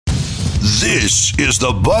This is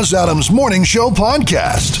the Buzz Adams Morning Show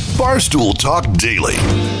podcast. Barstool Talk Daily.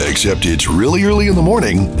 Except it's really early in the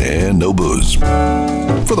morning and no booze. For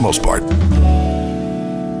the most part.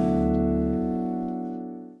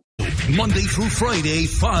 Monday through Friday,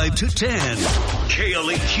 5 to 10.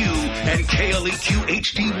 KLAQ and KLAQ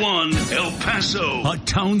HD1 El Paso, a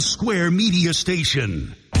Town Square media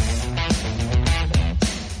station.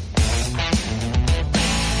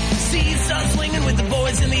 Seesaw swinging with the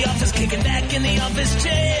boys in the office, kicking back in the office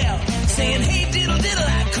chair, saying, hey, diddle, diddle,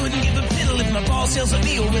 I couldn't give a piddle if my boss yells at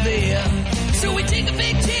me over there. So we take a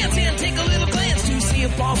big chance and take a little glance to see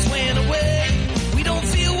if boss went away. We don't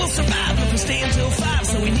feel we'll survive if we stay until 5,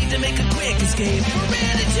 so we need to make a quick escape. We're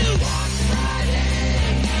ready to walk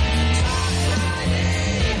Friday, talk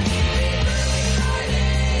Friday,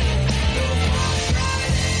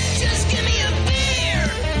 just give me a beer.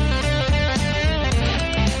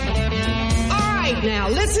 All right, now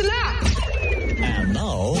listen up. And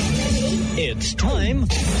now it's time.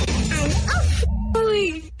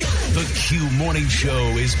 The Q Morning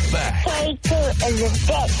Show is back. K2 is a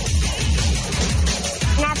bitch.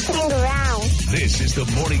 Not playing around. This is the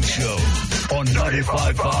morning show on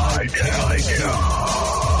 95.5 KLAQ.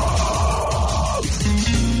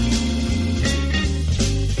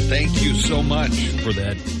 Thank you so much for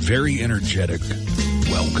that very energetic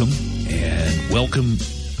welcome, and welcome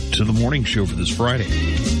to the morning show for this Friday.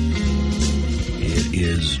 It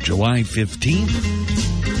is July 15th.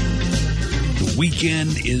 The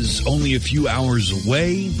weekend is only a few hours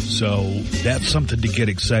away, so that's something to get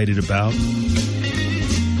excited about.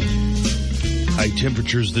 High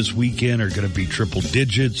temperatures this weekend are going to be triple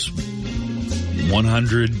digits,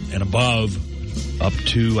 100 and above, up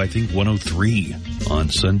to, I think, 103 on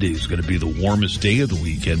Sunday is going to be the warmest day of the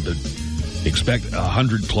weekend, but expect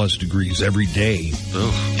 100-plus degrees every day.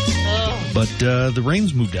 But the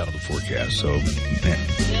rain's moved out of the forecast, so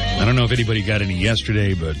I don't know if anybody got any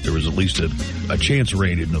yesterday, but there was at least a chance of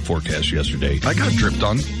rain in the forecast yesterday. I got dripped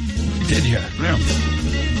on. Did you? Yeah.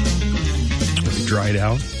 Have you dried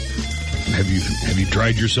out? Have you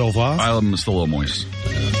dried yourself off? I'm still a little moist.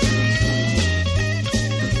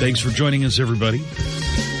 Thanks for joining us, everybody.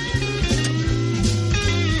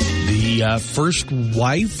 The first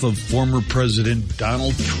wife of former President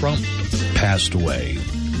Donald Trump passed away.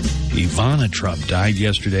 Ivana Trump died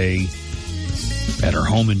yesterday at her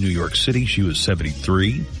home in New York City. She was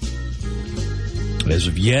 73. As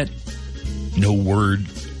of yet, no word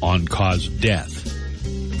on cause of death.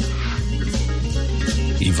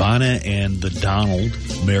 Ivana and the Donald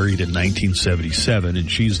married in 1977, and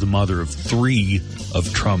she's the mother of 3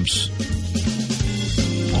 of Trump's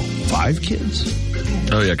 5 kids?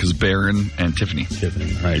 Oh, yeah, because Barron and Tiffany.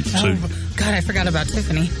 Tiffany, right. Oh, God, I forgot about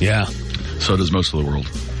Tiffany. Yeah. So does most of the world.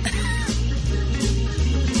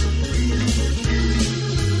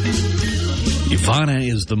 Ivana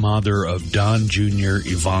is the mother of Don Jr.,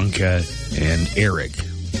 Ivanka, and Eric.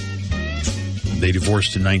 They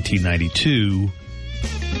divorced in 1992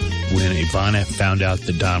 when Ivana found out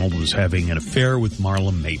that Donald was having an affair with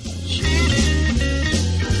Marla Maples.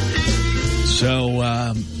 So,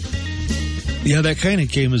 yeah, that kind of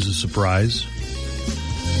came as a surprise.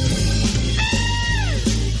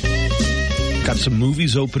 Got some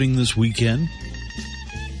movies opening this weekend.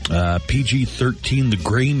 PG-13, The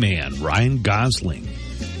Gray Man, Ryan Gosling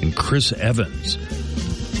and Chris Evans.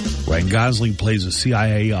 Ryan Gosling plays a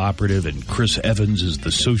CIA operative, and Chris Evans is the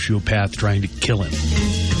sociopath trying to kill him.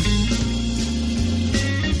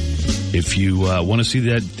 If you want to see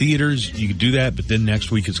that in theaters, you can do that, but then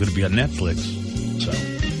next week it's going to be on Netflix. So,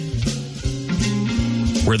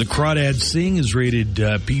 Where the Crawdads Sing is rated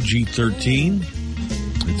PG-13.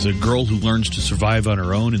 It's a girl who learns to survive on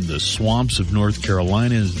her own in the swamps of North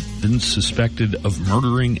Carolina and has been suspected of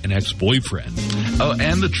murdering an ex-boyfriend. Oh,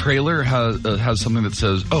 and the trailer has something that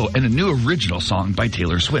says, and a new original song by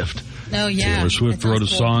Taylor Swift. Oh, yeah. Taylor Swift wrote a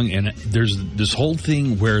song, and there's this whole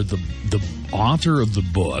thing where the author of the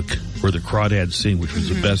book, Where the Crawdads Sing, which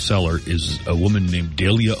was a bestseller, is a woman named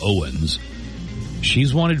Delia Owens.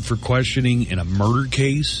 She's wanted for questioning in a murder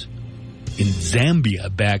case in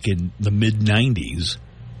Zambia back in the mid-'90s.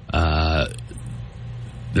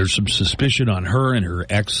 There's some suspicion on her and her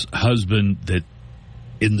ex-husband that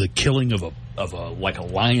in the killing of a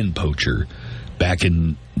lion poacher back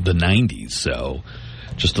in the 90s. So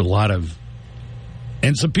just a lot of...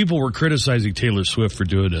 And some people were criticizing Taylor Swift for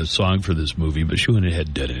doing a song for this movie, but she went ahead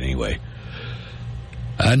and did it anyway.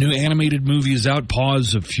 A new animated movie is out,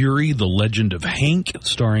 Paws of Fury, The Legend of Hank,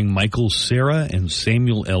 starring Michael Cera and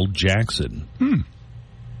Samuel L. Jackson.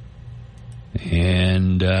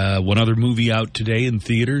 And one other movie out today in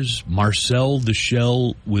theaters, Marcel the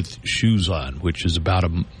Shell with Shoes On, which is about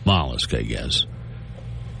a mollusk, I guess.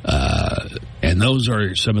 And those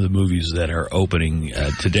are some of the movies that are opening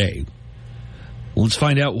today. Let's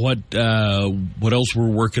find out what else we're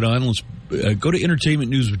working on. Let's go to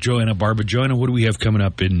Entertainment News with Joanna Barba. Joanna, what do we have coming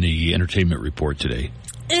up in the entertainment report today?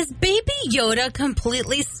 Is Baby Yoda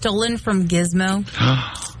completely stolen from Gizmo?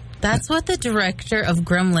 That's what the director of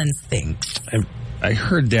Gremlins thinks. I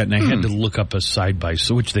heard that, and I had to look up a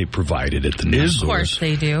side-by-side, which they provided at the news source. Of course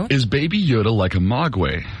they do. Is Baby Yoda like a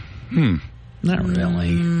Mogwai? Not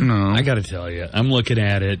really. No. I got to tell you, I'm looking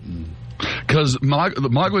at it. Because the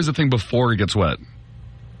Mogwai is the thing before he gets wet.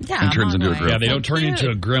 Yeah, and turns into a gremlin. Yeah, they don't turn into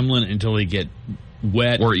a gremlin until they get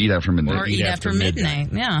wet. Or eat after midnight. Or eat after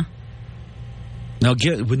midnight, yeah. Now,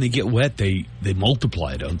 when they get wet, they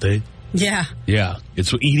multiply, don't they? Yeah. Yeah.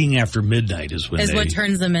 It's eating after midnight is when what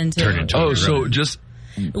turns them into. So just...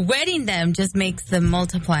 Wetting them just makes them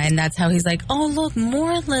multiply, and that's how he's like, oh, look,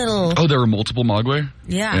 more little. Oh, there were multiple Mogwai?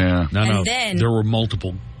 Yeah. No. There were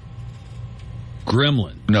multiple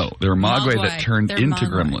gremlins. No, there were Mogwai that turned into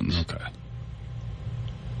gremlins. Okay.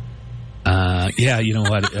 Yeah, you know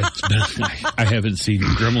what? I haven't seen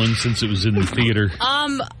Gremlins since it was in the theater.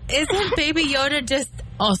 Isn't Baby Yoda just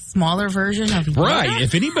a smaller version of Yoda? Right.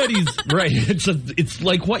 If anybody's right, it's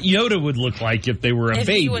like what Yoda would look like if they were a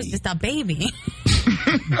baby. If he was just a baby.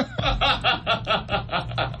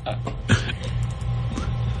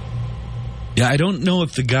 Yeah, I don't know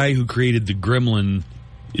if the guy who created the Gremlin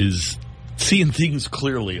is seeing things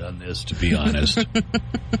clearly on this, to be honest.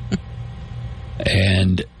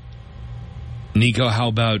 And Nico, how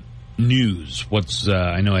about news? What's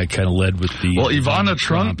I know I kind of led with the... Well, Ivana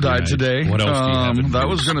Trump died today. What else do you have? That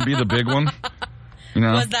was going to be the big one. You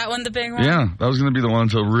know? Was that one the big one? Yeah, that was going to be the one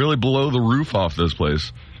to really blow the roof off this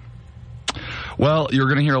place. Well, you're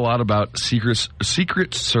going to hear a lot about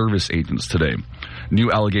Secret Service agents today. New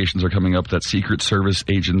allegations are coming up that Secret Service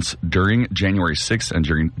agents during January 6th and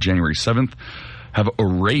during January 7th have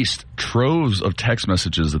erased troves of text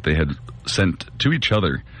messages that they had sent to each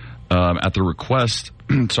other at the request.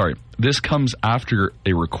 Sorry, this comes after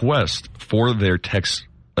a request for their text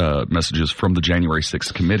messages from the January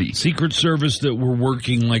 6th committee. Secret Service that were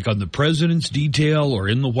working like on the president's detail or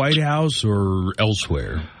in the White House or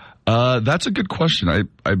elsewhere? That's a good question.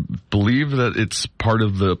 I believe that it's part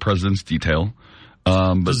of the president's detail.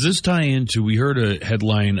 Does this tie into, we heard a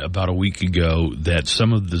headline about a week ago that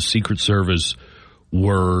some of the Secret Service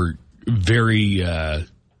were very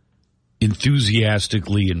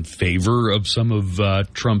enthusiastically in favor of some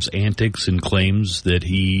of Trump's antics and claims that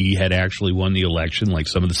he had actually won the election. Like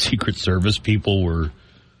some of the Secret Service people were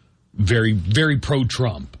very, very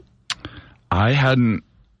pro-Trump. I hadn't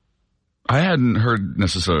heard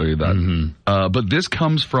necessarily that. But this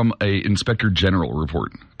comes from a Inspector General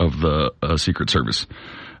report of the Secret Service.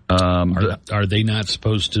 Are they not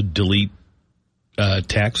supposed to delete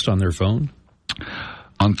text on their phone?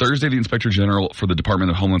 On Thursday, the Inspector General for the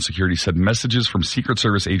Department of Homeland Security said messages from Secret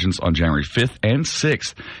Service agents on January 5th and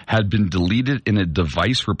 6th had been deleted in a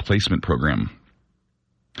device replacement program.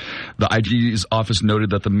 The IG's office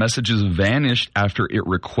noted that the messages vanished after it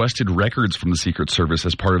requested records from the Secret Service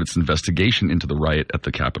as part of its investigation into the riot at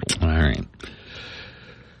the Capitol. All right.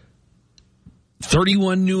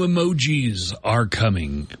 31 new emojis are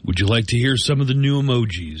coming. Would you like to hear some of the new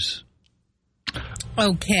emojis?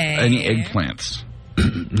 Okay. Any eggplants?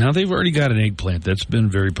 Now, they've already got an eggplant. That's been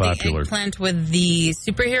very popular. The eggplant with the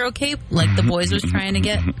superhero cape, like the boys was trying to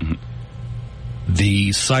get?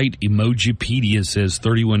 The site Emojipedia says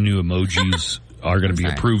 31 new emojis are going to be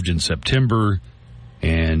approved in September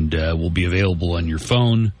and will be available on your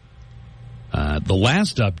phone. The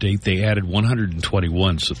last update, they added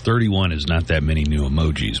 121, so 31 is not that many new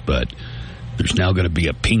emojis, but there's now going to be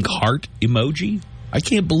a pink heart emoji. I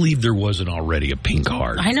can't believe there wasn't already a pink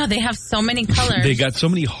heart. I know, they have so many colors. They got so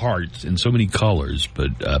many hearts and so many colors,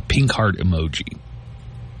 but pink heart emoji.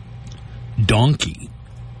 Donkey.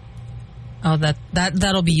 Oh,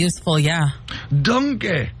 that'll be useful, yeah.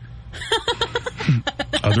 Donkey.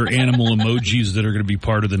 Other animal emojis that are going to be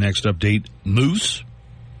part of the next update: moose,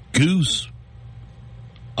 goose,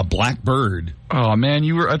 a black bird. Oh man,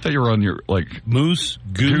 I thought you were on your moose,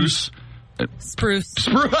 goose. Spruce.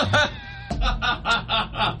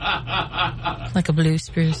 Like a blue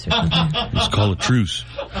spruce or something. Let's call it truce.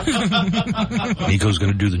 Nico's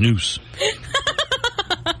going to do the noose.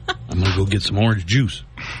 I'm going to go get some orange juice.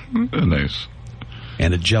 Nice.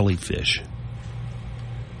 And a jellyfish.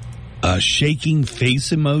 A shaking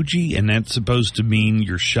face emoji, and that's supposed to mean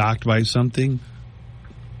you're shocked by something?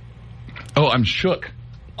 Oh, I'm shook.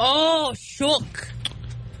 Oh, shook.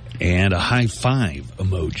 And a high five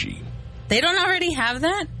emoji. They don't already have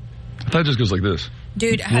that? I thought it just goes like this.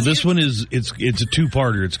 Dude, well, this one is it's a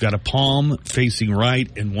two-parter. It's got a palm facing right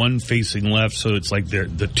and one facing left, so it's like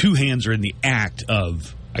the two hands are in the act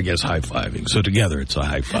of, I guess, high-fiving. So together, it's a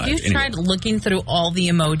high five. Have you tried looking through all the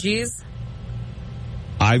emojis?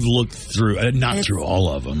 I've looked through, not through all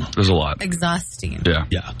of them. There's a lot. Exhausting. Yeah.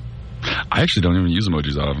 I actually don't even use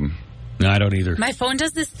emojis that often. No, I don't either. My phone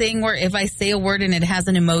does this thing where if I say a word and it has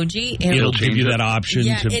an emoji, it'll give you that option.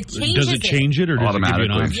 Yeah, it changes does it change it or does it give you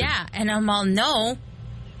an option? Yeah, and I'm all, no,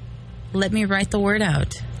 let me write the word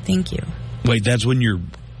out. Thank you. Wait, that's when you're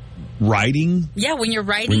writing? Yeah, when you're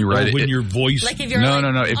writing. When you write when your voice. Like if you're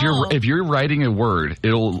no. If you're writing a word,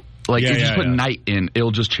 it'll if you just put night in,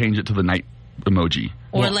 it'll just change it to the night emoji.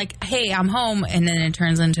 Or like, hey, I'm home, and then it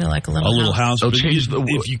turns into like a little house. It'll change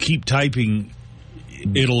if you keep typing,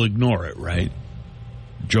 it'll ignore it, right,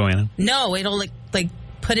 Joanna? No, it'll like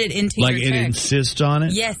put it into like your it text. insists on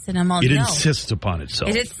it. Yes, and I'm all it insists upon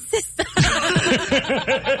itself. It insists.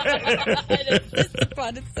 It insists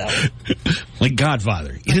upon itself. Like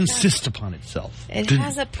Godfather, it insists upon itself. It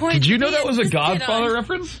has a point. Did you know that was a Godfather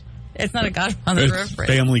reference? It's not a Godfather reference.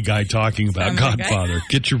 Family Guy talking about Godfather.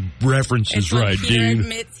 Get your references right, Peter dude.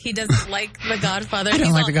 admits he doesn't like the Godfather. I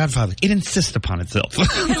don't like the Godfather. It insists upon itself.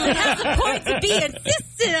 Because it has a point to be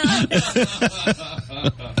insisted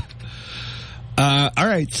on. All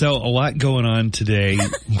right, so a lot going on today.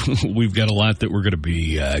 We've got a lot that we're going to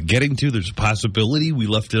be getting to. There's a possibility we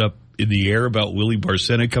left it up in the air about Willie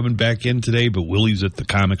Barcena coming back in today, but Willie's at the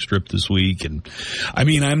comic strip this week, and I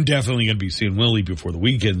mean, I'm definitely going to be seeing Willie before the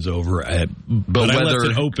weekend's over. But I left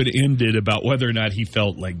it open-ended about whether or not he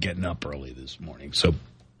felt like getting up early this morning. So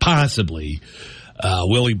possibly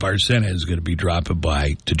Willie Barcena is going to be dropping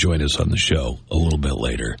by to join us on the show a little bit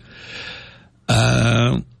later.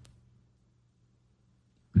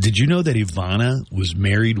 Did you know that Ivana was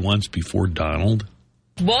married once before Donald?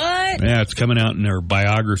 What? Yeah, it's coming out in her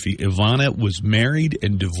biography. Ivana was married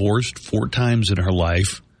and divorced 4 times in her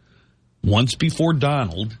life. Once before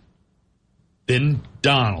Donald, then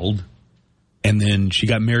Donald, and then she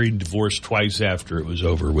got married and divorced twice after it was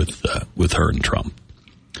over with her and Trump.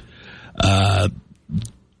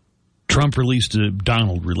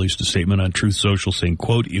 Donald released a statement on Truth Social saying,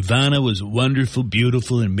 quote, Ivana was a wonderful,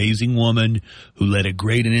 beautiful, and amazing woman who led a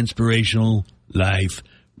great and inspirational life.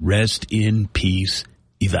 Rest in peace,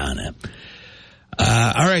 Ivana.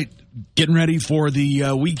 All right, getting ready for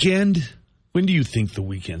the weekend. When do you think the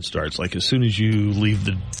weekend starts? Like as soon as you leave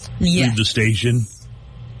the station?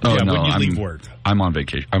 Oh, yeah, no, when you leave work. I'm on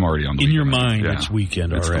vacation. I'm already on the weekend. In your mind, it's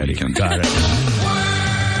weekend already. Weekend. Got it.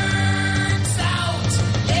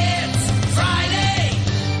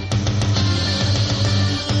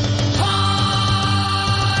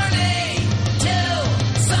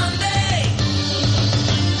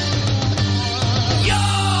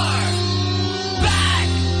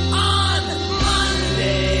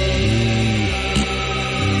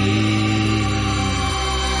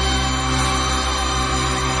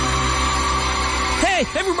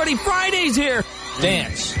 Everybody, Friday's here.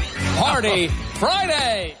 Dance. Party.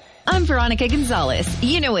 Friday. I'm Veronica Gonzalez.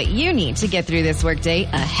 You know what you need to get through this workday?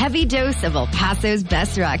 A heavy dose of El Paso's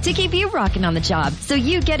best rock to keep you rocking on the job so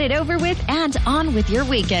you get it over with and on with your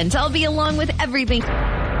weekend. I'll be along with everything. Coming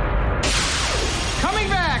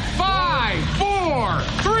back. 5, 4,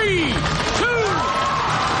 3, 2.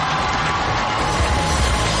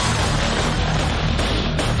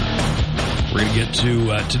 We're going to get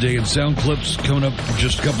to Today in Sound Clips coming up in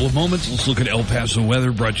just a couple of moments. Let's look at El Paso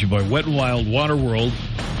weather brought to you by Wet n Wild Water World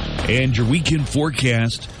and your weekend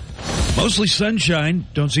forecast. Mostly sunshine.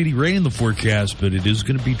 Don't see any rain in the forecast, but it is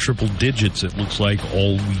going to be triple digits, it looks like,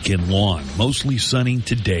 all weekend long. Mostly sunny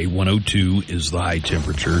today. 102 is the high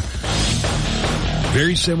temperature.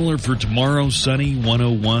 Very similar for tomorrow. Sunny,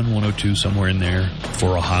 101, 102, somewhere in there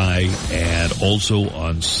for a high. And also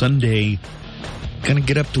on Sunday, going to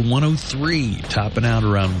get up to 103, topping out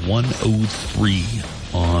around 103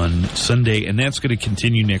 on Sunday, and that's going to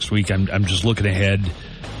continue next week. I'm just looking ahead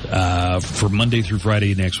for Monday through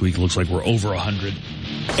Friday next week. It looks like we're over 100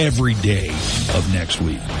 every day of next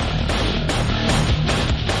week.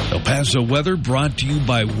 El Paso weather brought to you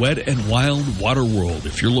by Wet n Wild Water World.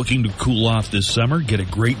 If you're looking to cool off this summer, get a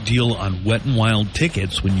great deal on Wet n Wild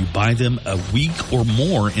tickets when you buy them a week or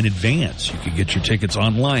more in advance. You can get your tickets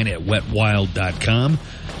online at wetwild.com.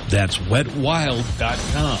 That's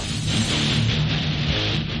wetwild.com.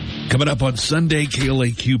 Coming up on Sunday,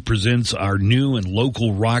 KLAQ presents our new and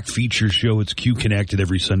local rock feature show. It's Q Connected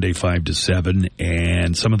every Sunday, 5 to 7.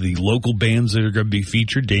 And some of the local bands that are going to be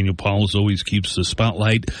featured, Daniel Paulus always keeps the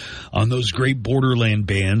spotlight on those great borderland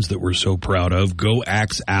bands that we're so proud of. Go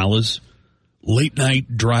Axe Alice, Late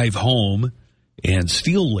Night Drive Home, and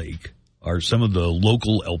Steel Lake are some of the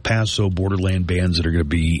local El Paso borderland bands that are going to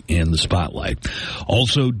be in the spotlight.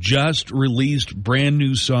 Also, just released brand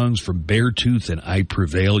new songs from Beartooth and I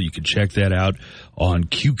Prevail. You can check that out on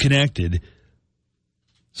Q Connected.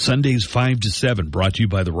 Sundays 5 to 7, brought to you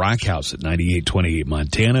by the Rock House at 9828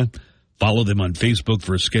 Montana. Follow them on Facebook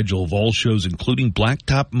for a schedule of all shows, including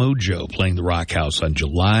Blacktop Mojo playing the Rock House on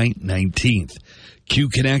July 19th. Q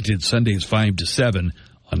Connected, Sundays 5 to 7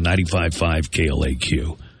 on 95.5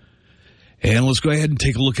 KLAQ. And let's go ahead and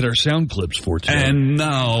take a look at our sound clips for today. And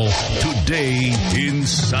now, Today in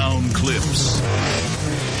Sound Clips.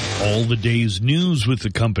 All the day's news with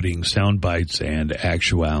accompanying sound bites and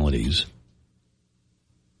actualities.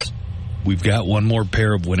 We've got one more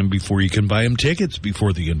pair of Win 'Em Before You Can Buy 'Em tickets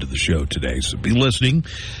before the end of the show today. So be listening.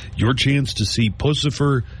 Your chance to see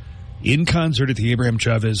Pussifer in concert at the Abraham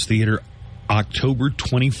Chavez Theater October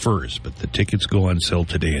 21st. But the tickets go on sale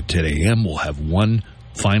today at 10 a.m. We'll have one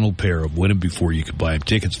final pair of Win 'Em Before You Could Buy 'Em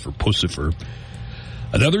tickets for Pussifer.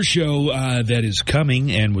 Another show that is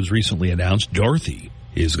coming and was recently announced, Dorothy,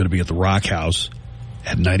 is going to be at the Rock House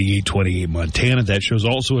at 9828 Montana. That show's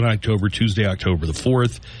also in October, Tuesday, October the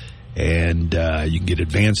 4th. And you can get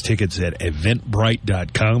advance tickets at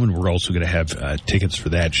eventbrite.com, and we're also going to have tickets for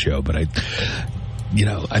that show. But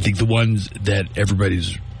I think the ones that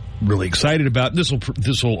everybody's really excited about. This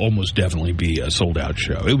will almost definitely be a sold-out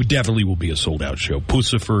show. It will be a sold-out show.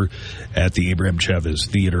 Pussifer at the Abraham Chavez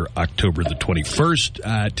Theater, October the 21st.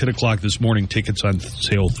 10 o'clock this morning, tickets on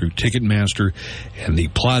sale through Ticketmaster and the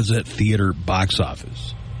Plaza Theater box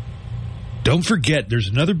office. Don't forget, there's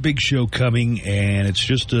another big show coming, and it's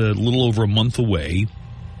just a little over a month away.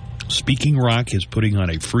 Speaking Rock is putting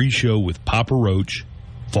on a free show with Papa Roach,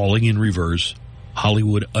 Falling in Reverse,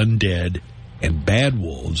 Hollywood Undead, and Bad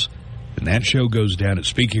Wolves, and that show goes down at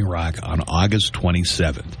Speaking Rock on August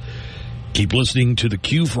 27th. Keep listening to the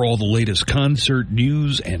Q for all the latest concert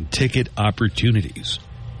news and ticket opportunities.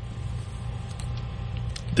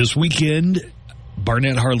 This weekend,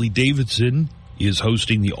 Barnett Harley-Davidson is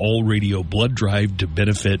hosting the all-radio blood drive to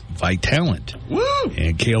benefit Vitalant. Woo!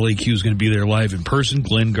 And KLAQ is going to be there live in person.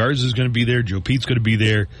 Glenn Garza is going to be there. Joe Pete's going to be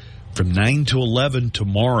there from 9 to 11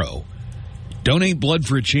 tomorrow. Donate blood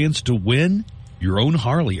for a chance to win your own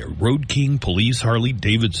Harley, a Road King Police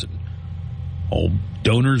Harley-Davidson. All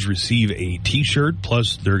donors receive a T-shirt,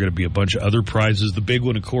 plus there are going to be a bunch of other prizes. The big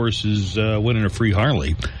one, of course, is winning a free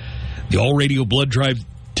Harley. The all-radio blood drive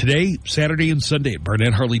today, Saturday and Sunday at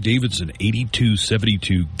Barnett Harley-Davidson,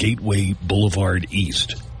 8272 Gateway Boulevard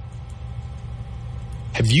East.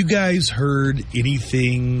 Have you guys heard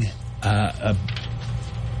anything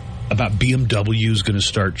about BMW is going to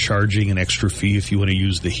start charging an extra fee if you want to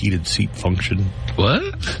use the heated seat function? What?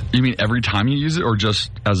 You mean every time you use it, or just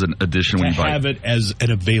as an addition when you buy it? Have it as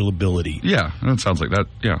an availability. Yeah, that sounds like that,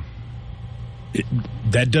 yeah.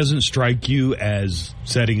 That doesn't strike you as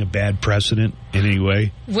setting a bad precedent in any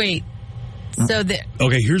way? Wait. So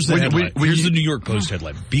okay, here's the headline. Here's the New York Post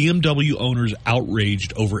headline. BMW owners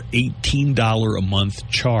outraged over $18 a month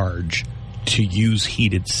charge to use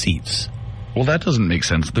heated seats. Well, that doesn't make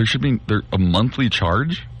sense. There should be a monthly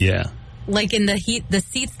charge? Yeah. Like in the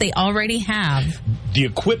seats they already have. The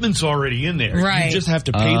equipment's already in there. Right. You just have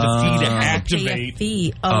to pay the fee to activate. Pay a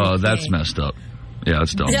fee. Oh, that's messed up. Yeah,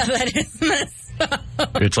 that's dumb. Yeah, that is messed up.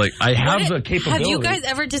 It's like, I have the capability. Have you guys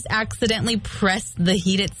ever just accidentally pressed the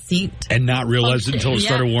heated seat? And not realized it until it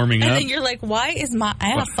started warming up? And then you're like, why is my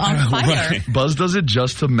ass on fire? Right. Buzz does it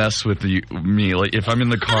just to mess with me. Like, if I'm in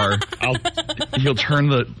the car, he'll turn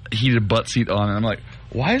the heated butt seat on, and I'm like,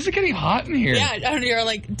 why is it getting hot in here? Yeah, and you're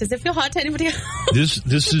like, does it feel hot to anybody else?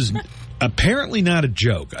 This is apparently not a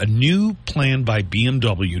joke. A new plan by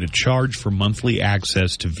BMW to charge for monthly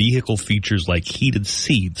access to vehicle features like heated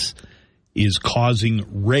seats is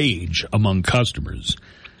causing rage among customers.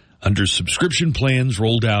 Under subscription plans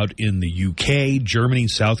rolled out in the UK, Germany,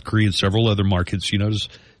 South Korea, and several other markets, you notice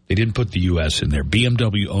they didn't put the U.S. in there.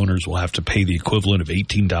 BMW owners will have to pay the equivalent of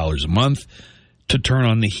 $18 a month to turn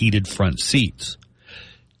on the heated front seats.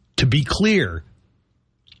 To be clear,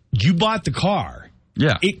 you bought the car.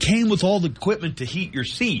 Yeah. It came with all the equipment to heat your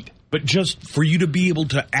seat. But just for you to be able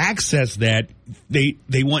to access that, they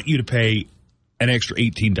want you to pay an extra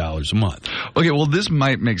 $18 a month. Okay, well, this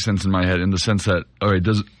might make sense in my head in the sense that, all right,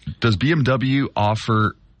 does BMW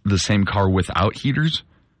offer the same car without heaters?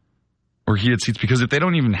 or heated seats, because if they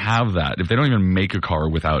don't even have that, if they don't even make a car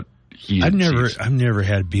without heated seats. I've never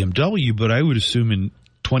had a BMW, but I would assume in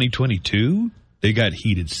 2022 they got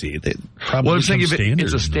heated seats. They probably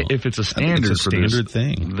if it's a standard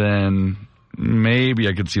thing, then maybe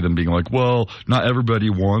I could see them being like, well, not everybody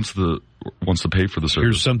wants to pay for the service.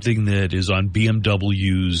 Here's something that is on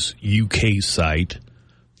BMW's UK site.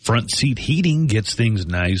 Front seat heating gets things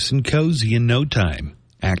nice and cozy in no time.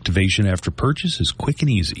 Activation after purchase is quick and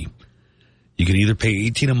easy. You can either pay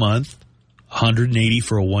 $18 a month, $180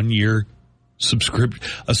 for a 1-year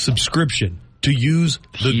subscription to use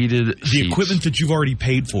the equipment that you've already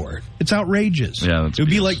paid for. It's outrageous. Yeah, it would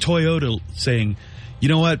be like Toyota saying, you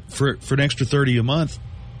know what, for an extra $30 a month,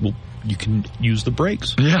 well, you can use the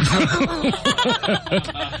brakes. Yeah.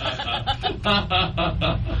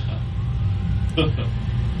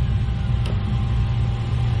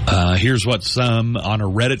 Here's what's on a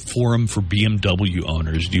Reddit forum for BMW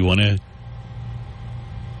owners. Do you want to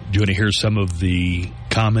hear some of the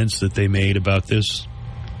comments that they made about this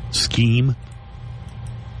scheme?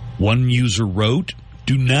 One user wrote,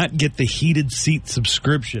 "Do not get the heated seat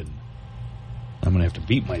subscription." I'm going to have to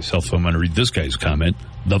beat myself if I'm going to read this guy's comment.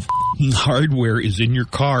 The hardware is in your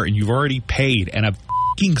car and you've already paid, and a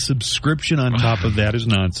subscription on top of that is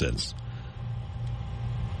nonsense.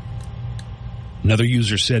 Another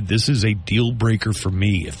user said, "This is a deal breaker for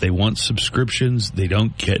me. If they want subscriptions, they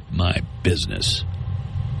don't get my business."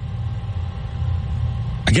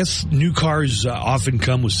 I guess new cars often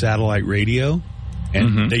come with satellite radio,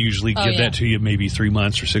 and they usually give that to you maybe 3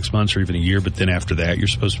 months or 6 months or even a year, but then after that, you're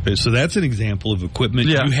supposed to pay. So that's an example of equipment.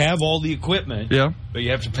 Yeah. You have all the equipment, but you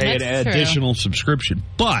have to pay an additional subscription.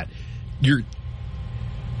 But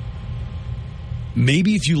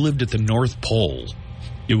maybe if you lived at the North Pole,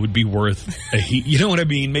 it would be worth a heat. You know what I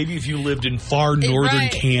mean? Maybe if you lived in far northern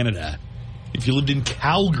Canada, if you lived in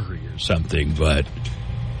Calgary or something. But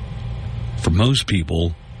for most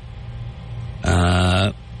people,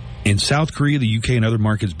 in South Korea, the UK, and other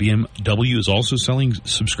markets, BMW is also selling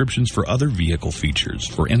subscriptions for other vehicle features.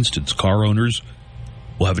 For instance, car owners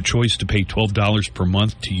will have a choice to pay $12 per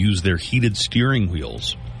month to use their heated steering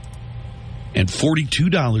wheels and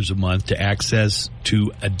 $42 a month to access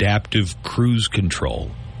to adaptive cruise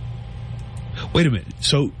control. Wait a minute.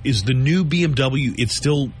 So is the new BMW,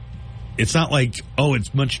 it's not like, oh,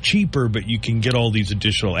 it's much cheaper, but you can get all these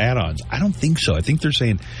additional add-ons. I don't think so. I think they're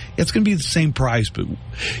saying it's going to be the same price. But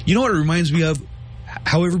you know what it reminds me of?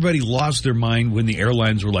 How everybody lost their mind when the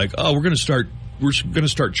airlines were like, oh, we're going to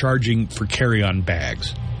start charging for carry-on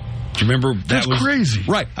bags. Do you remember? That's crazy.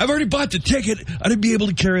 Right. I've already bought the ticket. I didn't be able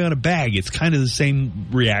to carry on a bag. It's kind of the same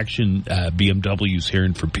reaction BMW's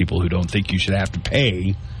hearing from people who don't think you should have to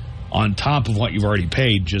pay on top of what you've already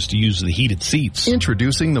paid just to use the heated seats.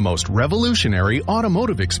 Introducing the most revolutionary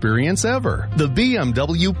automotive experience ever. The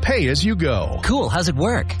BMW Pay-As-You-Go. Cool. How's it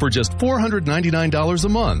work? For just $499 a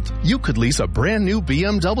month, you could lease a brand new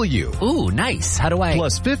BMW. Ooh, nice. How do I...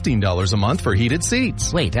 Plus $15 a month for heated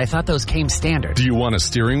seats. Wait, I thought those came standard. Do you want a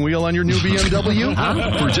steering wheel on your new BMW?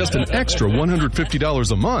 Huh? For just an extra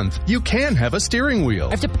 $150 a month, you can have a steering wheel.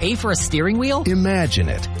 I have to pay for a steering wheel? Imagine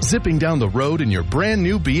it. Zipping down the road in your brand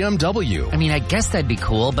new BMW. I mean, I guess that'd be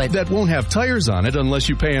cool, but... That won't have tires on it unless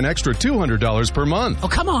you pay an extra $200 per month. Oh,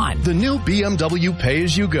 come on! The new BMW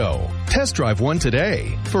Pay-As-You-Go. Test drive one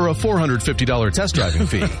today for a $450 test driving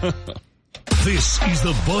fee. This is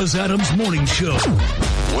the Buzz Adams Morning Show.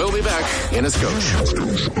 We'll be back in a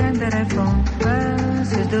skosh.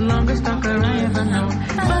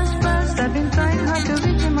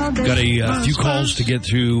 Got a few calls to get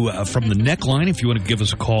to from the Neckline. If you want to give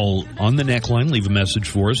us a call on the Neckline, leave a message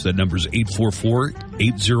for us. That number is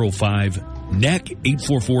 844-805-NECK,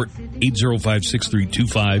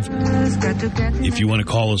 844-805-6325. If you want to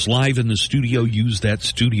call us live in the studio, use that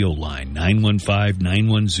studio line,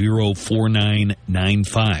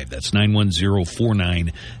 915-910-4995. That's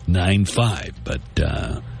 910-4995. But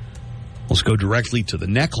let's go directly to the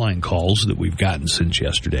Neckline calls that we've gotten since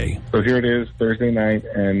yesterday. So here it is, Thursday night,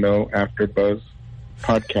 and no After Buzz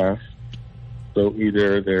podcast. So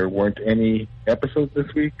either there weren't any episodes this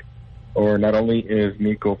week, or not only is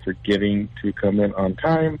Nico forgetting to come in on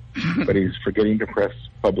time, but he's forgetting to press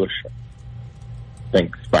publish.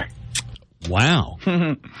 Thanks. Bye. Wow.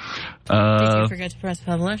 Did you forget to press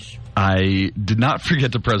publish? I did not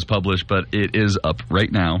forget to press publish, but it is up right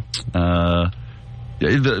now.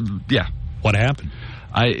 Yeah. What happened?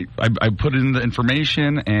 I put in the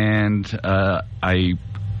information and I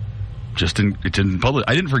just didn't publish.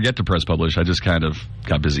 I didn't forget to press publish. I just kind of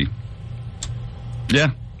got busy.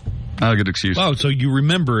 Yeah. Not a good excuse. Oh, so you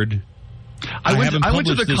remembered I went to the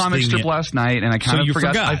published this comic thing strip yet. last night, and I kind So of you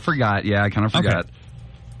forgot. forgot. I forgot. Yeah, I kind of forgot. Okay.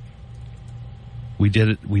 We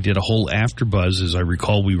did a whole AfterBuzz, as I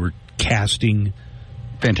recall. We were casting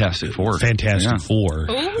Fantastic Four, Four,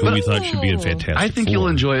 who we thought should be in Fantastic Four. I think you'll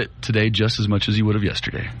enjoy it today just as much as you would have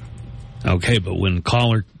yesterday. Okay, but when a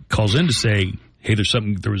caller calls in to say, "Hey,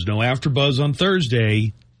 there was no AfterBuzz on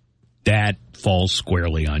Thursday," that falls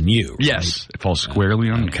squarely on you. Right? Yes, it falls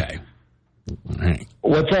squarely on me. Okay. All right.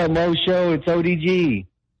 What's up, Mo Show? It's ODG.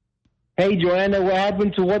 Hey, Joanna, what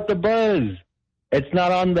happened to What the Buzz? It's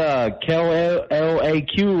not on the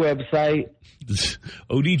KLAQ website.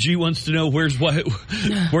 ODG wants to know where's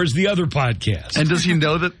the other podcast. And does he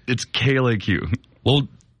know that it's KLAQ? Well,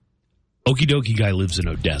 Okie Dokie Guy lives in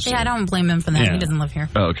Odessa. Yeah, I don't blame him for that. Yeah. He doesn't live here.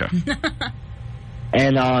 Oh, okay.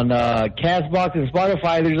 And on CastBox and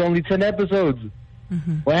Spotify, there's only 10 episodes.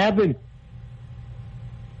 Mm-hmm. What happened?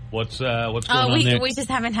 What's going on there? We just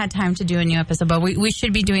haven't had time to do a new episode, but we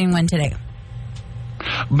should be doing one today.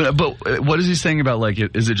 But what is he saying about, like,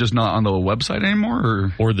 is it just not on the website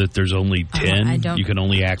anymore? Or that there's only 10? I don't- You can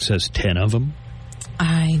only access 10 of them?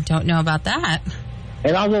 I don't know about that.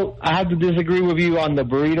 And also, I have to disagree with you on the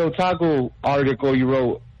burrito taco article you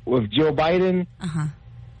wrote with Joe Biden. Uh-huh.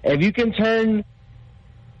 If you can turn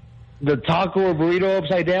the taco or burrito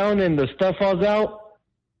upside down and the stuff falls out,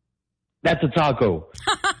 that's a taco.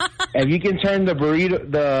 If you can turn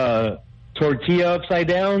the tortilla upside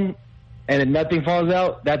down and nothing falls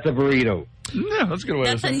out, that's a burrito. Yeah, that's a good way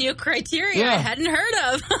That's a new criteria I hadn't heard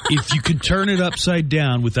of. If you can turn it upside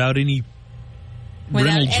down without any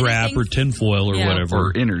Reynolds wrap or tinfoil or whatever.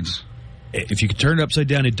 Or innards. If you can turn it upside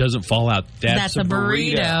down, it doesn't fall out. That's a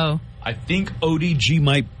burrito. I think ODG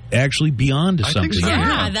might actually be on to something. so,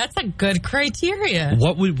 Yeah, that's a good criteria.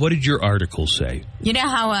 What did your article say? You know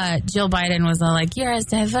how Jill Biden was all like, "You're as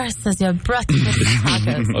diverse as your breakfast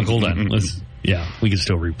tacos." Oh, hold on. We can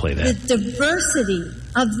still replay that. The diversity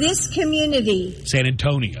of this community, San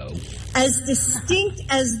Antonio. as distinct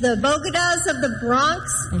as the Bogotas of the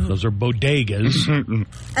Bronx, Those are bodegas.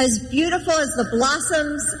 as beautiful as the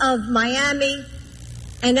blossoms of Miami,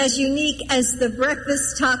 and as unique as the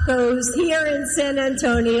breakfast tacos here in San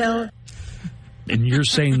Antonio. And you're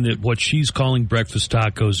saying that what she's calling breakfast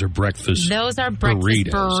tacos are breakfast Those are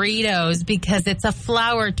breakfast burritos because it's a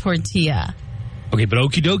flour tortilla. Okay, but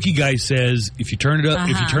Okie Dokie Guy says if you turn it up,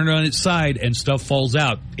 if you turn it on its side and stuff falls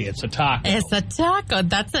out, it's a taco. It's a taco.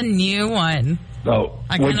 That's a new one. So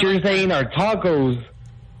what you're saying are tacos.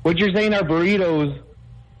 What you're saying are burritos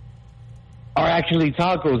are actually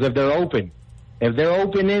tacos if they're open. If they're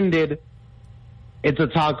open-ended, it's a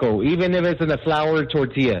taco, even if it's in a flour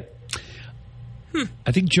tortilla.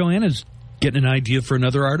 I think Joanna's getting an idea for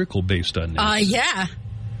another article based on this. Yeah.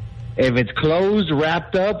 If it's closed,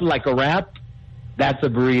 wrapped up like a wrap, that's a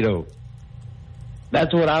burrito.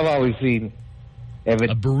 That's what I've always seen. A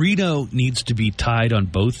burrito needs to be tied on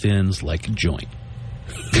both ends like a joint.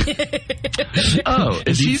 Oh,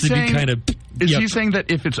 is he saying he saying that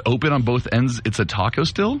if it's open on both ends, it's a taco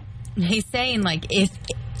still? He's saying, like, if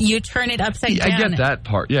you turn it upside down. I get that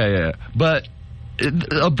part. Yeah. But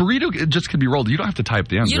a burrito just can be rolled. You don't have to tie up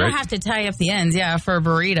the ends, You right? don't have to tie up the ends, for a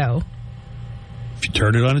burrito. If you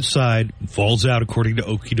turn it on its side, it falls out according to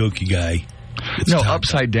Okie Dokie Guy. No,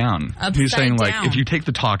 upside down. He's saying, like, down. if you take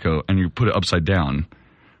the taco and you put it upside down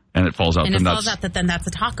and it falls out, And then it that's... falls out, then that's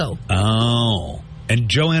a taco. Oh. And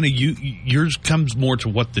Joanna, yours comes more to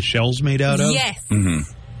what the shell's made out of? Yes.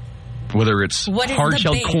 Mm-hmm. Whether it's What is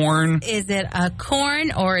hard-shelled the base? corn. Is it a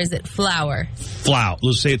corn or is it flour? Flour.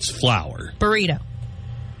 Let's say it's flour. Burrito.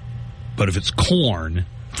 But if it's corn...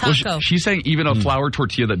 Taco. She's saying even a flour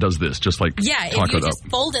tortilla that does this, just like Yeah, if tacoed you up. just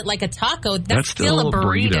fold it like a taco, that's, That's still a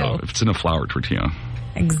burrito if it's in a flour tortilla.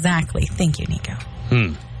 Exactly. Thank you, Nico.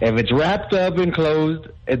 If it's wrapped up and closed,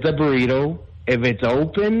 it's a burrito. If it's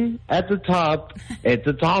open at the top, it's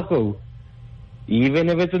a taco. Even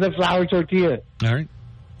if it's in a flour tortilla. All right.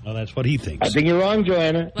 Well, that's what he thinks. I think you're wrong,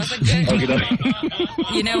 Joanna.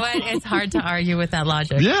 You know what? It's hard to argue with that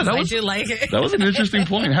logic. Yeah, I do like it. That was an interesting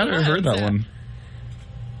point. How did I heard that one?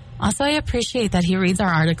 Also, I appreciate that he reads our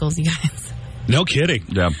articles, you guys. No kidding.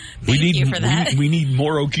 Yeah. Thank you for that. We need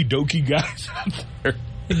more Okie Dokie guys out there.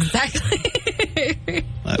 Exactly.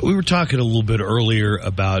 We were talking a little bit earlier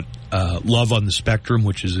about Love on the Spectrum,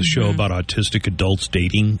 which is a show about autistic adults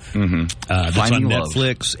dating. That's Finding on love.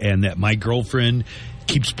 Netflix, and that my girlfriend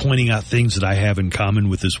keeps pointing out things that I have in common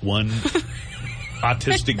with this one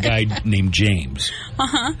autistic guy named James.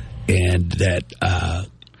 And that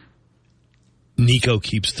Nico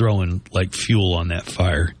keeps throwing like fuel on that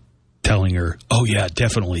fire, telling her, "Oh yeah,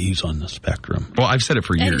 definitely he's on the spectrum." Well, I've said it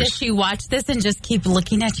for And years. does she watch this and just keep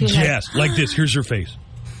looking at you? Yes, like this. Here's her face.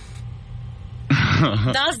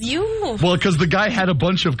 That's you. Well, because the guy had a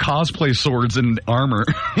bunch of cosplay swords and armor.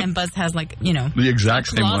 And Buzz has the exact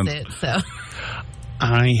same one. closet, so.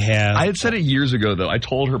 I had said it years ago, though. I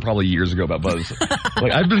told her probably years ago about Buzz.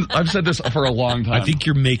 I've said this for a long time. I think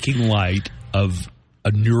you're making light of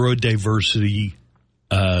a neurodiversity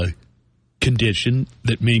condition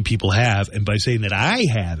that many people have, and by saying that I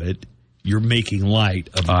have it, you're making light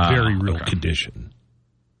of a very real condition.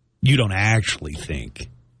 You don't actually think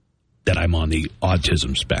that I'm on the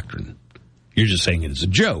autism spectrum. You're just saying it as a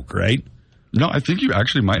joke, right? No, I think you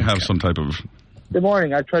actually might have some type of... Good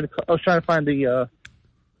morning. I was trying to find the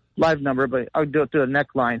live number, but I'll do it through the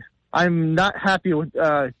neckline. I'm not happy with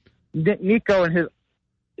Nico and his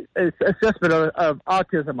assessment of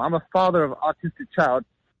autism. I'm a father of an autistic child.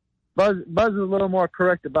 Buzz is a little more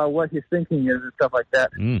correct about what his thinking is and stuff like that.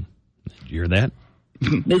 Did you hear that?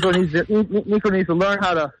 Nico needs to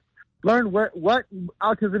learn what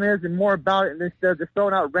autism is and more about it, and instead of just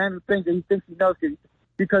throwing out random things that he thinks he knows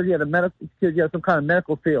because he has some kind of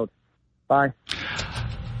medical field. Bye.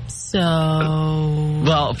 So,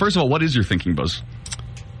 well, first of all, what is your thinking, Buzz?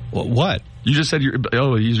 What? You just said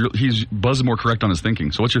he's Buzz is more correct on his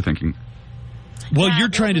thinking. So what's your thinking? Well, you're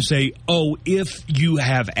trying to say, if you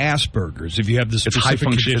have Asperger's, if you have the specific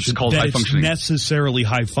condition, it's called high functioning. Necessarily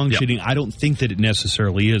high functioning. Yep. I don't think that it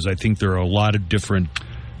necessarily is. I think there are a lot of different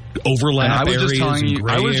overlap areas and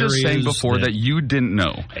gray I was just saying areas before that you didn't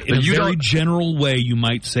know. In a very general way, you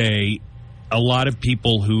might say a lot of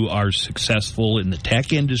people who are successful in the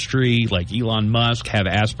tech industry, like Elon Musk, have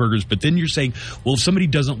Asperger's. But then you're saying, well, if somebody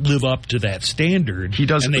doesn't live up to that standard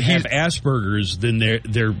and they have Asperger's, then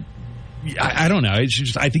they're I don't know. It's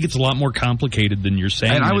just, I think it's a lot more complicated than you're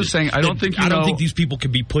saying. And I was saying, I don't think these people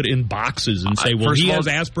can be put in boxes and say, well, he has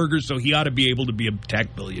Asperger's, so he ought to be able to be a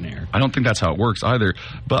tech billionaire. I don't think that's how it works either.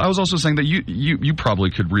 But I was also saying that you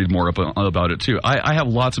probably could read more about it too. I have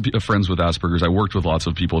lots of friends with Asperger's. I worked with lots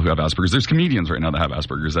of people who have Asperger's. There's comedians right now that have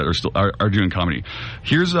Asperger's that are still are doing comedy.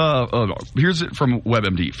 Here's it from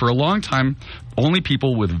WebMD. For a long time, only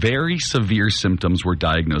people with very severe symptoms were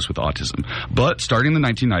diagnosed with autism. But starting in the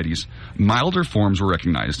 1990s, milder forms were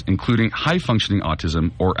recognized, including high-functioning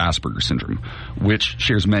autism or Asperger's syndrome, which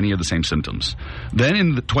shares many of the same symptoms. Then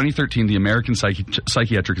in 2013, the American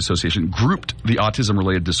Psychiatric Association grouped the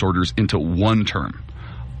autism-related disorders into one term,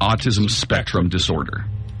 autism spectrum disorder.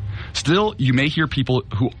 Still, you may hear people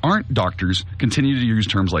who aren't doctors continue to use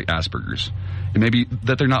terms like Asperger's. It may be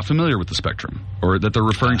that they're not familiar with the spectrum, or that they're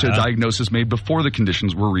referring to a diagnosis made before the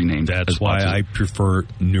conditions were renamed. That's why I prefer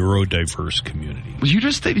neurodiverse community. You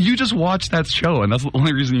just watched that show, and that's the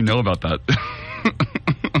only reason you know about that.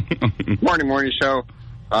 Morning show.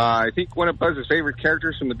 I think one of Buzz's favorite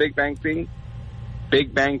characters from the Big Bang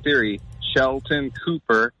Theory, Sheldon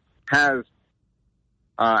Cooper, has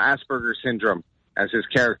Asperger's syndrome as his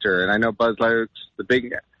character, and I know Buzz likes the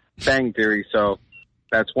Big Bang Theory, so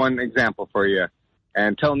that's one example for you.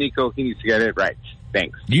 And tell Nico he needs to get it right.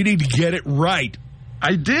 Thanks. You need to get it right.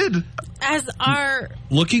 I did. As our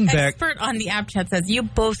looking expert on the app chat says, you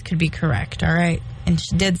both could be correct, all right? And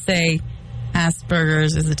she did say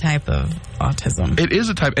Asperger's is a type of autism. It is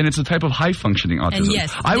a type, and it's a type of high-functioning autism. And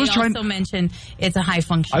yes, I was also mentioned it's a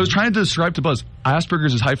high-functioning. I was trying to describe to Buzz,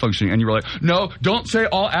 Asperger's is high-functioning, and you were like, no, don't say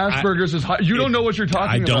all Asperger's is high. You don't know what you're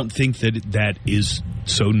talking about. I don't think that is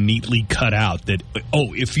so neatly cut out that,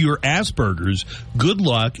 if you're Asperger's, good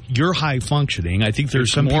luck, you're high-functioning. I think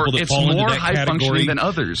there's some people that fall into that category than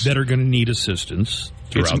others that are going to need assistance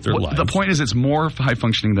throughout their lives. The point is it's more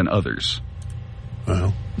high-functioning than others.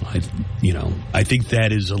 Well, I think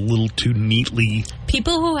that is a little too neatly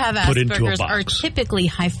people who have put into a Asperger's box. are typically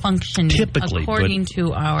high functioning, according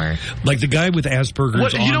to our like the guy with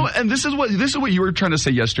Asperger's. And this is what you were trying to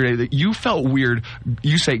say yesterday, that you felt weird.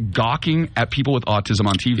 You say gawking at people with autism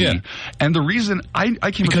on TV, and the reason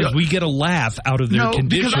I came because we get a laugh out of their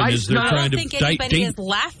condition is they're trying to think anybody is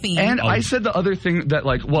laughing. And I said the other thing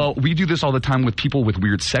that we do this all the time with people with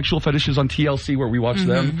weird sexual fetishes on TLC where we watch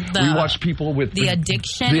them. We watch people with the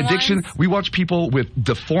addiction. We watch people with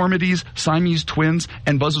deformities, Siamese twins,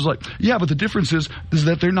 and Buzz was like, yeah, but the difference is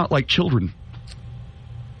that they're not like children.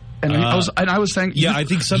 And I was saying, I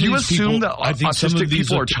think some of these assume people, that autistic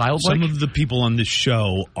people are childlike. Some of the people on this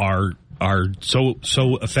show are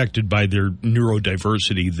so affected by their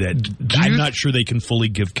neurodiversity that I'm not sure they can fully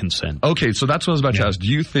give consent. Okay, so that's what I was about to ask. Do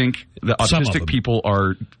you think that autistic people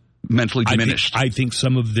are mentally diminished? I think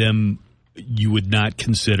some of them you would not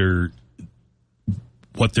consider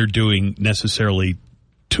what they're doing necessarily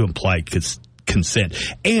to imply consent.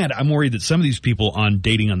 And I'm worried that some of these people on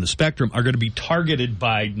Dating on the Spectrum are going to be targeted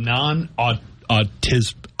by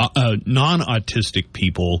non-autistic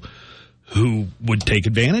people who would take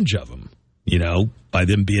advantage of them, by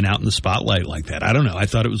them being out in the spotlight like that. I don't know. I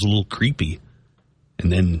thought it was a little creepy. And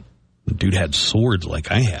then the dude had swords like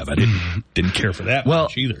I have. I didn't care for that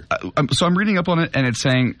much either. So I'm reading up on it, and it's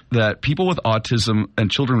saying that people with autism and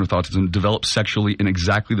children with autism develop sexually in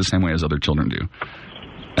exactly the same way as other children do.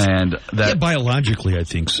 And that biologically, I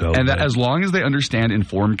think so. And that as long as they understand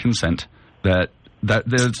informed consent, that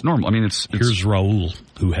it's normal. I mean, Here's Raul,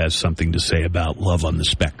 who has something to say about Love on the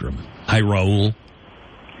Spectrum. Hi, Raul.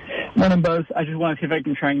 Morning, Buzz. I just want to see if I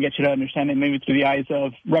can try and get you to understand it maybe through the eyes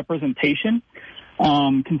of representation,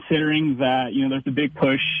 considering that, there's a big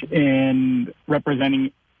push in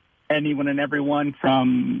representing anyone and everyone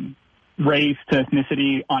from race to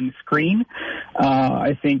ethnicity on screen.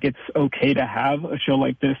 I think it's okay to have a show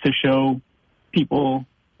like this to show people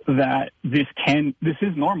that this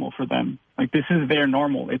is normal for them. Like, this is their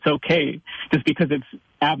normal. It's okay. Just because it's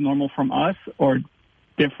abnormal from us or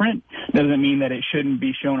different doesn't mean that it shouldn't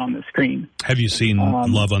be shown on the screen. Have you seen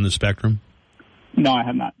Love on the Spectrum? No, I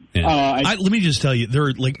have not. Yeah. Let me just tell you, there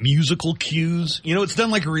are like musical cues. It's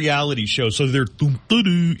done like a reality show, so they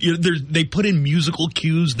put in musical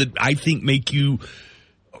cues that I think make you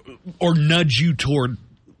or nudge you toward.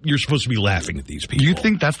 You're supposed to be laughing at these people. You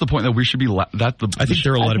think that's the point that we should be? I think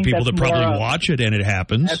there are a lot of people that probably watch it and it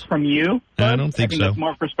happens. That's from you. I don't think so. That's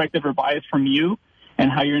more perspective or bias from you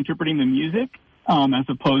and how you're interpreting the music. As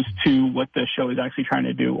opposed to what the show is actually trying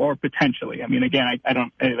to do, or potentially. I mean, again, I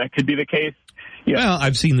don't. That could be the case. Yeah. Well,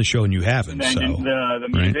 I've seen the show and you haven't. And the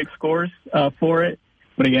music scores for it,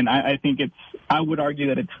 but again, I think it's. I would argue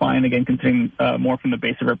that it's fine. Again, considering more from the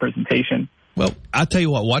base of representation. Well, I'll tell you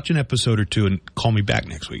what. Watch an episode or two and call me back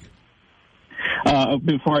next week.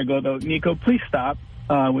 Before I go though, Nico, please stop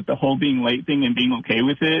with the whole being late thing and being okay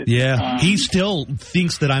with it. Yeah, he still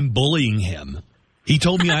thinks that I'm bullying him. He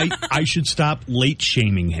told me I should stop late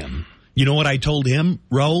shaming him. You know what I told him,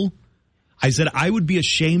 Raul? I said I would be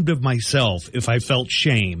ashamed of myself if I felt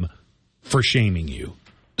shame for shaming you.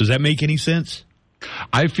 Does that make any sense?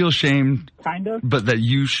 I feel shamed. Kind of. But that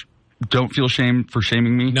you don't feel shame for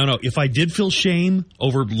shaming me? No. If I did feel shame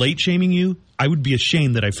over late shaming you, I would be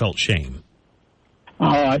ashamed that I felt shame. Oh,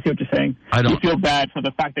 I see what you're saying. You feel bad for the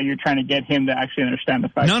fact that you're trying to get him to actually understand the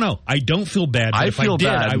fact. No, I don't feel bad. But if I did,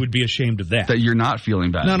 I would be ashamed of that. That you're not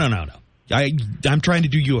feeling bad. No. I'm trying to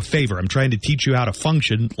do you a favor. I'm trying to teach you how to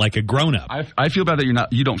function like a grown-up. I feel bad that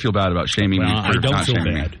you don't feel bad about shaming me. I don't feel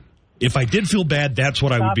bad. If I did feel bad, that's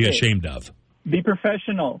what I would be ashamed of. Be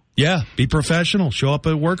professional. Yeah, be professional. Show up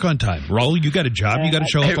at work on time. Raul, you got a job. You got to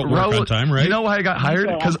show up at work on time, right? You know why I got hired?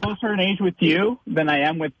 I'm closer in age with you than I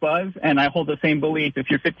am with Buzz, and I hold the same belief.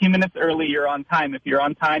 If you're 15 minutes early, you're on time. If you're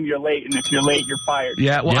on time, you're late. And if you're late, you're fired.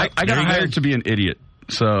 Yeah, well, I got hired to be an idiot.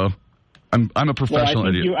 So I'm a professional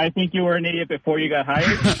idiot. I think you were an idiot before you got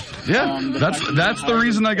hired. Yeah, that's the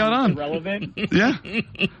reason I got on. Irrelevant. Yeah.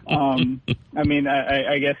 I mean,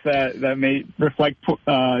 I guess that may reflect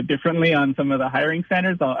differently on some of the hiring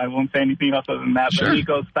standards. I won't say anything else other than that. Sure. But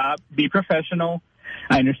Nico, stop. Be professional.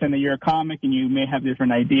 I understand that you're a comic and you may have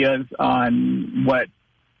different ideas on what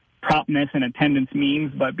promptness and attendance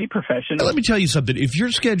means, but be professional. Let me tell you something. If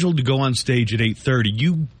you're scheduled to go on stage at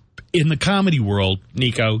 8:30, in the comedy world,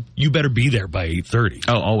 Nico, you better be there by 8:30.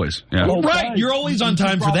 Oh, always. Yeah. Well, right. You're always on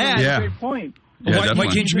time for that. Yeah. Great point. Yeah, why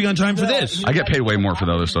can't you be on time for this? I get paid way more for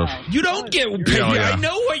the other stuff. You don't get paid. I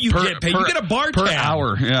know what you get paid. You get a bar tab. Per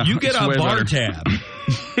hour. Yeah, you get a bar tab.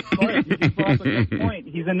 Good point.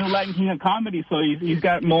 He's a new Latin king of comedy, so he's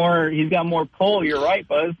got more pull. You're right,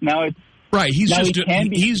 Buzz. Now it's right.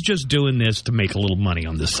 He's just doing this to make a little money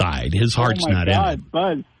on the side. His heart's not in it.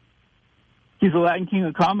 Buzz. He's a Latin king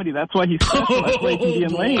of comedy. That's why he's special. That's why he can be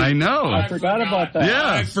in lane. I know. I forgot about that.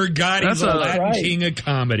 Yeah. I forgot he's a Latin king of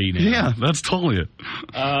comedy now. Yeah, that's totally it.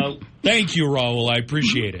 Thank you, Raul. I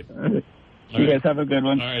appreciate it. You guys have a good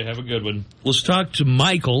one. All right, have a good one. Let's talk to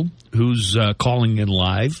Michael, who's calling in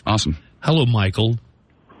live. Awesome. Hello, Michael.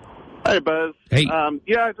 Hey, Buzz. Hey.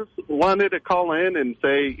 Yeah, I just wanted to call in and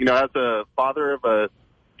say, as a father of a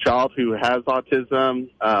child who has autism,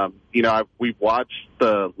 we've watched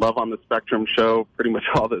the Love on the Spectrum show pretty much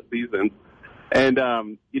all the seasons. And,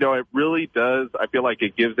 it really does, I feel like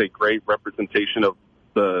it gives a great representation of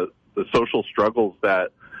the social struggles that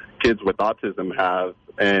kids with autism have.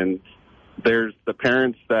 And there's the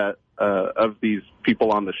parents that of these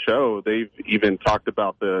people on the show. They've even talked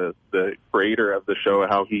about the creator of the show,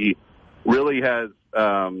 how he really has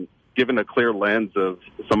given a clear lens of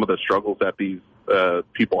some of the struggles that these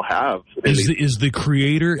people have. Is the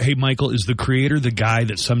creator, hey, Michael, is the creator the guy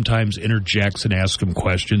that sometimes interjects and asks him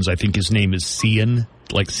questions? I think his name is Cian,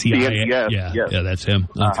 like CIA. Yes. Yeah, that's him.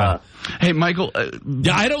 Okay. Hey, Michael.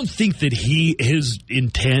 I don't think that his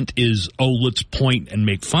intent is, let's point and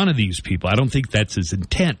make fun of these people. I don't think that's his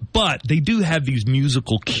intent. But they do have these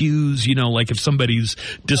musical cues, like if somebody's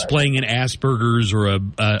displaying an Asperger's or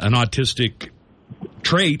an autistic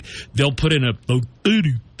trait, they'll put in a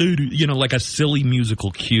like a silly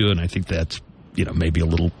musical cue, and I think that's maybe a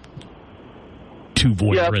little too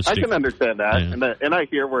voyeuristic. Yeah, I can understand that, Yeah. and I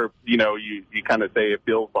hear where you kind of say it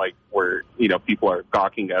feels like where people are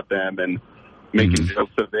gawking at them and making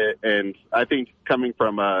jokes of it, and I think coming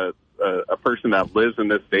from a person that lives in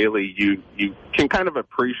this daily, you can kind of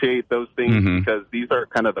appreciate those things because these are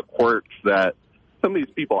kind of the quirks that some of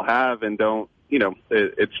these people have and don't.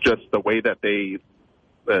 It's just the way that they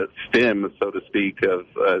stem, so to speak, of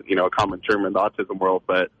a common term in the autism world.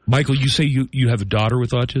 But Michael, you say you have a daughter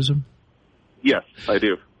with autism? Yes, I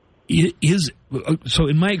do. So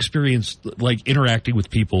in my experience, like interacting with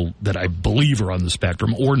people that I believe are on the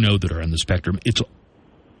spectrum or know that are on the spectrum, it's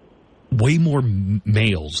way more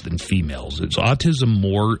males than females. Does autism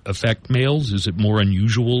more affect males? Is it more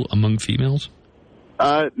unusual among females?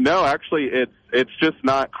 No, actually, it's just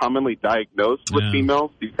not commonly diagnosed with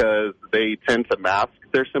females because they tend to mask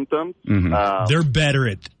their symptoms. They're better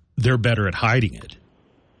at hiding it.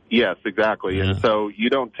 Yes, exactly. Yeah. And so you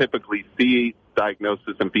don't typically see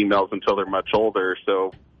diagnosis in females until they're much older.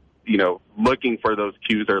 So, looking for those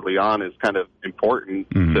cues early on is kind of important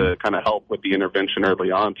to kind of help with the intervention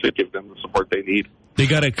early on to give them the support they need. They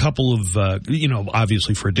got a couple of,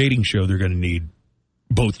 obviously for a dating show, they're going to need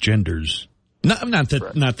both genders. Not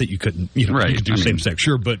that you couldn't, you could do same sex,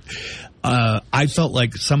 sure. But I felt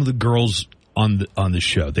like some of the girls on the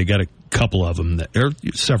show, they got a couple of them,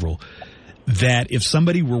 several, that if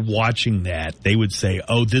somebody were watching that, they would say,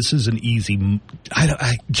 "Oh, this is an easy."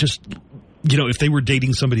 If they were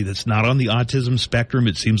dating somebody that's not on the autism spectrum,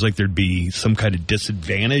 it seems like there'd be some kind of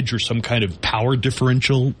disadvantage or some kind of power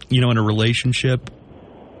differential, in a relationship.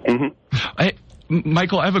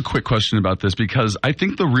 Michael, I have a quick question about this because I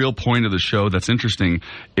think the real point of the show that's interesting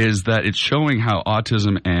is that it's showing how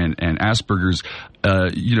autism and Asperger's,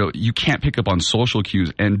 you can't pick up on social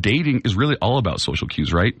cues, and dating is really all about social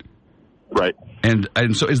cues, right? Right. And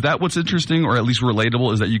so is that what's interesting, or at least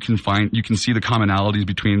relatable, is that you can see the commonalities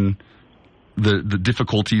between the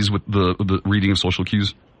difficulties with the reading of social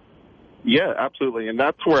cues? Yeah, absolutely. And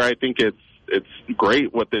that's where I think it's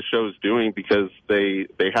great what this show is doing because they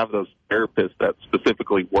have those therapists that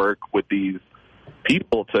specifically work with these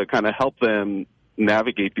people to kind of help them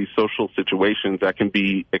navigate these social situations that can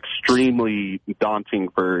be extremely daunting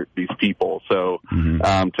for these people. So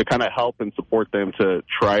to kind of help and support them to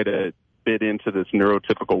try to fit into this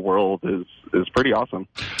neurotypical world is pretty awesome.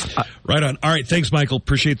 Right on. All right. Thanks, Michael.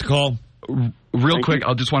 Appreciate the call. Real quick,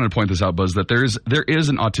 I just wanted to point this out, Buzz, that there is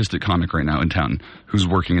an autistic comic right now in town who's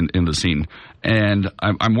working in the scene. And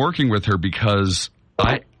I'm working with her because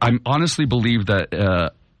I honestly believe that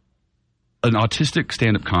an autistic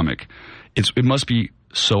stand-up comic, it must be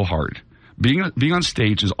so hard. Being on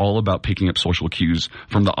stage is all about picking up social cues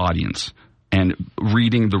from the audience and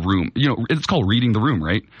reading the room. It's called reading the room,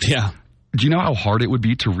 right? Yeah. Do you know how hard it would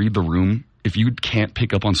be to read the room if you can't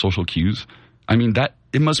pick up on social cues? I mean,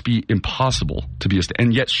 it must be impossible to be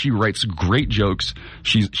and yet she writes great jokes.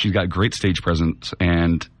 She's got great stage presence,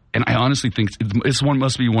 and I honestly think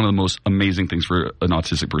must be one of the most amazing things for an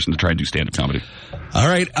autistic person to try and do stand-up comedy. All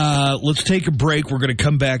right, let's take a break. We're going to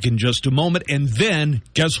come back in just a moment, and then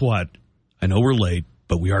guess what? I know we're late,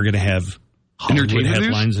 but we are going to have Hollywood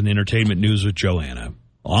headlines and entertainment news with Joanna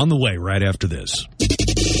on the way right after this.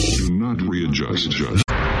 Do not readjust.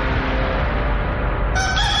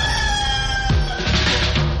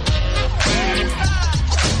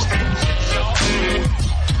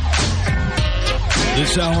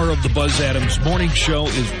 This hour of the Buzz Adams Morning Show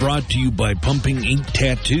is brought to you by Pumping Ink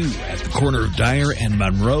Tattoo at the corner of Dyer and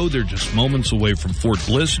Monroe. They're just moments away from Fort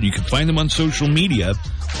Bliss, and you can find them on social media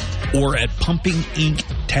or at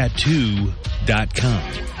pumpinginktattoo.com.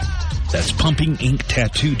 That's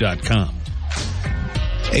pumpinginktattoo.com.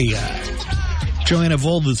 Hey, Joanne, of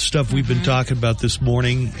all the stuff we've been talking about this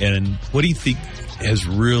morning, and what do you think has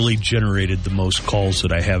really generated the most calls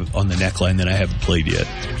that I have on the neckline that I haven't played yet?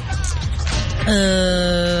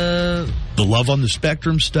 The Love on the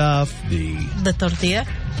Spectrum stuff, the tortilla.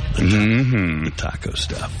 The taco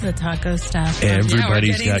stuff. The taco stuff.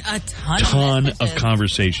 Everybody's got a ton of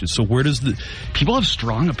conversations. So where does people have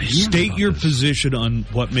strong opinions? State your position on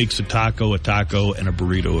what makes a taco and a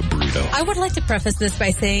burrito. I would like to preface this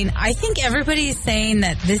by saying I think everybody's saying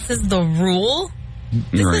that this is the rule.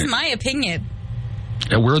 This is my opinion.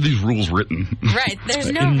 And where are these rules written? Right.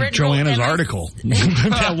 There's no in written Joanna's rule. article.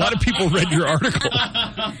 A lot of people read your article.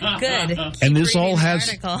 Good. And this all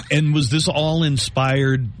has. And was this all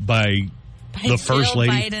inspired by the First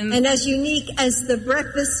Lady? Biden. And as unique as the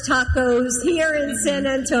breakfast tacos here in San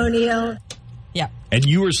Antonio. Yeah. And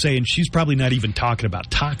you were saying she's probably not even talking about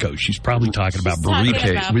tacos. She's probably talking about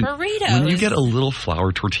burritos. When you get a little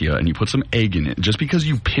flour tortilla and you put some egg in it, just because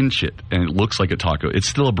you pinch it and it looks like a taco, it's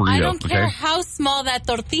still a burrito. I don't care how small that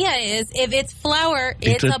tortilla is. If it's flour,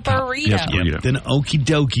 it's a burrito. Yes, burrito. Then okie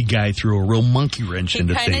dokie guy threw a real monkey wrench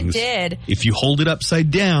into things. He kind of did. If you hold it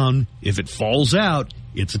upside down, if it falls out,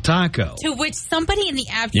 it's a taco. To which somebody in the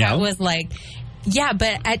app chat was like, yeah,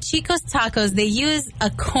 but at Chico's Tacos, they use a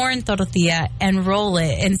corn tortilla and roll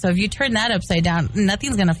it. And so if you turn that upside down,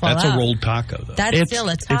 nothing's going to fall out. That's a rolled taco, though. That's still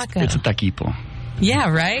a taco. It's a taquito. Yeah,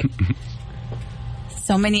 right?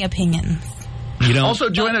 So many opinions. Also,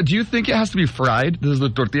 Joanna, do you think it has to be fried? Does the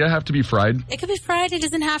tortilla have to be fried? It could be fried. It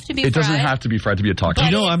doesn't have to be fried. It doesn't have to be fried to be a taco.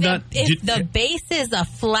 But if the base is a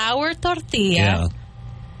flour tortilla...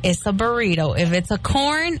 It's a burrito. If it's a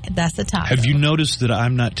corn, that's a taco. Have you noticed that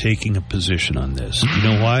I'm not taking a position on this? You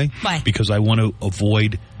know why? Why? Because I want to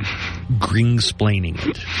avoid gring-splaining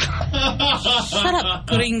it. Shut up,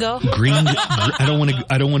 gringo.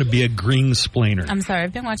 I don't want to be a gring-splainer. I'm sorry.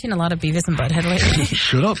 I've been watching a lot of Beavis and Butthead lately.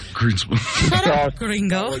 Shut up, gring-splainer. Shut up,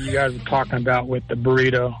 gringo. What you guys are talking about with the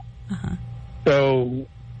burrito. So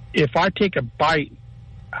if I take a bite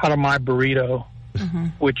out of my burrito,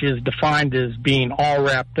 which is defined as being all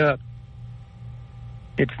wrapped up,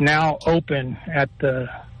 it's now open at the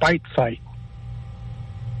bite site.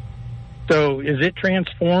 So is it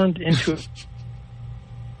transformed into...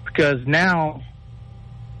 Because now,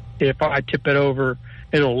 if I tip it over,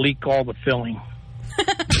 it'll leak all the filling.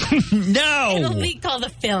 No! It'll leak all the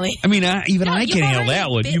filling. I mean, I can't handle that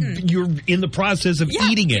one. You're in the process of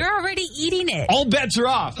eating it. You're already eating it. All bets are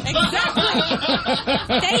off. Exactly.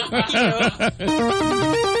 Thank you.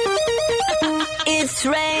 It's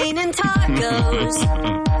raining tacos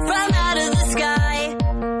from out of the sky.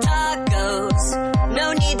 Tacos,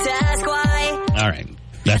 no need to ask why. All right.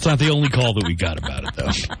 That's not the only call that we got about it,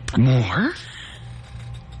 though. More?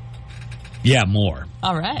 Yeah, more.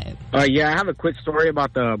 All right. Yeah, I have a quick story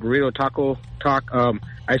about the burrito taco talk. I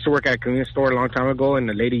used to work at a convenience store a long time ago, and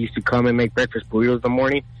the lady used to come and make breakfast burritos in the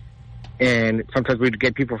morning. And sometimes we'd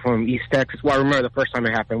get people from East Texas. Well, I remember the first time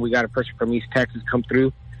it happened. We got a person from East Texas come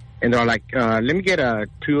through, and they're like, let me get 2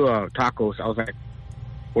 tacos. I was like,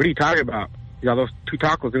 what are you talking about? You know, those 2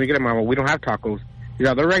 tacos, let me get them. I'm like, we don't have tacos. You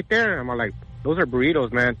know, they're right there. I'm like, those are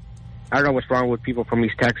burritos, man. I don't know what's wrong with people from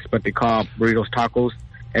East Texas, but they call burritos tacos.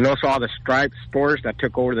 And also all the Stripes stores that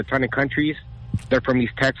took over the ton of countries, they're from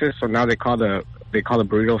East Texas, so now they call the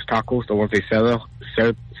burritos tacos, the ones they sell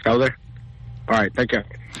there. All right, thank you.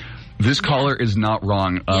 This caller is not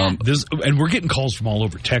wrong. And we're getting calls from all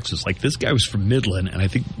over Texas. Like, this guy was from Midland, and I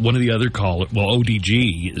think one of the other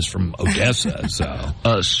ODG is from Odessa. So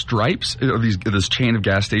Stripes are this chain of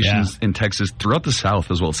gas stations in Texas, throughout the South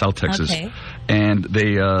as well, South Texas. Okay. And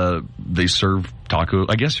they serve tacos.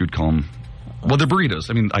 I guess you'd call them. Well, they're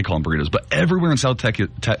burritos. I mean, I call them burritos. But everywhere in South Texas,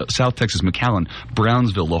 McAllen,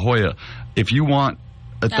 Brownsville, La Jolla, if you want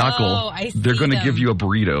a taco, they're going to give you a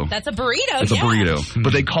burrito. That's a burrito, It's a burrito.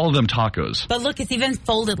 But they call them tacos. But look, it's even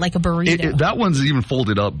folded like a burrito. That one's even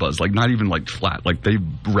folded up, Buzz. Like, not even, like, flat. Like, they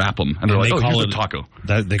wrap them. And they're like, here's a taco.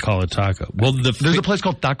 They call it taco. Well, there's a place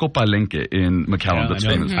called Taco Palenque in McAllen that's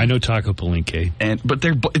famous. I know Taco Palenque. But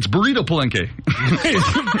it's burrito Palenque.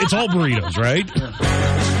 It's all burritos, right?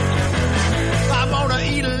 I'm gonna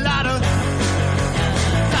eat a lot of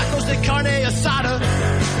tacos de carne asada.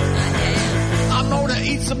 I'm gonna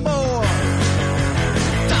eat some more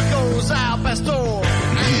tacos al pastor.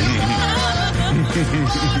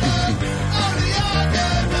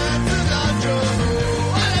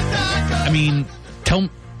 I mean,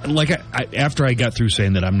 after I got through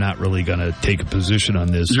saying that I'm not really going to take a position on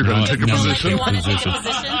this. You're going to take a position?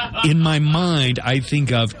 In my mind, I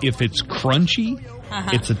think of if it's crunchy,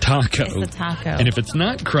 it's a taco. It's a taco. And if it's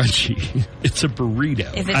not crunchy, it's a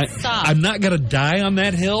burrito. If it's soft. I'm not going to die on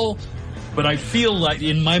that hill, but I feel like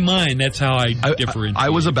in my mind, that's how I differentiate.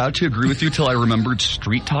 I was about to agree with you till I remembered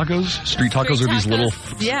street tacos. Street tacos are these little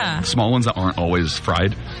small ones that aren't always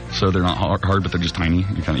fried. So they're not hard, but they're just tiny.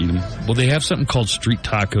 You kind of eat them. Well, they have something called street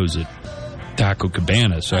tacos at Taco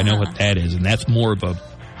Cabana, so I know what that is, and that's more of a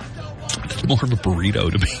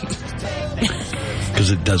burrito to me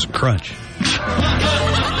because it doesn't crunch.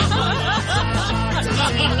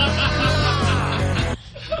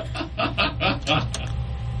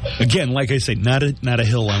 Again, like I say, not a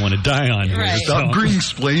hill I want to die on. Right. Stop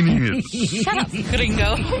explaining it. Shut up,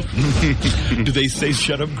 gringo. Do they say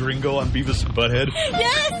 "shut up, gringo" on Beavis and Butthead?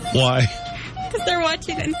 Yes. Why? Because they're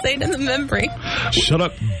watching Insane in the Membrane. Shut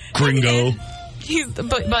up, gringo.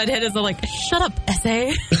 Butthead is like, shut up, essay.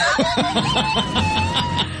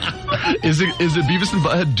 Is it Beavis and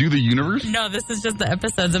Butthead Do the Universe? No, this is just the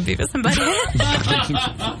episodes of Beavis and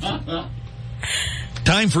Butthead.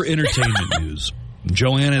 Time for entertainment news.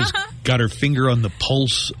 Joanna's got her finger on the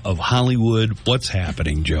pulse of Hollywood. What's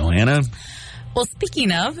happening, Joanna? Well,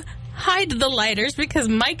 speaking of, hide the lighters because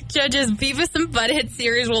Mike Judge's Beavis and Butthead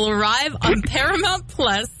series will arrive on Paramount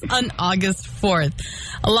Plus on August 4th.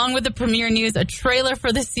 Along with the premiere news, a trailer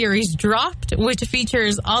for the series dropped, which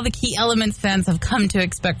features all the key elements fans have come to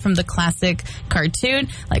expect from the classic cartoon,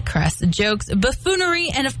 like crass jokes,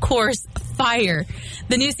 buffoonery, and of course, fire.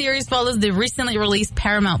 The new series follows the recently released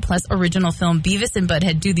Paramount Plus original film Beavis and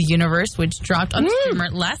Butthead Do the Universe, which dropped on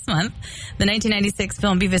streamer last month. The 1996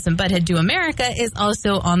 film Beavis and Butthead Do America is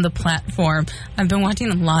also on the platform. I've been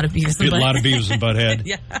watching a lot of Beavis and Butthead. A lot of Beavis and Butthead.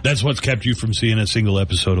 Yeah. That's what's kept you from seeing a single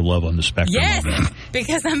episode of Love on the Spectrum. Yes,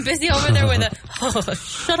 because I'm busy over there with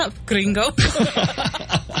shut up, gringo.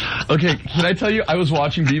 Okay, can I tell you, I was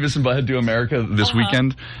watching Beavis and Butthead Do America this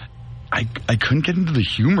weekend. I couldn't get into the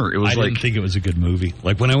humor. It was I didn't think it was a good movie.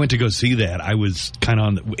 Like, when I went to go see that, I was kind of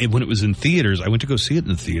on when it was in theaters, I went to go see it in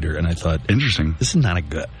the theater, and I thought, interesting. This is not a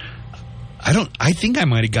good... I think I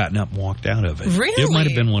might have gotten up and walked out of it. Really? It might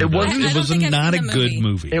have been one of those. It was not a good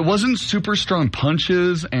movie. It wasn't super strong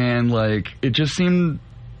punches, and, like, it just seemed...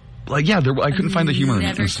 Like, yeah, I couldn't find the humor in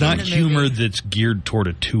it. It's not humor that's geared toward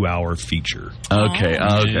a 2-hour feature. Okay, okay.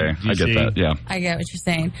 I get that, yeah. I get what you're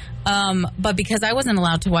saying. But because I wasn't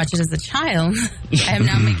allowed to watch it as a child, I am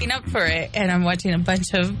now making up for it, and I'm watching a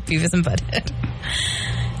bunch of Beavis and Butthead.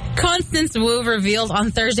 Constance Wu revealed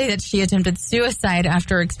on Thursday that she attempted suicide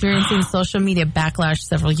after experiencing social media backlash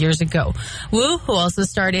several years ago. Wu, who also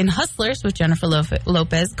starred in Hustlers with Jennifer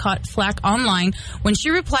Lopez, caught flack online when she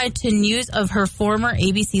replied to news of her former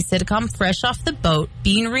ABC sitcom Fresh Off the Boat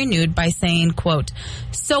being renewed by saying, quote,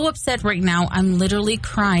 "So upset right now, I'm literally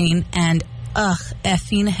crying and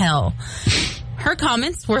effing hell." Her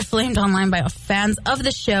comments were flamed online by fans of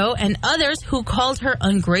the show and others who called her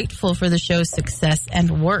ungrateful for the show's success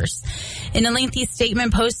and worse. In a lengthy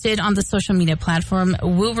statement posted on the social media platform,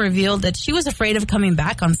 Wu revealed that she was afraid of coming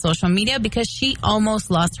back on social media because she almost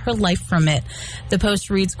lost her life from it. The post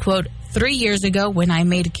reads, quote, 3 years ago, when I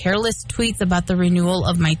made careless tweets about the renewal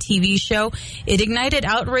of my TV show, it ignited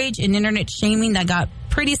outrage and internet shaming that got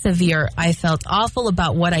pretty severe. I felt awful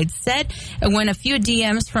about what I'd said, and when a few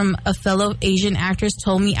DMs from a fellow Asian actress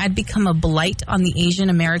told me I'd become a blight on the Asian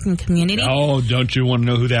American community. Oh, don't you want to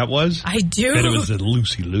know who that was? I do. Bet it was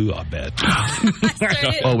Lucy Liu, I bet.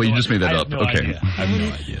 Oh, wait, you just made that up. Okay. I have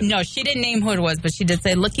no idea. No, she didn't name who it was, but she did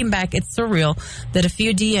say, looking back, it's surreal that a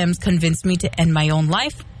few DMs convinced me to end my own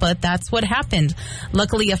life, but that's what happened.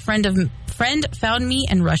 Luckily, a friend found me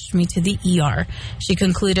and rushed me to the ER. She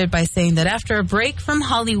concluded by saying that after a break from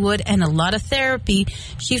Hollywood and a lot of therapy,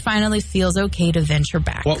 she finally feels okay to venture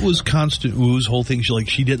back. What was Constance Wu's whole thing?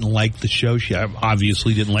 She didn't like the show. She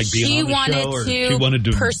obviously didn't like being on the show. She wanted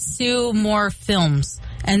to pursue more films.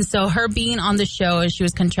 And so her being on the show, as she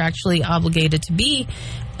was contractually obligated to be,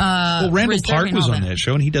 Randall Park was on that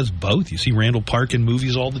show, and he does both. You see Randall Park in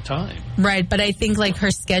movies all the time. Right, but I think like her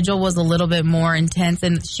schedule was a little bit more intense,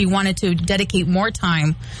 and she wanted to dedicate more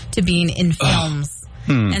time to being in films.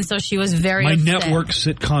 And so she was very upset. My network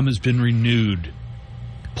sitcom has been renewed.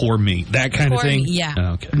 Poor me. That kind of thing?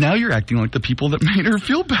 Yeah. Okay. Now you're acting like the people that made her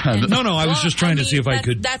feel bad. No, I was just trying to see if I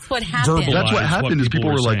could. That's what happened. That's what happened is people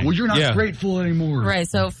were like, well, you're not grateful anymore. Right.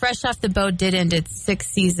 So Fresh Off the Boat did end its 6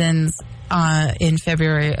 seasons in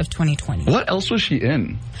February of 2020. What else was she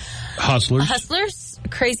in? Hustlers,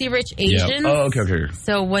 Crazy Rich Asians. Yep. Oh, okay.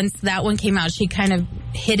 So once that one came out, she kind of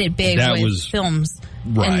hit it big with films.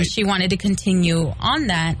 Right. And she wanted to continue on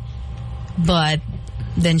that, but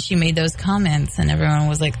then she made those comments and everyone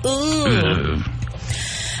was like, ooh.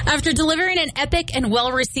 After delivering an epic and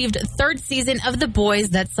well-received third season of The Boys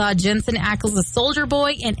that saw Jensen Ackles' Soldier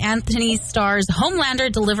Boy and Anthony Starr's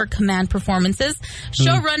Homelander deliver command performances,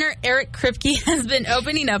 showrunner Eric Kripke has been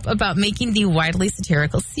opening up about making the widely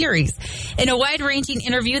satirical series. In a wide-ranging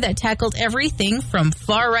interview that tackled everything from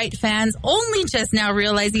far-right fans only just now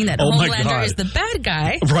realizing that Homelander is the bad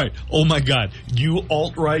guy. Right. Oh, my God. You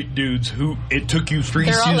alt-right dudes who it took you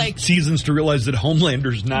three seasons to realize that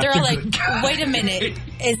Homelander's not They're the all like, good guy. wait a minute.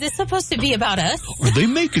 Is this supposed to be about us? Are they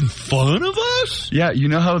making fun of us? Yeah, you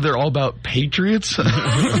know how they're all about patriots?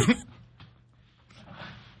 Don't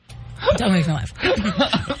make me laugh.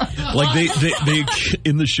 Like they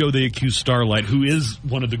in the show they accuse Starlight, who is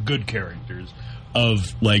one of the good characters,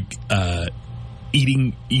 of like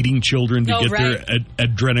eating children to get their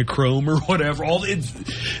adrenochrome or whatever.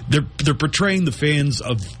 They're portraying the fans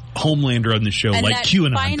of Homelander on the show And like that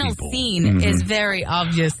QAnon final people. scene is very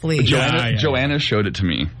obviously. Joanna showed it to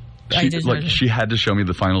me. She had to show me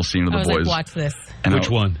the final scene of I The was Boys. like, watch this. And Which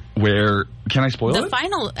one? Where can I spoil The it?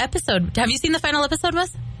 final episode. Have you seen the final episode,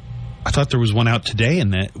 Wes? I thought there was one out today,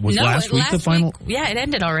 and that was last week. The final Yeah, it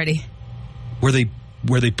ended already. where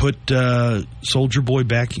they put Soldier Boy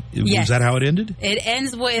back. Yes. Was that how it ended? It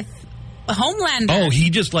ends with Homelander. Oh, he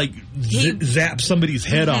just like zapped somebody's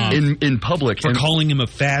head off in public for calling him a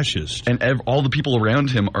fascist, and all the people around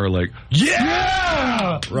him are like,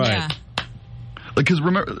 "Yeah, right." Yeah. Because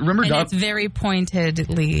remember, And it's very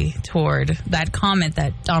pointedly toward that comment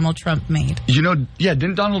that Donald Trump made. You know,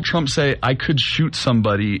 didn't Donald Trump say, I could shoot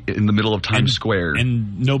somebody in the middle of Times Square?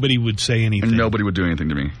 And nobody would say anything. And nobody would do anything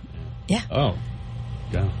to me. Yeah. Oh.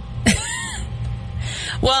 Yeah.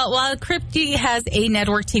 Well, while Kripke has a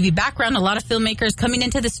network TV background, a lot of filmmakers coming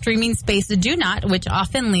into the streaming space do not, which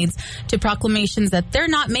often leads to proclamations that they're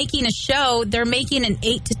not making a show, they're making an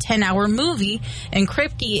 8 to 10 hour movie, and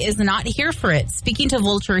Kripke is not here for it. Speaking to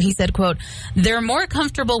Vulture, he said, quote, they're more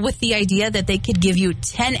comfortable with the idea that they could give you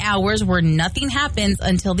 10 hours where nothing happens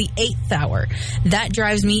until the 8th hour. That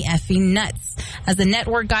drives me effing nuts. As a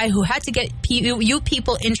network guy who had to get you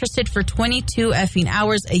people interested for 22 effing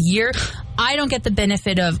hours a year, I don't get the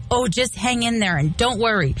benefit of, just hang in there and don't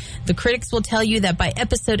worry. The critics will tell you that by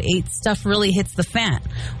episode 8, stuff really hits the fan.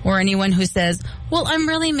 Or anyone who says, well, what I'm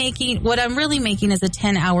really making is a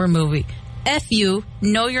 10-hour movie. F you,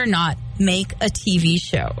 no you're not, make a TV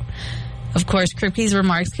show. Of course, Kripke's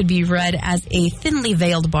remarks could be read as a thinly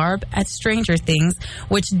veiled barb at Stranger Things,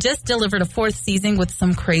 which just delivered a 4th season with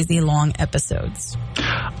some crazy long episodes.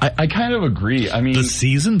 I kind of agree. I mean, the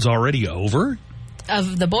season's already over?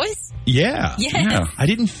 Of The Boys? Yeah. Yes. Yeah. I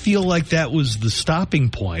didn't feel like that was the stopping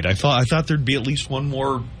point. I thought there'd be at least one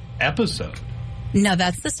more episode. No,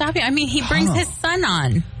 that's the stopping. I mean, he brings his son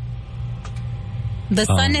on. The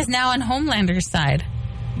son is now on Homelander's side.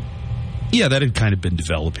 Yeah, that had kind of been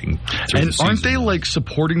developing. And aren't they like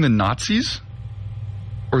supporting the Nazis?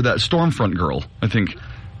 Or that Stormfront girl, I think.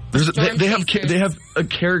 They have a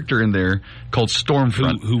character in there called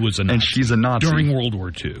Stormfront who was a Nazi. And she's a Nazi during World War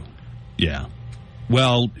II. Yeah.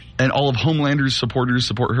 Well, and all of Homelander's supporters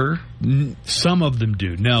support her? Some of them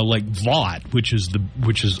do. No, like Vought, which is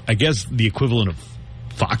I guess the equivalent of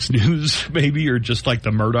Fox News maybe, or just like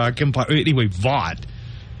the Murdoch Empire. Anyway, Vought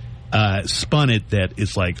spun it that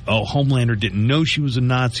it's like, Homelander didn't know she was a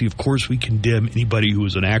Nazi. Of course we condemn anybody who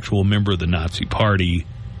was an actual member of the Nazi party.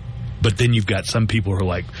 But then you've got some people who are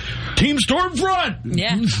like, Team Stormfront!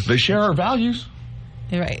 Yeah. They share our values.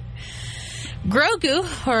 You're right. Grogu,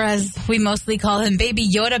 or as we mostly call him, Baby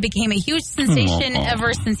Yoda, became a huge sensation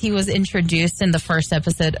ever since he was introduced in the first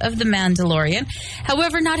episode of The Mandalorian.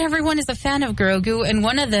 However, not everyone is a fan of Grogu, and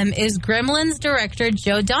one of them is Gremlins director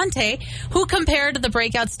Joe Dante, who compared the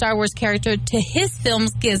breakout Star Wars character to his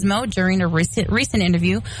film's Gizmo during a recent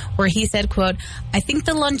interview, where he said, quote, I think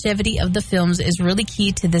the longevity of the films is really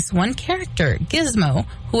key to this one character, Gizmo,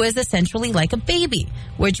 who is essentially like a baby.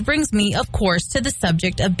 Which brings me, of course, to the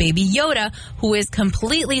subject of Baby Yoda, who is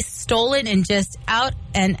completely stolen and just out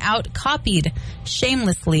copied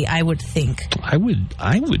shamelessly, I would think. I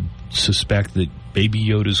would suspect that Baby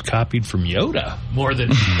Yoda's copied from Yoda more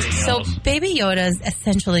than anything else. So Baby Yoda is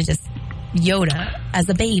essentially just Yoda as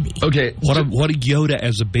a baby. Okay, what a Yoda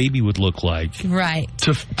as a baby would look like. Right.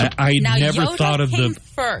 I now, never Yoda thought of came the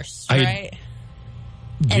first, right?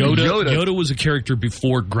 Yoda was a character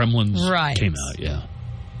before Gremlins came out, yeah.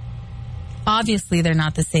 Obviously, they're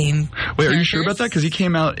not the same. Wait, are you sure about that? Because he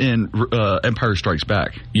came out in Empire Strikes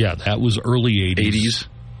Back. Yeah, that was early 80s.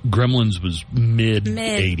 Gremlins was mid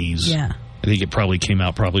 80s. Yeah. I think it probably came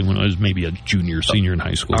out when I was maybe a senior in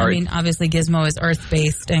high school. I mean, obviously Gizmo is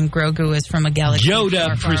Earth-based and Grogu is from a galaxy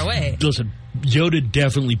far away. Listen, Yoda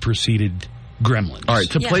definitely preceded Gremlins. All right,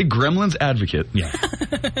 to play Gremlins advocate. Yeah.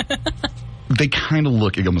 They kind of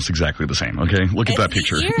look almost exactly the same, okay? Look at that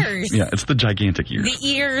picture. Ears. Yeah, it's the gigantic ears. The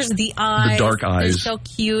ears, the eyes. The dark eyes. They're so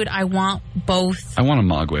cute. I want both. I want a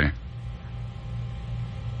Mogwai.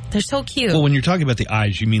 They're so cute. Well, when you're talking about the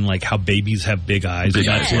eyes, you mean like how babies have big eyes. Big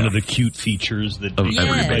That's eyes, one yeah. of the cute features that Of makes every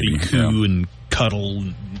everybody baby, coo and cuddle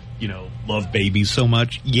and, love babies so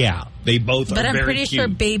much. Yeah, they both but are I'm very pretty cute. sure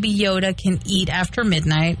Baby Yoda can eat after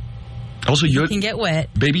midnight. Also, He Yoda can get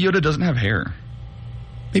wet. Baby Yoda doesn't have hair.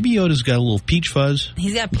 Baby Yoda's got a little peach fuzz.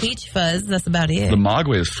 He's got peach fuzz. That's about it. The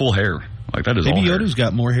Mogwai is full hair. Like, that is Baby all hair. Yoda's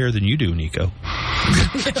got more hair than you do, Nico.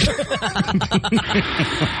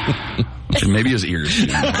 And maybe his ears.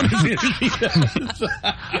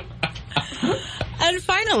 And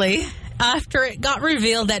finally, after it got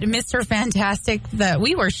revealed that Mr. Fantastic that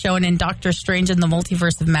we were shown in Doctor Strange in the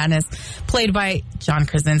Multiverse of Madness, played by John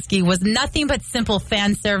Krasinski, was nothing but simple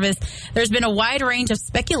fan service, there's been a wide range of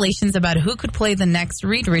speculations about who could play the next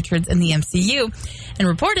Reed Richards in the MCU. And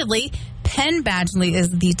reportedly, Penn Badgley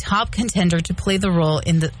is the top contender to play the role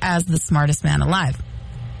as the smartest man alive.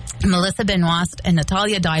 Melissa Benoist and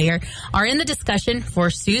Natalia Dyer are in the discussion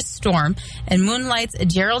for Sue Storm, and Moonlight's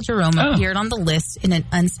Gerald Jerome appeared on the list in an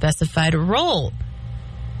unspecified role.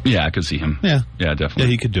 Yeah, I could see him. Yeah. Yeah, definitely. Yeah,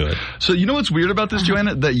 he could do it. So, you know what's weird about this,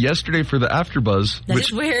 Joanna? That yesterday for the AfterBuzz, That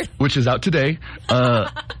is weird. which is out today,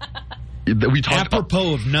 we talked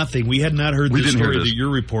apropos of nothing. We had not heard We the didn't hear story this. that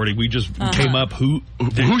you're reporting. We just came up who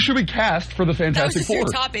should we cast for the Fantastic just your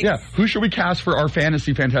Four? topic. Yeah, who should we cast for our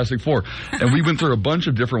fantasy Fantastic Four? And we went through a bunch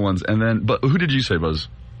of different ones, but who did you say, Buzz?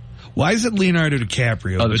 Why is it Leonardo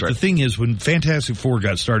DiCaprio? Oh, that's but right. the thing is, when Fantastic Four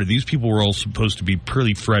got started, these people were all supposed to be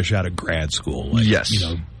pretty fresh out of grad school. Like, Yes.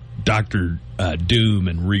 Dr. Doom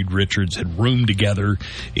and Reed Richards had roomed together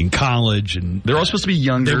in college, and They're all supposed to be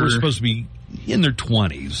younger. They were supposed to be in their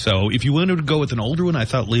 20s. So if you wanted to go with an older one, I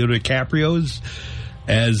thought Leonardo DiCaprio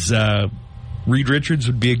as Reed Richards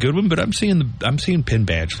would be a good one. But I'm seeing Penn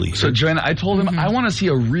Badgley. So, Joanna, I told him I want to see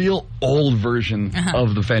a real old version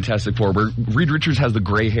of the Fantastic Four, where Reed Richards has the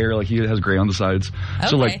gray hair, like he has gray on the sides. So,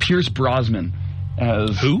 Okay. like Pierce Brosnan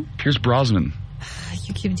as who? Pierce Brosnan.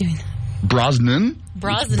 You keep doing that. Brosnan?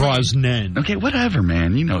 Brosnan. Okay, whatever,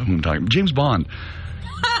 man. You know who I'm talking about. James Bond.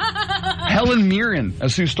 Helen Mirren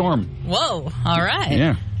as Sue Storm. Whoa. All right.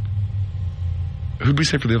 Yeah. Who'd we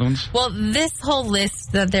say for the other ones? Well, this whole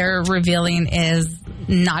list that they're revealing is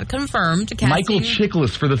not confirmed. Casting. Michael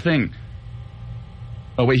Chiklis for The Thing.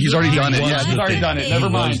 Oh, wait, he's already done it. Yeah, he's already done it. Never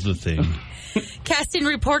mind. Was the thing. Casting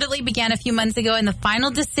reportedly began a few months ago, and the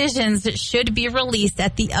final decisions should be released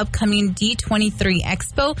at the upcoming D23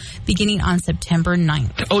 Expo beginning on September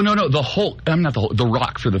 9th. Oh, no, the Hulk. I'm not the Hulk. The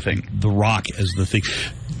Rock for The Thing. The Rock as the thing.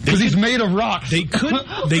 Because he's made of rocks. They could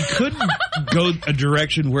go a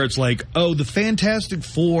direction where it's like, oh, the Fantastic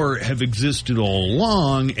Four have existed all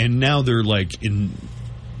along, and now they're like in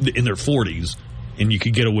their 40s, and you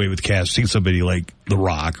could get away with casting somebody like The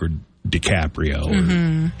Rock or DiCaprio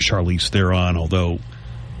or Charlize Theron, although,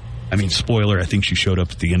 I mean, spoiler, I think she showed up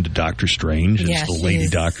at the end of Doctor Strange. Yeah, It's the she Lady is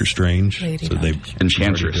Doctor Strange. Lady so they've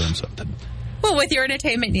Enchantress doing something. Well, with your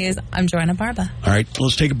entertainment news, I'm Joanna Barba. All right,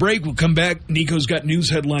 let's take a break. We'll come back. Nico's got news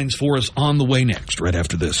headlines for us on the way next, right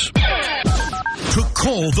after this. To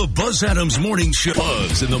call the Buzz Adams Morning Show.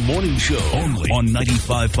 Buzz in the Morning Show. Only on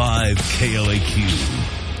 95.5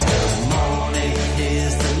 KLAQ.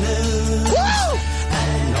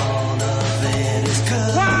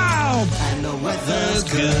 Wow!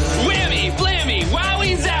 Whammy, blammy,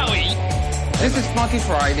 wowie, zowie! This is Funky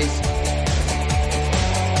Fridays.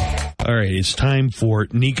 All right, it's time for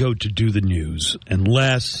Nico to do the news,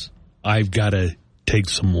 unless I've got to take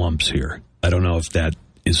some lumps here. I don't know if that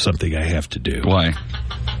is something I have to do. Why?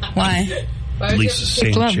 Why? Lisa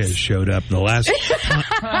Sanchez showed up. The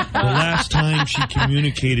last time she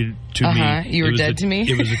communicated to me, You were it was dead to me?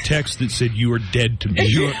 It was a text that said, "You are dead to me."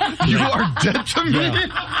 You are dead to me? Yeah.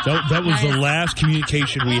 That was the last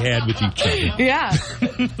communication we had with each other. Yeah.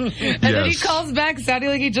 And then he calls back sounding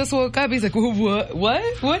like he just woke up. He's like,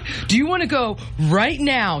 what? Do you want to go right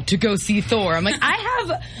now to go see Thor? I'm like, I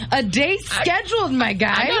have a day scheduled, my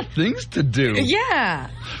guy. I got things to do.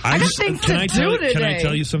 Yeah. I got things to do today. Can I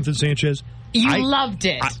tell you something, Sanchez? You loved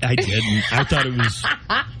it. I didn't. I thought it was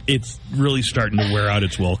it's really starting to wear out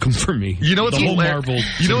its welcome for me. You know what's the whole hilarious? Marvel.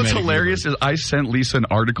 You know what's cinematic hilarious is I sent Lisa an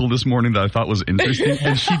article this morning that I thought was interesting,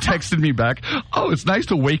 and she texted me back, "Oh, it's nice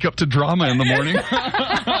to wake up to drama in the morning."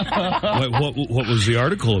 What was the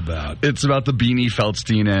article about? It's about the Beanie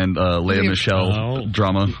Feldstein and Lea Michele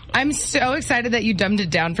drama. I'm so excited that you dumbed it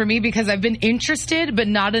down for me because I've been interested, but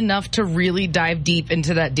not enough to really dive deep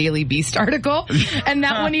into that Daily Beast article. And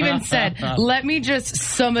that one even said, let me just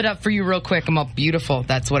sum it up for you real quick. I'm all beautiful.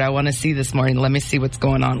 That's what I want to see this morning. Let me see what's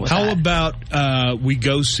going on with that. How about we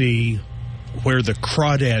go see where the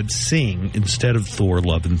Crawdads sing instead of Thor,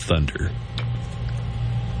 Love and Thunder?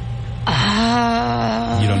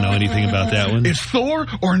 You don't know anything about that one? It's Thor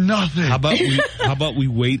or nothing. How about we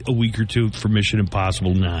wait a week or two for Mission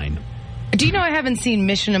Impossible 9? Do you know I haven't seen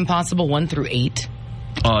Mission Impossible 1 through 8?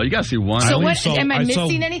 You gotta see 1. So what? Am I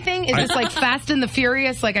missing anything? Is this like Fast and the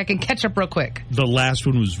Furious? Like I can catch up real quick? The last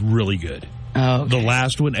one was really good. Oh, okay. The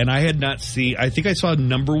last one, and I had not seen. I think I saw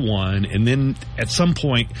number 1, and then at some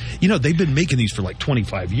point, they've been making these for like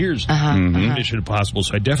 25 years. Mission Impossible.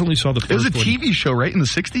 So I definitely saw the first. It was a one. TV show, right, in the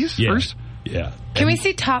 60s? Yeah. First, yeah. Can we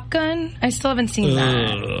see Top Gun? I still haven't seen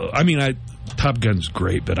that. I mean, Top Gun's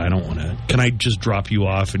great, but I don't want to. Can I just drop you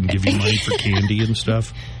off and give you money for candy and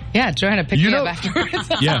stuff? Yeah, Joanna, pick me up afterwards.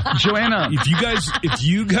 Yeah, Joanna. If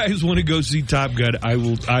you guys want to go see Top Gun, I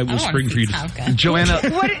will spring for you to. Joanna,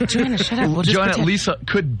 Joanna, shut up. We'll just Joanna, pretend. Lisa,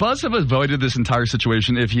 could Buzz have avoided this entire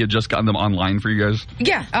situation if he had just gotten them online for you guys?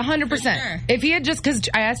 Yeah, 100%. Sure. If he had because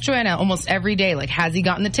I asked Joanna almost every day, like, has he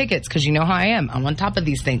gotten the tickets? Because you know how I am. I'm on top of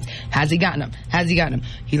these things. Has he gotten them? Has he gotten them?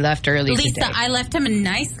 He left early Lisa, today. I left him a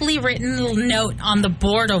nicely written little note on the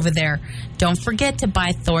board over there. Don't forget to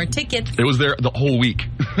buy Thor tickets. It was there the whole week.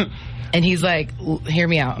 And he's like, hear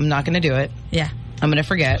me out. I'm not going to do it. Yeah. I'm going to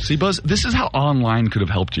forget. See, Buzz, this is how online could have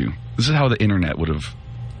helped you. This is how the internet would have.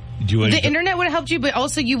 The internet would have helped you, but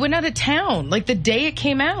also you went out of town, like the day it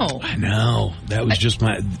came out. I know. That was just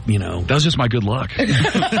my, That was just my good luck.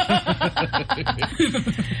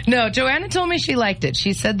 No, Joanna told me she liked it.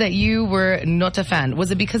 She said that you were not a fan. Was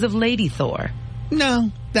it because of Lady Thor? No,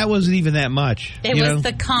 that wasn't even that much. It was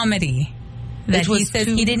the comedy that he says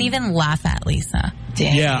he didn't even laugh at, Lisa.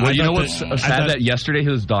 Damn. Yeah, well, you know what's sad? That yesterday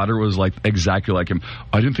his daughter was like exactly like him.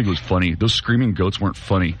 I didn't think it was funny. Those screaming goats weren't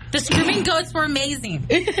funny. The screaming goats were amazing.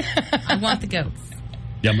 I want the goats.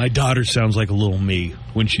 Yeah, my daughter sounds like a little me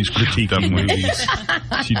when she's critiquing movies.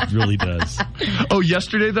 She really does. Oh,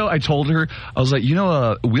 yesterday, though, I told her, I was like,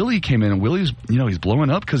 Willie came in, and Willie's, he's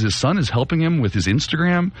blowing up because his son is helping him with his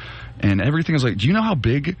Instagram and everything. I was like, do you know how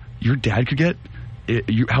big your dad could get?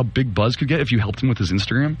 How big Buzz could get if you helped him with his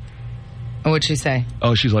Instagram? What'd she say?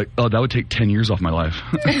 Oh, she's like, that would take 10 years off my life.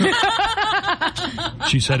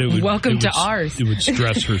 She said it would. Welcome to ours. It would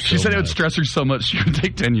stress her so She said much. it would stress her so much she would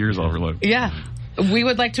take 10 years off her life. Yeah. We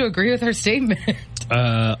would like to agree with her statement. Look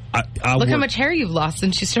how much hair you've lost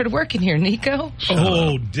since you started working here, Nico.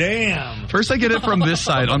 Oh, damn. First I get it from this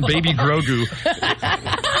side on Baby Grogu.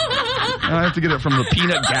 I have to get it from the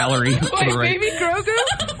peanut gallery. Wait, to the right. Baby Grogu?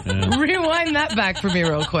 Yeah. Rewind that back for me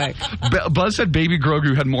real quick. Buzz said Baby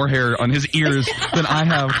Grogu had more hair on his ears than I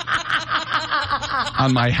have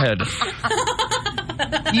on my head.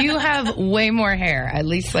 You have way more hair, at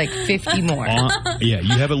least like 50 more. Yeah,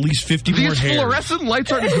 you have at least 50 more hair. These fluorescent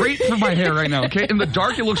lights aren't great for my hair right now, okay? In the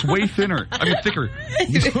dark, it looks way thinner. I mean, thicker.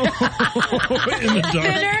 In the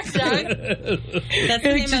dark. That's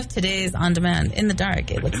the name of today's On Demand. In the dark,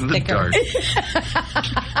 it looks thicker.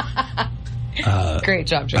 Great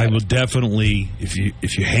job, Joe. I will definitely, if you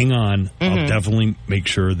hang on, I'll definitely make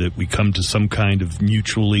sure that we come to some kind of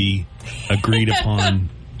mutually agreed upon.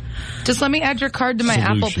 Just let me add your card to my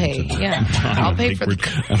Apple Pay. Yeah, I'll pay for I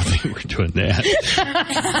don't think we're doing that.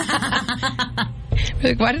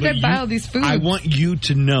 Like, why did I buy all these foods? I want you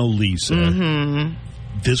to know, Lisa.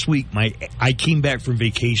 This week, I came back from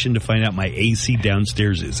vacation to find out my AC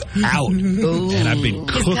downstairs is out, and I've been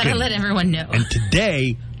cooking. Gotta let everyone know. And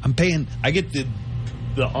today, I get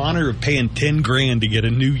the honor of paying $10,000 to get a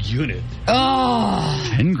new unit.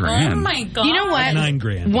 Oh, $10,000. Oh my god! You know what?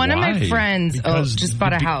 $9,000. One of Why? my friends just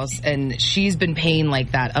bought a house, and she's been paying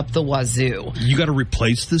like that up the wazoo. You got to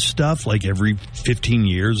replace this stuff like every 15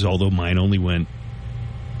 years. Although mine only went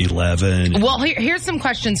 11. Well, here's some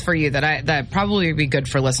questions for you that probably would be good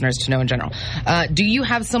for listeners to know in general. Do you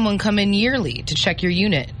have someone come in yearly to check your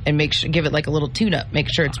unit and give it like a little tune-up,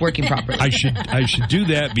 make sure it's working properly? I should do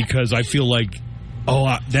that because I feel like,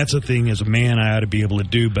 that's a thing as a man I ought to be able to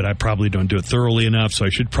do, but I probably don't do it thoroughly enough, so I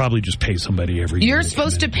should probably just pay somebody every year. You're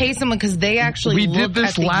supposed to pay someone because they actually We look did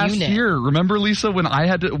this at the last unit. year. Remember, Lisa, when I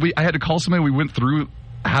had to call somebody, we went through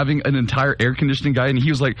having an entire air conditioning guy, and he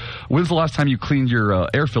was like, when's the last time you cleaned your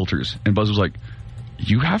air filters? And Buzz was like,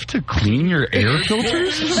 you have to clean your air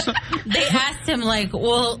filters? They asked him, like,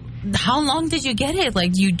 well, how long did you get it?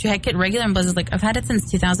 Like, you check it regular? And Buzz was like, I've had it since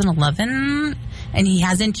 2011, and he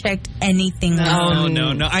hasn't checked anything. No.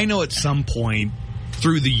 I know at some point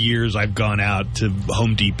through the years I've gone out to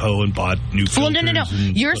Home Depot and bought new filters. Well, no.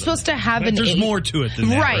 You're supposed to have but there's more to it than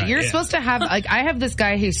that. Right. You're supposed to have, like, I have this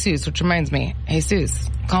guy, Jesus, which reminds me, Jesus,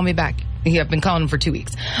 call me back. I've been calling him for 2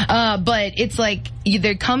 weeks. But it's like,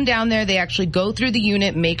 they come down there, they actually go through the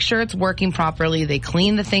unit, make sure it's working properly, they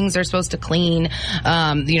clean the things they're supposed to clean.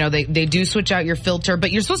 They do switch out your filter,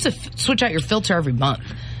 but you're supposed to switch out your filter every month.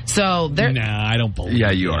 So they're... Nah, I don't believe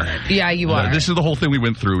Yeah, you are. Yeah, you are. This is the whole thing we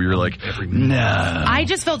went through. We were like, nah. I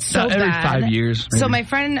just felt so every bad. Every 5 years. Maybe. So my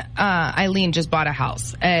friend Eileen just bought a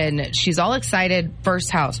house, and she's all excited.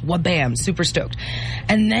 First house. Wha-bam. Super stoked.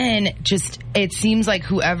 And then it seems like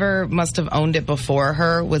whoever must have owned it before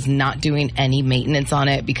her was not doing any maintenance on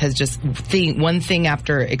it, because just one thing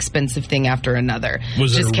after expensive thing after another.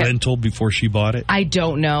 Was it a rental before she bought it? I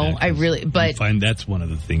don't know. Yeah, I really, but I find that's one of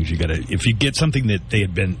the things you gotta, if you get something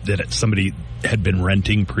that somebody had been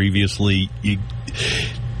renting previously,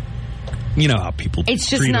 you know how people it's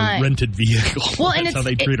just treat not a rented vehicle. Well, and that's how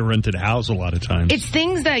they treat a rented house a lot of times. It's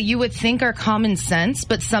things that you would think are common sense,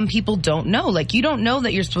 but some people don't know. Like, you don't know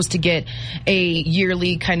that you're supposed to get a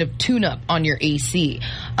yearly kind of tune-up on your AC.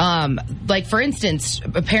 Like, for instance,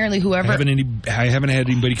 apparently whoever... I haven't had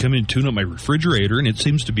anybody come in and tune up my refrigerator, and it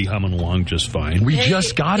seems to be humming along just fine. We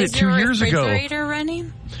just got it 2 years ago. Is your refrigerator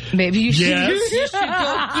running? Maybe you should. Yes. You should go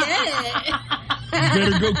get it. You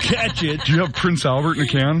better go catch it. Do you have Prince Albert in a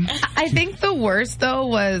can? I think the worst, though,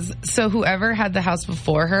 was whoever had the house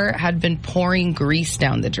before her had been pouring grease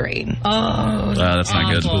down the drain. Oh, that's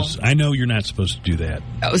not good. I know you're not supposed to do that.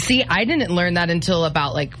 Oh, see, I didn't learn that until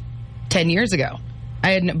about 10 years ago.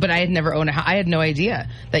 I had never owned a house. I had no idea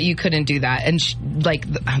that you couldn't do that. And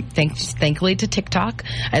thankfully to TikTok,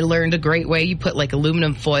 I learned a great way. You put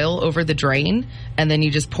aluminum foil over the drain, and then you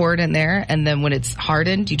just pour it in there. And then when it's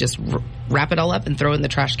hardened, you just wrap it all up and throw it in the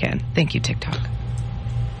trash can. Thank you, TikTok.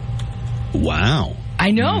 Wow. I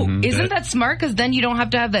know. Isn't that smart? Because then you don't have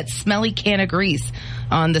to have that smelly can of grease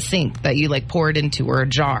on the sink that you pour it into, or a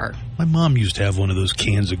jar. My mom used to have one of those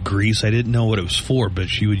cans of grease. I didn't know what it was for, but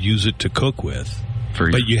she would use it to cook with.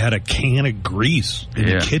 But you had a can of grease in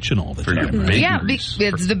the kitchen all the time. Right?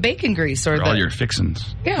 It's the bacon grease or all your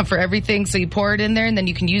fixins. Yeah, for everything. So you pour it in there, and then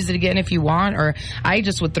you can use it again if you want. Or I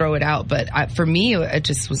just would throw it out. But for me, it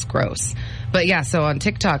just was gross. But yeah, so on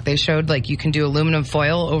TikTok they showed you can do aluminum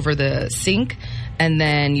foil over the sink, and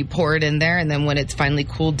then you pour it in there, and then when it's finally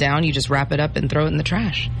cooled down, you just wrap it up and throw it in the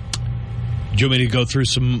trash. Do you want me to go through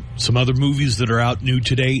some other movies that are out new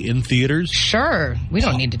today in theaters? Sure. We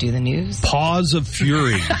don't need to do the news. Paws of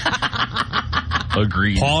Fury.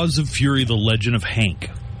 Agreed. Paws of Fury, The Legend of Hank.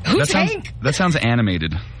 Who's Hank? That sounds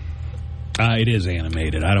animated. It is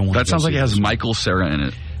animated. I don't want. That sounds like it has Michael Cera in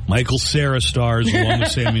it. Michael Cera stars along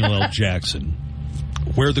with Samuel L. Jackson.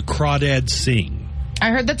 Where the Crawdads Sing. I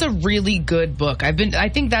heard that's a really good book. I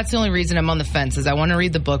think that's the only reason I'm on the fence, is I want to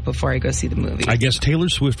read the book before I go see the movie. I guess Taylor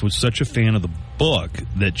Swift was such a fan of the book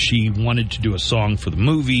that she wanted to do a song for the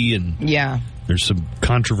movie, and there's some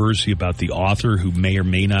controversy about the author, who may or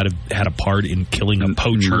may not have had a part in killing a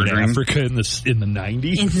poacher in Africa in the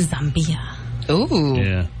 90s. In Zambia. Ooh.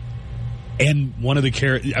 Yeah. And one of the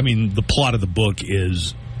the plot of the book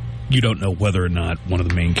is you don't know whether or not one of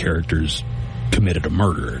the main characters committed a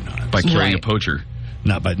murder or not. By killing a poacher.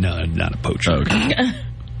 Not a poacher. Oh, okay.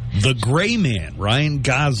 The Gray Man, Ryan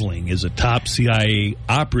Gosling, is a top CIA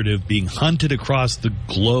operative being hunted across the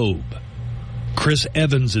globe. Chris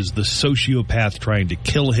Evans is the sociopath trying to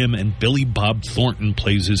kill him, and Billy Bob Thornton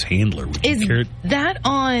plays his handler.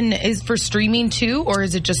 Is for streaming too, or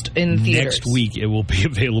is it just in theaters? Next week it will be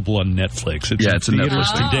available on Netflix. It's in theaters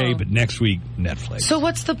Netflix today, but next week Netflix. So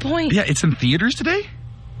what's the point? Yeah, it's in theaters today?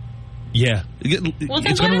 Yeah. Well,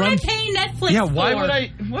 then what am I paying Netflix for? why would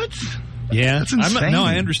I? What? Yeah. That's insane.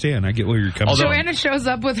 I understand. I get where you're coming from. Joanna shows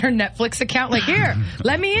up with her Netflix account here,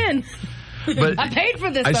 let me in. But I paid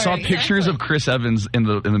for this. I saw pictures of Chris Evans in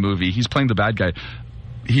the movie. He's playing the bad guy.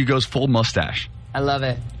 He goes full mustache. I love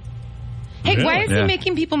it. Hey, really? Why is he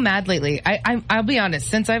making people mad lately? I'll be honest.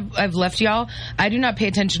 Since I've left y'all, I do not pay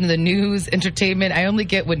attention to the news, entertainment. I only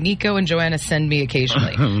get what Nico and Joanna send me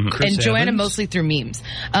occasionally, and Joanna Evans? mostly through memes.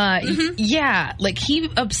 Yeah, he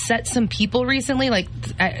upset some people recently.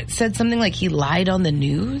 Said something like he lied on the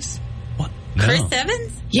news. What? Chris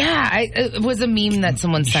Evans? Yeah, it was a meme that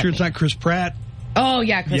someone sent. Sure, it's not Chris Pratt. Oh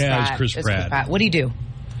yeah, Chris Pratt. It's Chris Pratt. What do you do?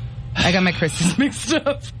 I got my Chris's mixed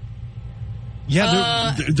up.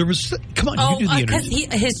 Yeah, there was... Come on, you do the interview.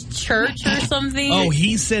 Because his church or something? Oh,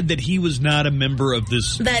 he said that he was not a member of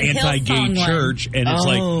this That anti-gay Hillsong church. And it's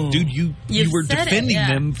like, dude, you were defending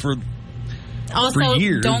them for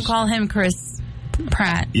years. Don't call him Chris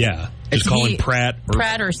Pratt. Yeah, just call him Pratt.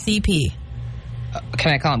 Pratt or CP.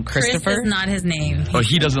 Can I call him Christopher? Chris is not his name. Oh,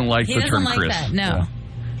 he doesn't like the term like Chris. That, no.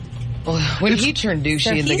 When he turned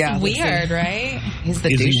douchey in the galaxy. He's weird, right? He's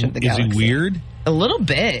the douche of the galaxy. Is he weird? A little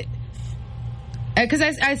bit. Because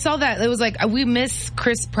I saw that. It was like, we miss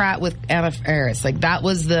Chris Pratt with Anna Faris. Like, that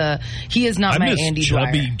was he is not my Andy Dwyer.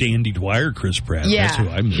 chubby Dandy Dwyer Chris Pratt. Yeah. That's who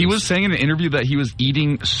I miss. He was saying in an interview that he was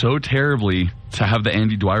eating so terribly to have the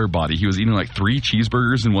Andy Dwyer body. He was eating like 3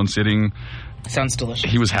 cheeseburgers in one sitting. Sounds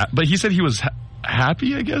delicious. He was but he said he was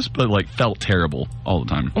happy, I guess, but like felt terrible all the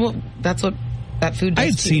time. Well, that's what that food does. I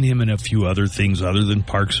had seen him in a few other things other than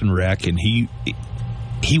Parks and Rec, and he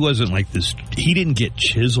wasn't like this. He didn't get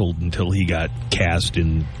chiseled until he got cast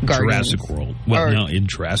in Guardians. Jurassic World. Well, no, in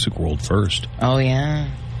Jurassic World first. Oh, yeah.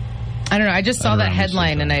 I don't know. I just saw that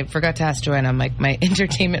headline, and I forgot to ask Joanna. I'm like, my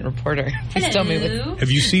entertainment reporter. Please tell me what.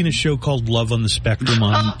 Have you seen a show called Love on the Spectrum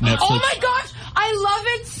on Netflix? Oh, my gosh. I love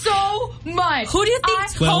it so much. Who do you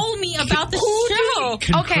think told me about the show?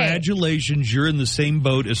 Congratulations, you're in the same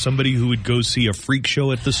boat as somebody who would go see a freak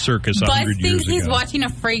show at the circus 100 Buzz years thinks ago. he's watching a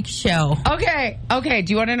freak show. Okay.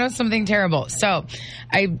 Do you want to know something terrible? So,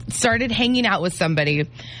 I started hanging out with somebody,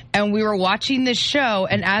 and we were watching this show,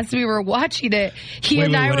 and as we were watching it,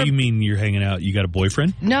 What do you mean you're hanging out? You got a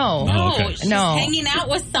boyfriend? No. Oh, okay. She's hanging out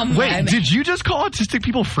with someone. Wait, did you just call autistic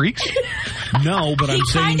people freaks? No, but I'm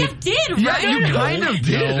saying kind of did, right? Yeah, you kind of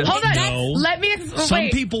did. Hold on. No. Let me Some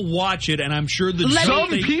people watch it, and I'm sure that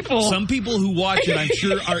some people who watch it, I'm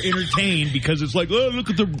sure, are entertained because it's like, oh, look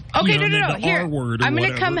at the no. the Here, R word. Or I'm going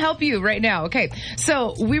to whatever. come help you right now. Okay,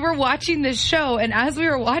 so we were watching this show, and as we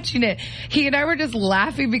were watching it, he and I were just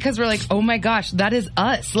laughing because we're like, oh my gosh, that is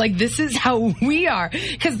us. Like, this is how we are.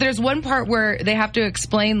 Because there's one part where they have to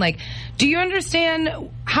explain, like, do you understand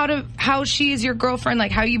how she is your girlfriend?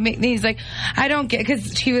 Like, how you make, and he's like, I don't get,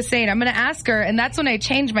 because she was saying, I'm going to ask her, and that's when I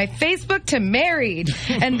changed my Facebook to married.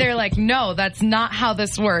 And they're like, no, that's not how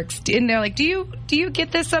this works. And they're like, do you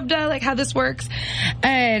get this, Subda, like how this works?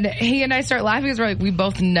 And he and I start laughing because we're like, we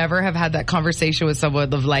both never have had that conversation with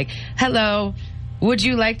someone of like, hello, would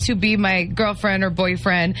you like to be my girlfriend or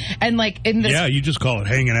boyfriend? And like in this, yeah, you just call it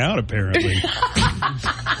hanging out, apparently.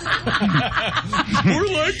 We're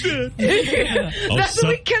like that. That's what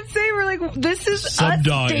we kept saying. We're like, this is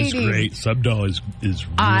Subdaw us dating. is great. Subdaw is really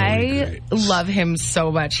I great. love him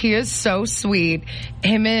so much. He is so sweet.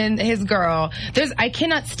 Him and his girl. I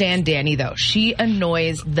cannot stand Danny though. She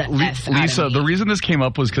annoys the F out Lisa, of me. the reason this came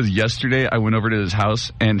up was because yesterday I went over to his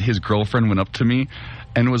house and his girlfriend went up to me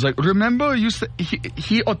and was like, remember you said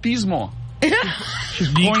he autismo. She's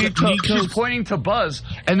pointing to Buzz,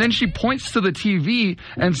 and then she points to the TV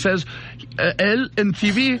and says, "El and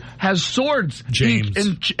TV has swords." James,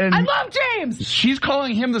 and I love James. She's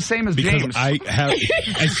calling him the same as because James. I have.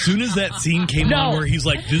 As soon as that scene came on, where he's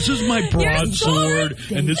like, "This is my broadsword,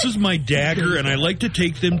 and this is my dagger, and I like to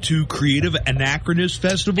take them to Creative Anachronist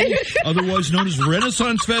Festival, otherwise known as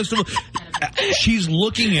Renaissance Festival." She's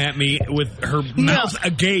looking at me with her mouth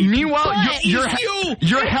agape. Meanwhile, your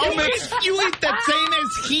helmets. You ain't the same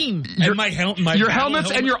as him. Your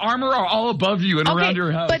helmets and your armor are all above you and around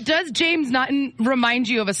your house. But does James not remind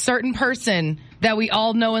you of a certain person that we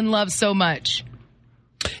all know and love so much?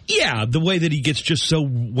 Yeah, the way that he gets just so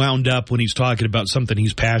wound up when he's talking about something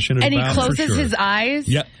he's passionate and about. And he closes his eyes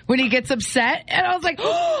yep. when he gets upset. And I was like,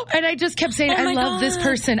 oh, and I just kept saying, I love this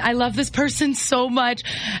person. I love this person so much.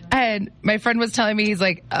 And my friend was telling me, he's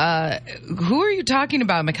like, who are you talking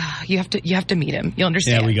about? I'm like, oh, you have to meet him. You'll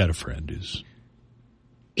understand. Yeah, we got a friend who's...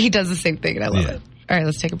 He does the same thing, and I love it. All right,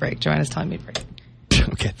 let's take a break. Joanna's telling me to break.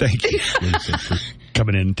 Okay, thank you, Lisa, for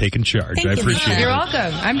coming in and taking charge. I appreciate it. You're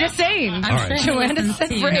welcome. I'm just saying. All right. Joanna said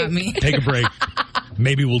break. Take a break.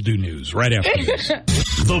 Maybe we'll do news right after this.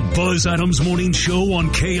 The Buzz Adams Morning Show on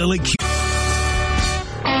KLAQ.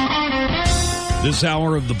 This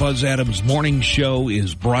hour of the Buzz Adams Morning Show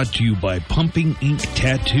is brought to you by Pumping Ink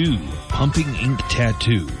Tattoo. Pumping Ink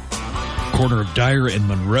Tattoo. Corner of Dyer and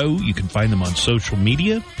Monroe. You can find them on social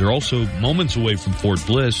media. They're also moments away from Fort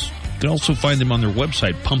Bliss. You can also find them on their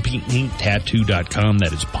website, pumpinginktattoo.com.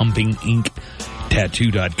 That is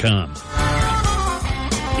pumpinginktattoo.com.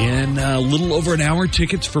 In a little over an hour,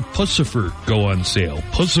 tickets for Pussifer go on sale.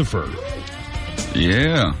 Pussifer.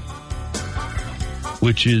 Yeah.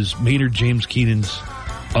 Which is Maynard James Keenan's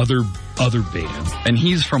other band. And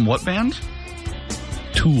he's from what band?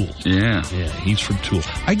 Tool. Yeah. Yeah, he's from Tool.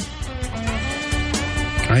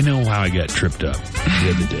 I know how I got tripped up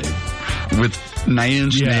the other day. With 9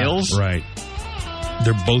 Inch Nails? Right.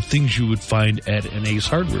 They're both things you would find at an Ace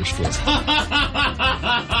Hardware store.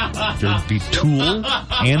 There would be Tool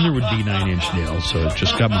and there would be 9 Inch Nails, so it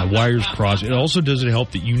just got my wires crossed. It also doesn't help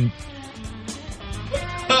that you...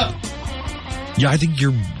 Yeah, I think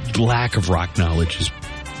your lack of rock knowledge is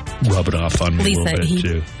rubbing off on me Lisa, a little bit, he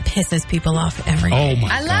too. pisses people off every day. Oh, my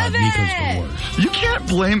I God. love Nico's it. the worst. You can't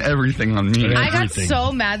blame everything on me. I got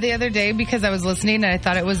so mad the other day because I was listening and I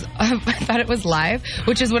thought it was live,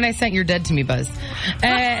 which is when I sent You're Dead to me, Buzz.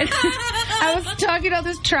 And I was talking all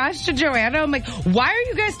this trash to Joanna. I'm like, why are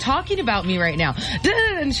you guys talking about me right now?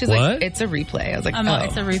 And she's What? like, it's a replay. I was like,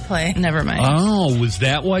 It's a replay. Never mind. Oh, was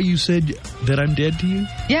that why you said that I'm dead to you?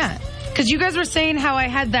 Yeah. Because you guys were saying how I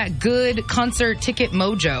had that good concert ticket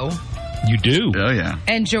mojo. You do. Oh, yeah.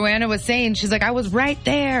 And Joanna was saying, she's like, I was right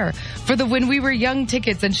there for the When We Were Young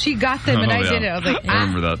tickets, and she got them, and I did it. I was like, I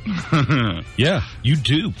remember that. Yeah, you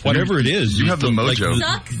do. Whatever it is. You have the mojo.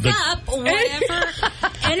 Sucks up whatever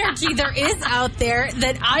energy there is out there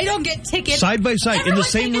that I don't get tickets. Side by side, in the Everyone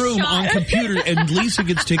same take a room shot. on computer, and Lisa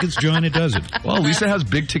gets tickets, Joanna doesn't. Well, Lisa has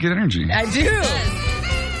big ticket energy. I do.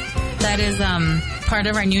 That is part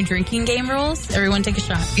of our new drinking game rules. Everyone take a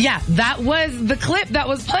shot. Yeah, that was the clip that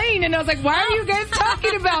was playing, and I was like, why are you guys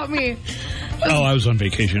talking about me? Oh, I was on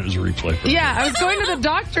vacation. It was a replay. Yeah, I was going to the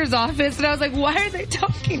doctor's office, and I was like, why are they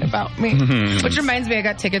talking about me? Which reminds me, I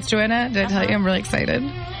got tickets, Joanna. Did I tell you? I'm really excited.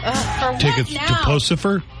 For Tickets what to now?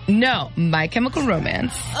 Pussifer? No, My Chemical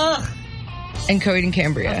Romance. Ugh, And Coed and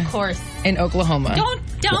Cambria. of course. In Oklahoma. Don't.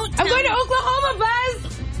 I'm going to Oklahoma, Buzz!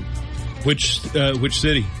 Which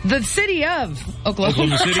city? The city of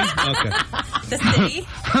Oklahoma. Oklahoma City? Okay. The city.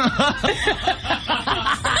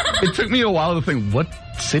 It took me a while to think, what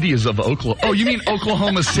city is of Oklahoma? Oh, you mean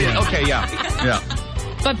Oklahoma City? Okay, yeah.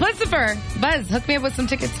 But Pussifer, Buzz, hook me up with some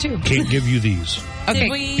tickets, too. Can't give you these. Okay.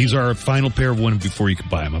 Did we? These are our final pair of one before you can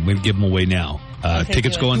buy them. I'm going to give them away now.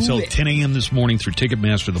 Tickets go on sale at 10 a.m. this morning through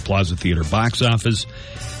Ticketmaster, the Plaza Theater box office.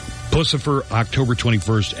 Pussifer, October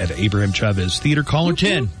 21st at Abraham Chavez Theater. Caller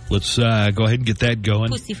 10. Let's go ahead and get that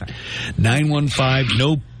going. Pussifer.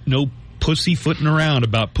 915. No pussyfooting around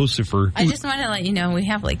about Pussifer. I just want to let you know we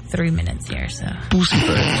have like 3 minutes here, so.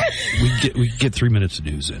 Pussifer. We get 3 minutes of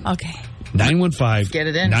news in. Okay. 915. Get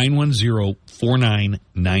it in.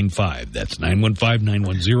 910-4995. That's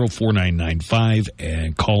 915-910-4995.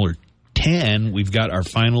 And caller 10, we've got our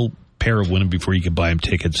final pair of winning before you can buy them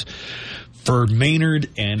tickets for Maynard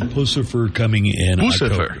and Pussifer coming in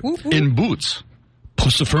Pussifer. October. In boots.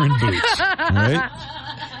 Pussifer in boots. All right?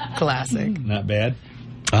 Classic. Not bad.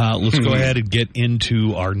 Let's go ahead and get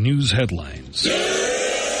into our news headlines.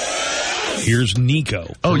 Here's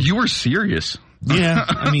Nico. Oh, you were serious. Yeah,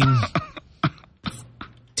 I mean...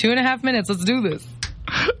 2.5 minutes. Let's do this.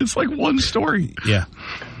 It's like one story. Yeah.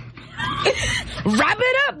 Wrap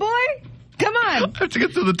it up, boy. Come on. I have to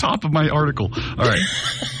get to the top of my article. All right.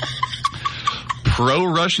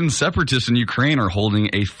 Pro-Russian separatists in Ukraine are holding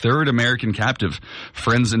a third American captive.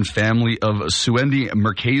 Friends and family of Suendy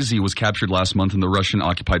Merkezi was captured last month in the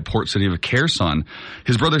Russian-occupied port city of Kherson.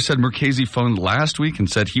 His brother said Merkezi phoned last week and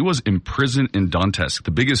said he was imprisoned in Donetsk,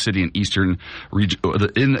 the biggest city in an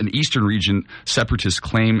eastern region separatists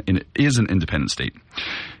claim is an independent state.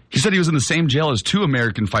 He said he was in the same jail as 2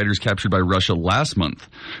 American fighters captured by Russia last month.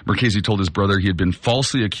 Merkezi told his brother he had been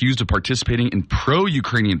falsely accused of participating in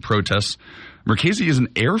pro-Ukrainian protests. Merkezi is an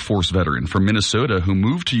Air Force veteran from Minnesota who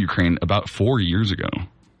moved to Ukraine about 4 years ago.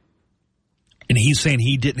 And he's saying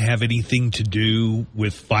he didn't have anything to do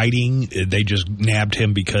with fighting. They just nabbed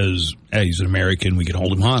him because, hey, he's an American. We could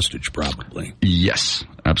hold him hostage, probably. Yes,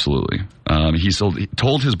 absolutely. He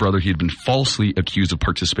told his brother he had been falsely accused of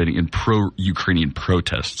participating in pro-Ukrainian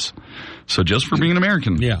protests. So just for being an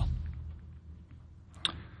American. Yeah.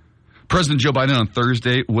 President Joe Biden on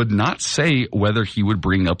Thursday would not say whether he would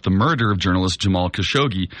bring up the murder of journalist Jamal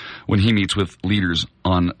Khashoggi when he meets with leaders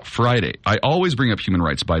on Friday. I always bring up human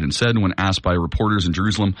rights, Biden said when asked by reporters in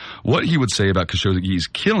Jerusalem what he would say about Khashoggi's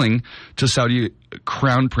killing to Saudi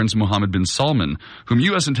Crown Prince Mohammed bin Salman, whom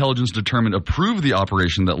U.S. intelligence determined approved the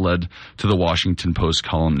operation that led to the Washington Post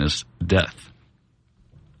columnist's death.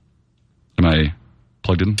 Am I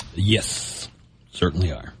plugged in? Yes,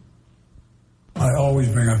 certainly are. I always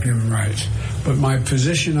bring up human rights, but my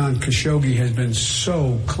position on Khashoggi has been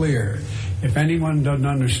so clear. If anyone doesn't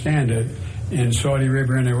understand it in Saudi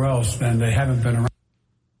Arabia or anywhere else, then they haven't been around.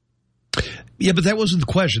 Yeah, but that wasn't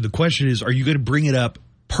the question. The question is, are you going to bring it up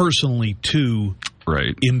personally to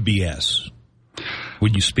MBS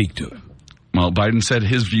when you speak to him? Well, Biden said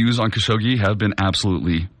his views on Khashoggi have been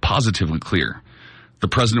absolutely, positively clear. The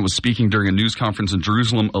president was speaking during a news conference in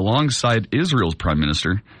Jerusalem alongside Israel's prime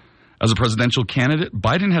minister. As a presidential candidate,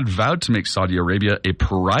 Biden had vowed to make Saudi Arabia a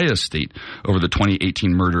pariah state over the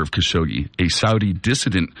 2018 murder of Khashoggi, a Saudi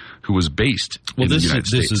dissident who was based in the United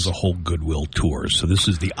States. This is a whole goodwill tour, so this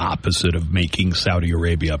is the opposite of making Saudi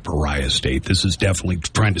Arabia a pariah state. This is definitely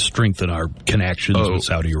trying to strengthen our connections with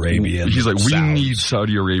Saudi Arabia. He's like, we need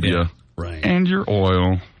Saudi Arabia and your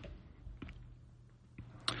oil.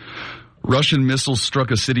 Russian missiles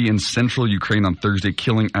struck a city in central Ukraine on Thursday,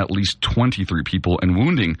 killing at least 23 people and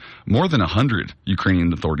wounding more than 100,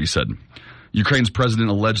 Ukrainian authorities said. Ukraine's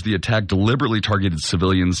president alleged the attack deliberately targeted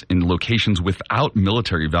civilians in locations without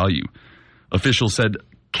military value. Officials said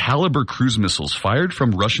Caliber cruise missiles fired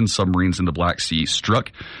from Russian submarines in the Black Sea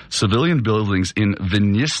struck civilian buildings in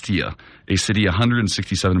Vinnytsia, a city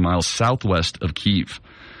 167 miles southwest of Kyiv.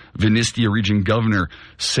 Vinnytsia region governor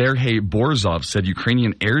Sergei Borzov said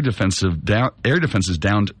Ukrainian air defenses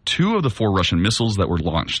downed 2 of the 4 Russian missiles that were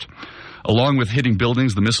launched. Along with hitting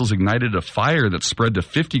buildings, the missiles ignited a fire that spread to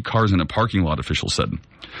 50 cars in a parking lot, officials said.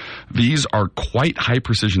 These are quite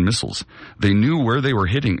high-precision missiles. They knew where they were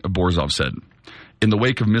hitting, Borzov said. In the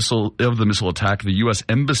wake of the missile attack, the U.S.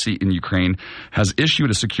 Embassy in Ukraine has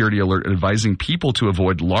issued a security alert advising people to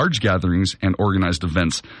avoid large gatherings and organized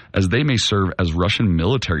events, as they may serve as Russian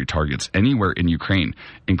military targets anywhere in Ukraine,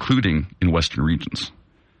 including in Western regions.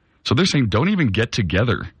 So they're saying don't even get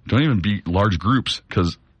together. Don't even be large groups,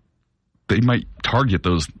 because they might target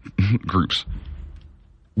those groups.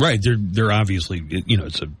 Right. They're obviously,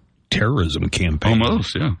 it's a terrorism campaign.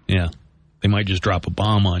 Almost, yeah. Yeah. They might just drop a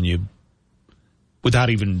bomb on you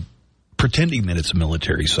without even pretending that it's a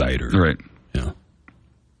military site. Right. Yeah.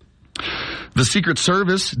 The Secret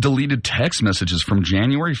Service deleted text messages from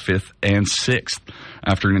January 5th and 6th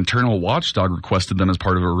after an internal watchdog requested them as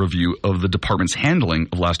part of a review of the department's handling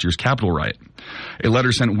of last year's Capitol riot. A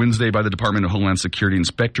letter sent Wednesday by the Department of Homeland Security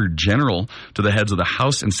Inspector General to the heads of the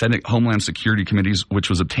House and Senate Homeland Security Committees, which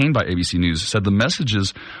was obtained by ABC News, said the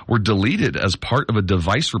messages were deleted as part of a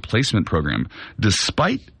device replacement program,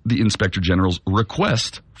 despite the Inspector General's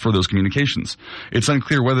request for those communications. It's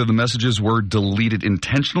unclear whether the messages were deleted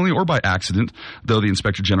intentionally or by accident, though the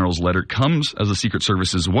Inspector General's letter comes as the Secret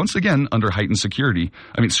Service is once again under heightened scrutiny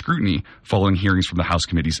following hearings from the House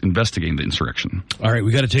committees investigating the insurrection. All right,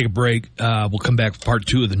 we got to take a break. We'll come back for part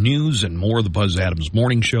 2 of the news and more of the Buzz Adams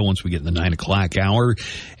Morning Show once we get in the 9 o'clock hour.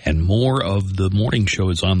 And more of the morning show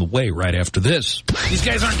is on the way right after this. These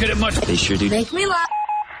guys aren't good at much. They sure do. Make me laugh.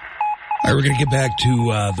 All right, we're going to get back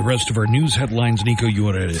to the rest of our news headlines. Nico, you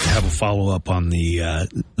want to have a follow-up on the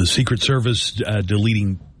Secret Service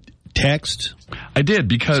deleting text? I did,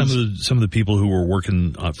 because some of the people who were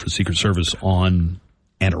working for Secret Service on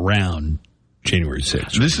and around January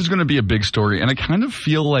 6th. This is going to be a big story, and I kind of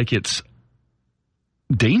feel like it's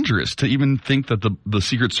dangerous to even think that the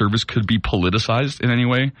Secret Service could be politicized in any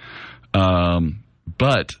way.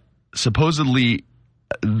 But supposedly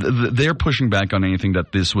they're pushing back on anything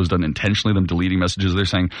that this was done intentionally, them deleting messages. They're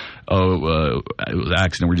saying, it was an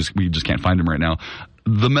accident. We just can't find them right now.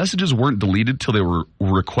 The messages weren't deleted till they were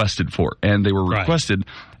requested for, and they were requested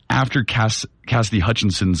after Cassidy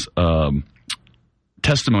Hutchinson's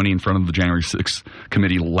testimony in front of the January 6th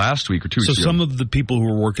committee last week or 2 weeks ago. So some of the people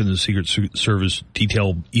who were working in the Secret Service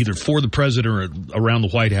detail, either for the president or around the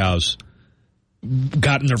White House,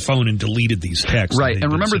 got in their phone and deleted these texts. Right,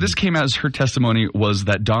 and remember, this came as her testimony was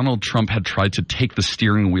that Donald Trump had tried to take the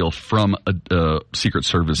steering wheel from a Secret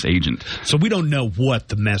Service agent. So we don't know what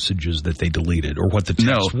the messages that they deleted or what the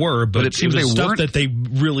texts were, but it seems stuff weren't that they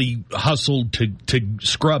really hustled to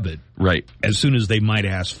scrub it. Right. As soon as they might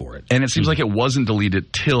ask for it. And it seems like it wasn't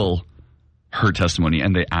deleted till her testimony,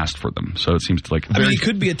 and they asked for them. So it seems like it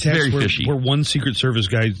could be a text where one Secret Service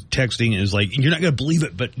guy texting is like, you're not going to believe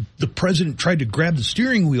it, but the president tried to grab the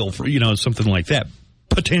steering wheel for, something like that.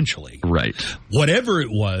 Potentially. Right. Whatever it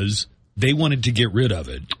was, they wanted to get rid of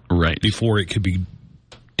it. Right. Before it could be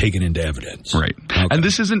taken into evidence. Right. Okay. And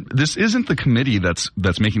this isn't the committee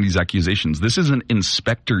that's making these accusations. This is an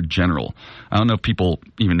inspector general. I don't know if people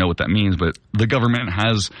even know what that means, but the government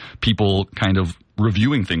has people kind of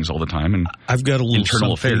reviewing things all the time, and I've got a little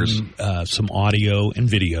internal affairs, some audio and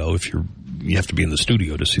video. You have to be in the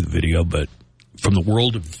studio to see the video, but from the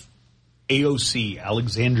world of AOC,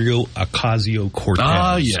 Alexandria Ocasio-Cortez.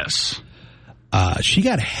 Ah, yes. She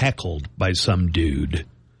got heckled by some dude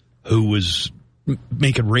who was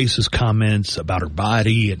making racist comments about her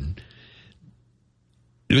body, and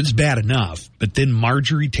it was bad enough. But then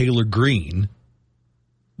Marjorie Taylor Greene,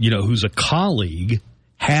 who's a colleague,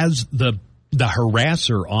 has the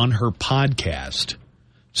harasser on her podcast.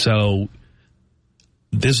 So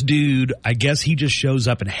this dude, I guess he just shows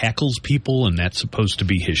up and heckles people, and that's supposed to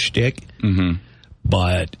be his shtick. Mm-hmm.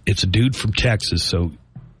 But it's a dude from Texas, so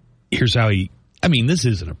here's how this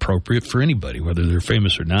isn't appropriate for anybody, whether they're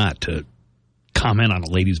famous or not, to comment on a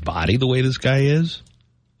lady's body the way this guy is.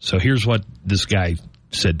 So here's what this guy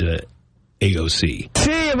said to AOC.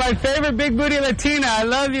 She, you're my favorite big booty Latina. I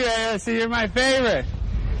love you, AOC. You're my favorite.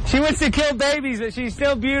 She wants to kill babies, but she's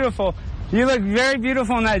still beautiful. You look very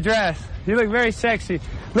beautiful in that dress. You look very sexy.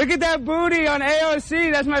 Look at that booty on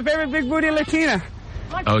AOC. That's my favorite big booty Latina.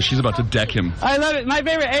 Oh, she's about to deck him. I love it. My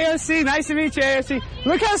favorite AOC. Nice to meet you, AOC.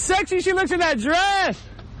 Look how sexy she looks in that dress.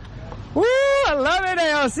 Woo, I love it,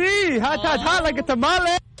 AOC. Hot, like a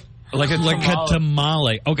tamale. Like a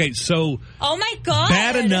tamale. Okay, so... Oh, my God.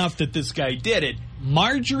 Bad enough that this guy did it.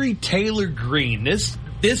 Marjorie Taylor Greene, this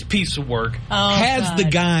piece of work, has God. the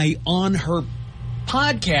guy on her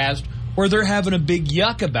podcast where they're having a big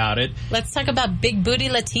yuck about it. Let's talk about big booty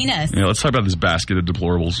Latinas. Yeah, let's talk about this basket of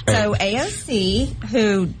deplorables. So AOC,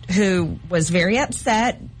 who was very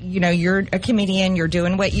upset, you're a comedian, you're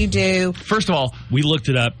doing what you do. First of all, we looked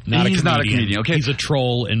it up. He's not a comedian, okay? He's a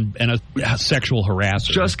troll and a sexual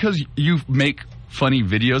harasser. Just because you make funny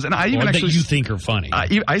videos, and I even that actually you think are funny.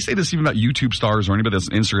 I say this even about YouTube stars or anybody that's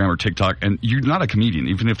on Instagram or TikTok, and you're not a comedian,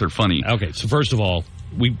 even if they're funny. Okay, so first of all,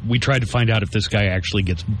 we tried to find out if this guy actually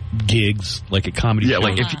gets gigs, like at comedy shows.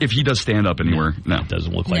 Like if he does stand up anywhere. No, it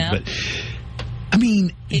doesn't look like. But I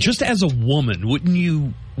mean, just as a woman, wouldn't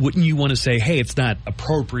you want to say, hey, it's not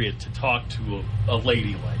appropriate to talk to a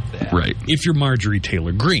lady like that, right? If you're Marjorie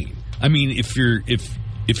Taylor Greene, I mean, if you're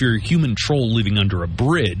a human troll living under a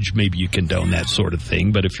bridge, maybe you condone that sort of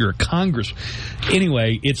thing. But if you're a Congress,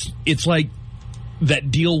 anyway, it's like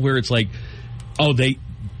that deal where it's like,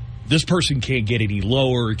 this person can't get any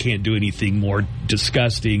lower, can't do anything more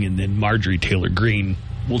disgusting, and then Marjorie Taylor Greene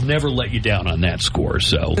will never let you down on that score.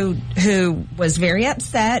 So who was very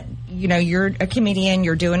upset. You're a comedian,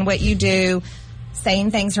 you're doing what you do.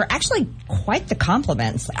 Saying things are actually quite the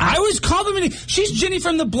compliments. I was complimenting. She's Jenny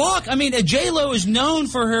from the block. I mean, J-Lo is known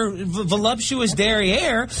for her voluptuous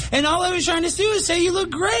derriere, and all I was trying to do is say you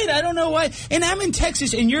look great. I don't know why. And I'm in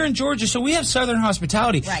Texas, and you're in Georgia, so we have Southern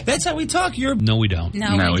hospitality. Right. That's how we talk. No, we don't.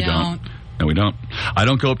 No, we don't. No, we don't. I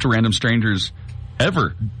don't go up to random strangers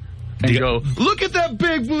ever and go, look at that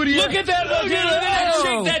big booty. Look at that. Look at that.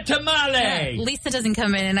 Shake that tamale. Lisa doesn't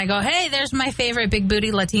come in, and I go, hey, there's my favorite big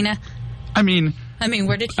booty Latina. I mean,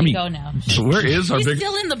 where did she go now? Where is our She's big...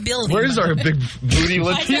 still in the building. Where's our big booty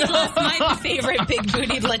Latina? I just lost my favorite big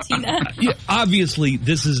booty Latina. Yeah, obviously,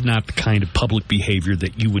 this is not the kind of public behavior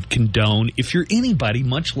that you would condone if you're anybody,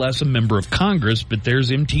 much less a member of Congress. But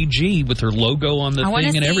there's MTG with her logo on the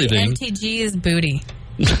thing and everything. MTG's booty.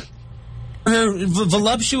 Her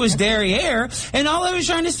voluptuous derriere, and all I was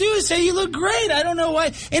trying to do is say you look great. I don't know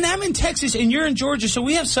why. And I'm in Texas, and you're in Georgia, so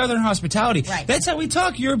we have Southern hospitality. Right. That's how we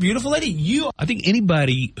talk. You're a beautiful lady. I think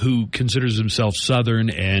anybody who considers himself Southern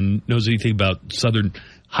and knows anything about Southern,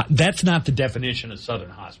 that's not the definition of Southern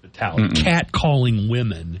hospitality. Catcalling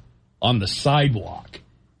women on the sidewalk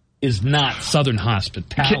is not Southern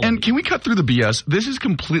hospitality. And can we cut through the BS? This is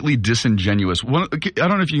completely disingenuous. I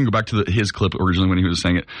don't know if you can go back to his clip originally when he was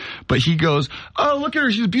saying it, but he goes, oh, look at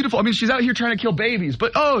her. She's beautiful. I mean, she's out here trying to kill babies,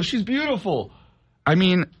 but oh, she's beautiful. I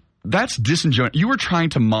mean, that's disingenuous. You were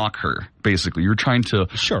trying to mock her, basically. You were trying to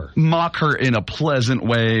mock her in a pleasant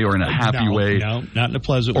way or in a happy way. No, not in a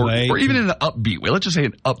pleasant way. Or even in an upbeat way. Let's just say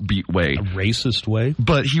an upbeat way. A racist way.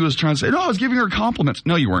 But he was trying to say, no, I was giving her compliments.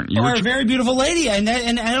 No, you weren't. You are a very beautiful lady, and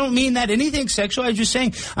I don't mean that anything sexual. I'm just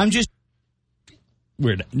saying,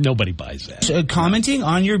 Weird. Nobody buys that. Commenting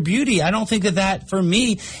on your beauty. I don't think that for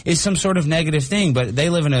me is some sort of negative thing, but they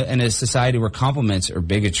live in a society where compliments are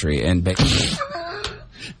bigotry and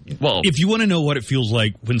Well, if you want to know what it feels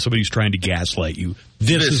like when somebody's trying to gaslight you,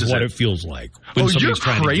 this is what it feels like. When you're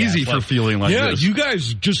crazy for feeling like this. Yeah, you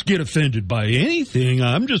guys just get offended by anything.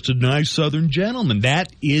 I'm just a nice Southern gentleman.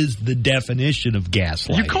 That is the definition of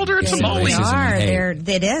gaslighting. You called her a tamale.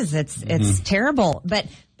 It is. It's terrible. But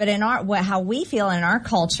in how we feel in our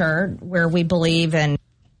culture, where we believe in.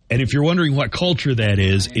 And if you're wondering what culture that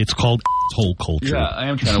is, it's called asshole culture. Yeah, I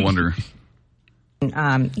am trying to wonder.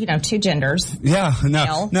 Two genders. Yeah,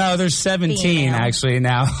 male, no, there's 17 female. Actually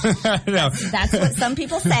now. No. That's what some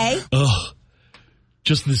people say. Ugh.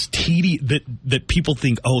 Just this that people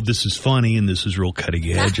think, oh, this is funny and this is real cutting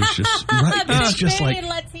edge. It's just right. It's just like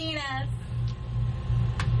Latinas.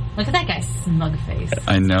 Look at that guy's smug face.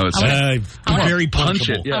 I know. It's very punch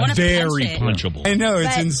punchable. it. Yeah. I wanna Very punch punchable. I know,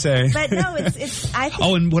 it's insane. But no, it's I think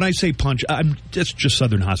Oh, and when I say punch, that's just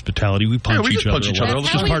Southern hospitality. We punch we each just other. punch each a lot. other. It's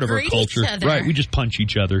That's just how part we of our greet culture. each other. Right, we just punch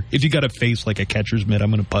each other. If you got a face like a catcher's mitt,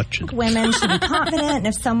 I'm going to punch it. women should be confident.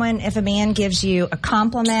 And if a man gives you a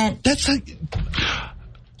compliment, That's like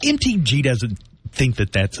MTG doesn't think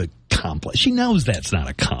that that's a compliment. She knows that's not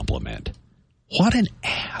a compliment. What an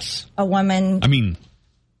ass. a woman I mean,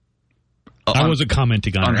 I wasn't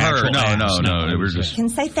commenting on her. her. Actual ass. No. We're just can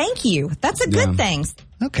say thank you. That's a good thing.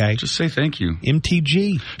 Okay. just say thank you.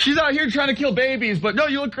 MTG. She's out here trying to kill babies, but no,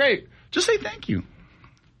 you look great. Just say thank you.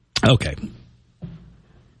 Okay.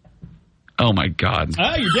 Oh my God.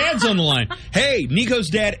 Ah, your dad's on the line. Hey, Nico's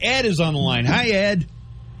dad, Ed, is on the line. Hi, Ed.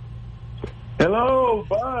 Hello,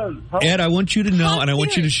 Buzz. Ed, I want you to know, and I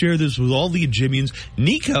want you to share this with all the Jimmians.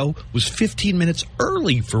 Nico was 15 minutes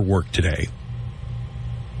early for work today.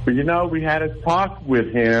 But you know, we had a talk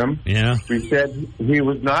with him. Yeah. We said he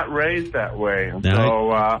was not raised that way. No.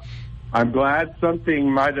 So I'm glad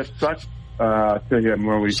something might have stuck to him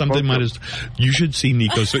when we Something spoke might to have. You should see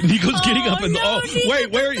Nico. So Nico's getting up and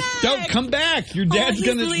wait, where? Don't come back. Your dad's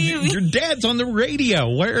gonna. Your dad's on the radio.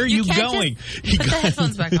 Where are you going? Put the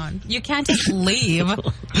headphones back on. You can't just leave.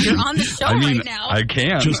 You're on the show right now. I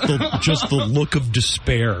can. Just the look of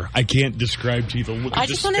despair. I can't describe to you the look of despair. I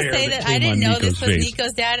just want to say that I came didn't on know Nico's this was face.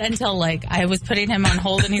 Nico's dad until I was putting him on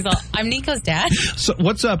hold, and he's all, "I'm Nico's dad." So,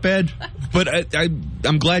 what's up, Ed? But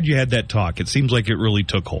I'm glad you had that talk. It seems like it really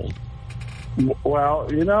took hold. Well,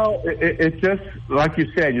 you know, it's just like you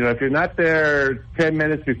said, you know, if you're not there 10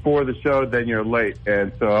 minutes before the show, then you're late.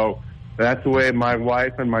 And so that's the way my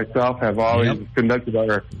wife and myself have always conducted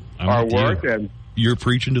our work. And you're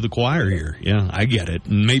preaching to the choir here. Yeah, I get it.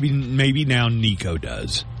 Maybe now Nico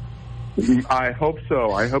does. I hope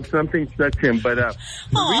so. I hope something stuck him. But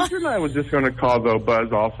the reason I was just going to call, though,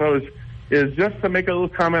 Buzz, also is just to make a little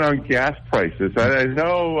comment on gas prices. I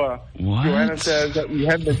know Joanna says that we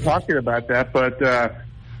haven't been talking about that, but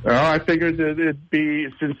I figured that it'd be,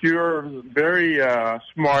 since you're very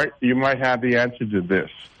smart, you might have the answer to this.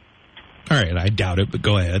 All right, I doubt it, but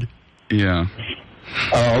go ahead. Yeah.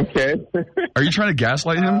 Oh, okay. Are you trying to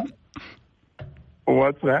gaslight him?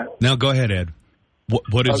 What's that? Now, go ahead, Ed.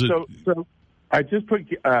 What is it? So I just put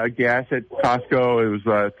gas at Costco. It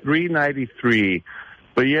was $3.93.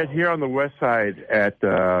 But yet here on the west side at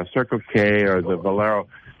Circle K or the Valero,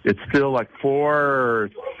 it's still like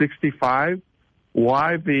 $4.65.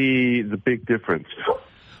 Why the big difference?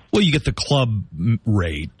 Well, you get the club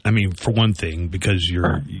rate. I mean, for one thing, because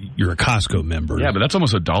you're a Costco member. Yeah, but that's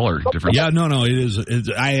almost $1 difference. Yeah, no, it is.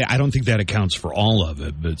 I don't think that accounts for all of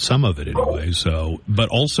it, but some of it anyway. So, but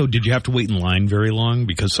also, did you have to wait in line very long?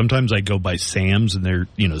 Because sometimes I go by Sam's and they're,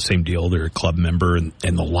 the same deal. They're a club member, and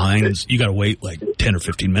the lines, you got to wait like 10 or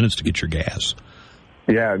 15 minutes to get your gas.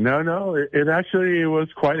 Yeah, no, it actually was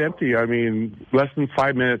quite empty. I mean, less than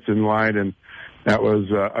 5 minutes in line, and that was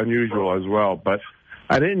unusual as well. But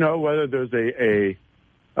I didn't know whether there's a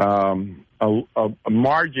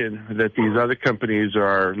margin that these other companies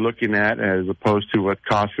are looking at as opposed to what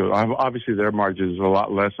Costco. Obviously, their margin is a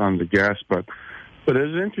lot less on the gas, but it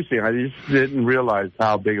was interesting. I just didn't realize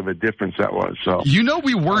how big of a difference that was. So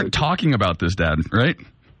we weren't talking about this, Dad, right?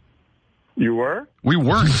 You were? We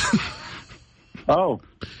weren't. Oh.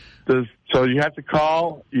 So you have to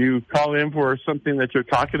call. You call in for something that you're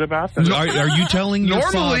talking about. Are you telling your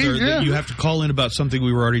Normally, father yeah. that you have to call in about something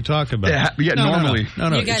we were already talking about? Yeah, normally.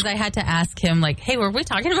 No. You guys, I had to ask him, hey, were we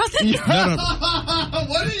talking about this? No.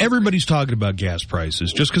 Everybody's talking about gas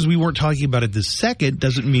prices. Just because we weren't talking about it this second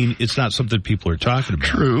doesn't mean it's not something people are talking about.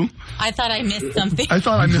 True. I thought I missed something. I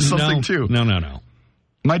thought I missed something too. No.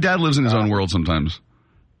 My dad lives in his own world sometimes.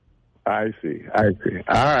 I see. All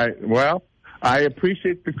right. Well, I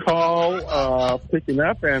appreciate the call, picking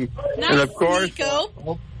up, and of course,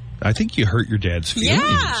 Nico. I think you hurt your dad's feelings.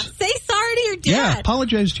 Yeah, say sorry to your dad. Yeah,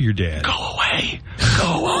 apologize to your dad. Go away.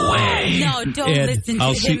 No, don't Ed, listen to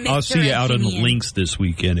I'll him. I'll see you out on the links this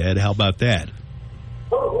weekend, Ed. How about that?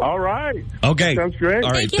 All right. Okay. Sounds great.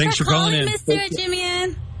 All right. Thanks for calling in, Mr.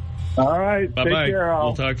 Jimmy. All right. Bye Take bye. care,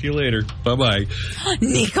 We'll talk to you later. Bye bye.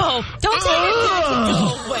 Nico, don't tell your dad to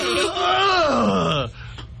go away.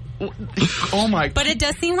 Oh my! But it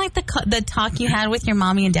does seem like the talk you had with your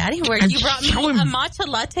mommy and daddy, where you brought me a matcha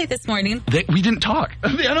latte this morning. We didn't talk.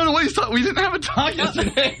 I don't know what he's talking. We didn't have a talk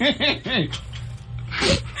yesterday.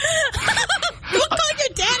 Don't call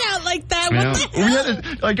your dad out like that. Yeah. What the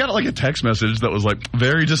hell? I got a text message that was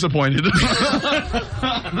very disappointed.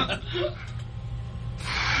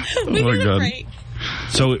 Oh my God. Right.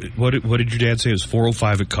 So what did your dad say? It was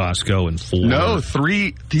 $4.05 at Costco and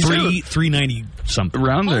 $3.90 something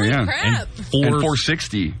around there. Yeah, crap. and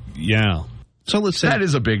 $4.60. Yeah. So let's say that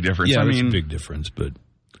is a big difference. Yeah, I that's mean, a big difference. But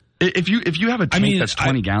if you have a tank that's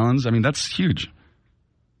 20 gallons, I mean that's huge.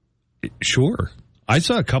 Sure, I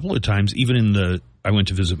saw a couple of times. Even I went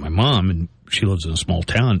to visit my mom, and she lives in a small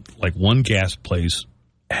town. Like one gas place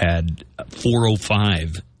had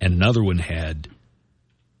 $4.05, and another one had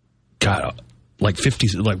like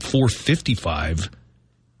 $4.55,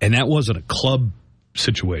 and that wasn't a club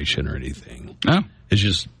situation or anything. No, it's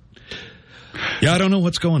just I don't know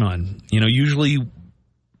what's going on. Usually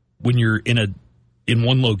when you're in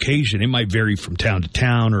one location, it might vary from town to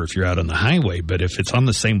town, or if you're out on the highway. But if it's on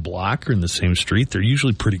the same block or in the same street, they're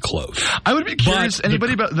usually pretty close. I would be curious.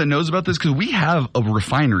 Anybody that knows about this, because we have a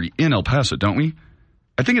refinery in El Paso, don't we?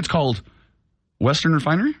 I think it's called Western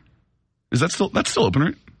Refinery. Is that's still open,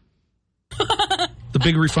 right? The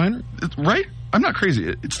big refinery, right? I'm not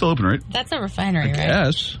crazy. It's still open, right? That's a refinery, right?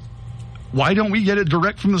 Yes. Why don't we get it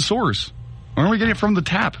direct from the source? Why aren't we getting it from the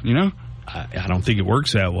tap? I don't think it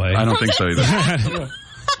works that way. I don't think so either.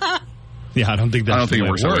 Yeah, I don't think that's I don't think it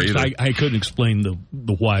works that way either. I couldn't explain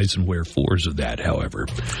the whys and wherefores of that, however.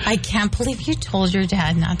 I can't believe you told your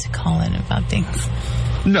dad not to call in about things.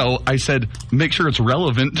 No, I said make sure it's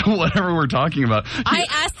relevant to whatever we're talking about. I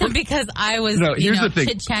asked him because I was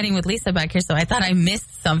chit-chatting with Lisa back here, so I thought I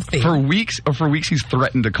missed something. For weeks he's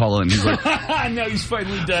threatened to call in. He's like, no, he's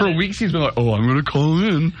finally done. For weeks he's been like, I'm going to call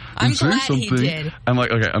in and say something. He did. I'm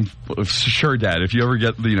like, okay, I'm sure, Dad. If you ever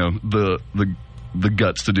get the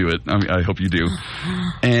guts to do it, I hope you do.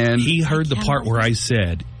 And he heard the part where I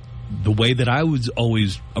said the way that I was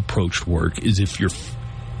always approached work is if you're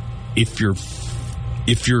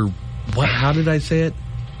what? How did I say it?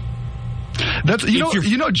 That's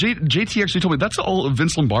JT actually told me that's all a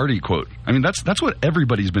Vince Lombardi quote. I mean that's what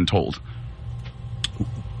everybody's been told.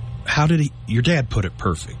 How did your dad put it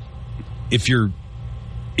perfect? If you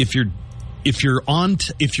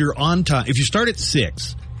start at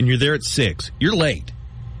 6 and you're there at 6, you're late.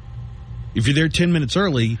 If you're there 10 minutes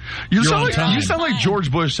early, you're on time. You sound like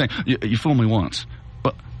George Bush saying, "You fooled me once,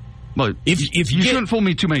 but if you shouldn't fool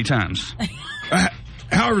me too many times."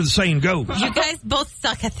 However the saying goes. You guys both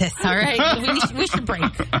suck at this, all right? We should break.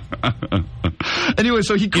 Anyway,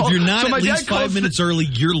 so he called. If you're not at least 5 minutes early,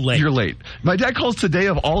 you're late. You're late. My dad calls today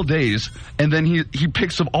of all days, and then he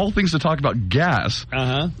picks of all things to talk about gas.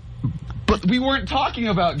 Uh-huh. But we weren't talking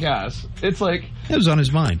about gas. It's like... It was on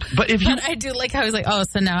his mind. But I do like how he's like,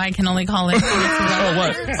 so now I can only call in.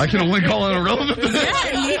 What? I can only call in irrelevant?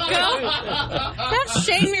 Yeah, Nico. Don't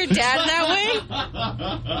shame your dad that way.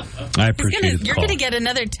 I appreciate it. You're going to get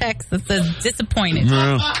another text that says disappointed.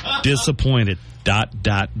 Disappointed. ...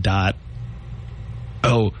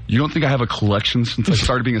 Oh, you don't think I have a collection since I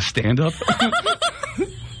started being a stand-up?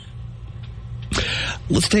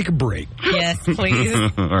 Let's take a break. Yes, please.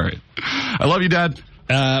 All right. I love you, Dad.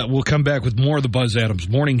 We'll come back with more of the Buzz Adams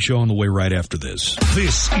Morning Show on the way right after this.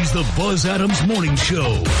 This is the Buzz Adams Morning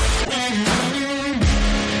Show.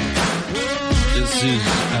 This is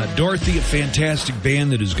Dorothy, a fantastic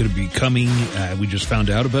band that is going to be coming. We just found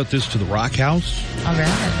out about this to the Rock House. All right.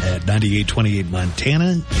 At 9828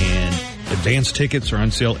 Montana. And advance tickets are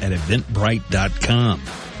on sale at eventbrite.com.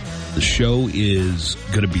 The show is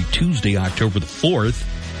going to be Tuesday, October the 4th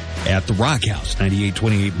at the Rock House,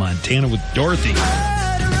 9828 Montana with Dorothy.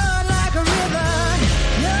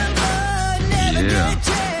 Yeah.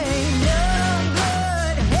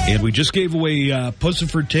 And we just gave away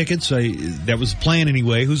Pussyford tickets. That was the plan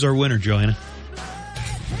anyway. Who's our winner, Joanna?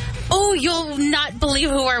 Oh, you'll not believe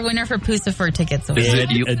who our winner for Pussyford tickets was. Ed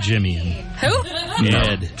Jimmy. Who?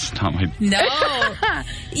 Ed. It's not my... No.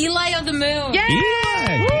 Eli of the Moon. Yay!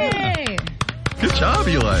 Yay! Good job,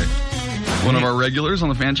 Eli. One of our regulars on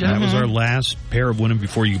the fan chat. That was our last pair of Win 'Em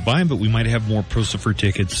Before You Buy 'Em, but we might have more Pussyford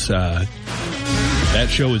tickets. That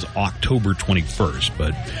show is October 21st,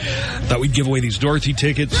 but thought we'd give away these Dorothy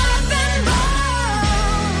tickets.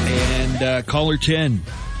 And caller 10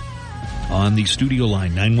 on the studio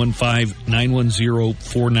line,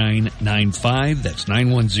 915-910-4995. That's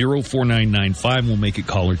 910-4995. We'll make it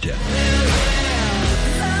caller 10.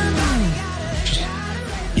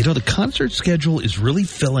 The concert schedule is really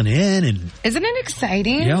filling in. And isn't it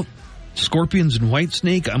exciting? Yep. Scorpions and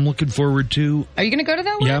Whitesnake, I'm looking forward to. Are you going to go to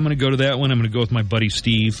that one? Yeah, I'm going to go to that one. I'm going to go with my buddy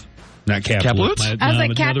Steve. Not Kaplowitz.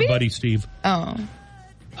 Another buddy, Steve. Oh.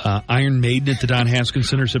 Iron Maiden at the Don Haskins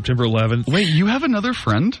Center, September 11th. Wait, you have another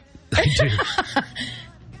friend? I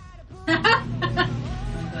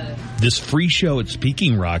do. This free show at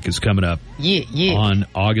Speaking Rock is coming up on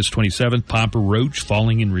August 27th. Papa Roach,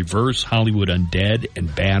 Falling in Reverse, Hollywood Undead,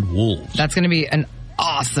 and Bad Wolves. That's going to be an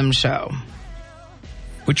awesome show.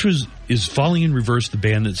 Is Falling in Reverse the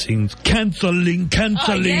band that sings Canceling?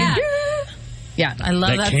 Yeah, I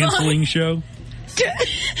love that canceling show.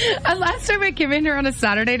 Last time I came in here on a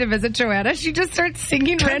Saturday to visit Joanna, she just starts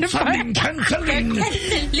singing random Canceling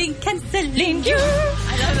you.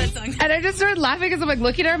 I love that song. And I just started laughing because I'm like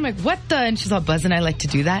looking at her, I'm like, what the? And she's all, Buzz and I like to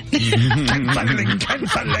do that.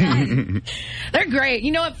 They're great.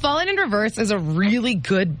 You know what? Falling in Reverse is a really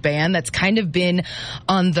good band that's kind of been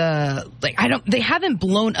on the, they haven't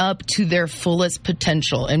blown up to their fullest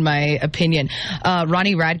potential, in my opinion.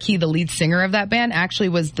 Ronnie Radke, the lead singer of that band, actually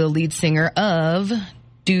was the lead singer of,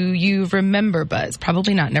 do you remember, Buzz?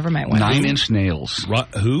 Probably not. Never mind. 9 Inch Nails.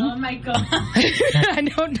 Who? Oh, my God. I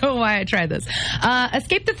don't know why I tried this.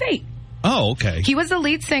 Escape the Fate. Oh, okay. He was the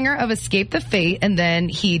lead singer of Escape the Fate, and then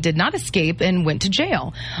he did not escape and went to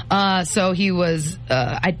jail. So he was,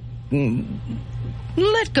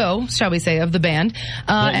 let go, shall we say, of the band.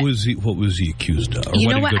 What was he accused of? Or you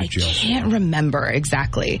know what? I can't remember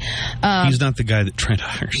exactly. He's not the guy that tried to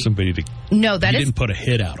hire somebody to. No, he didn't put a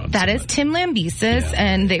hit out on. That is Tim Lambesis,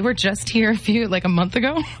 and they were just here a month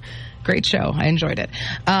ago. Great show. I enjoyed it.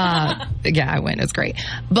 Yeah, I went. It was great.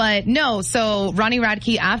 But no, so Ronnie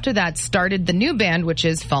Radke after that started the new band, which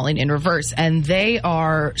is Falling in Reverse. And they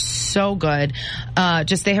are so good.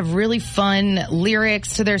 They have really fun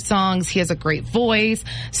lyrics to their songs. He has a great voice,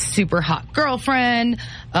 super hot girlfriend,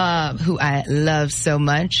 who I love so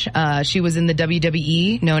much. She was in the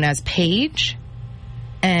WWE known as Paige.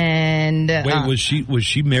 And wait, was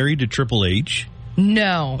she married to Triple H?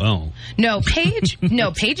 No. Oh. No, Paige.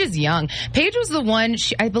 No, Paige is young. Paige was the one,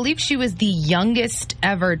 I believe she was the youngest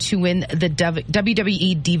ever to win the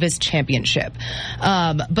WWE Divas Championship.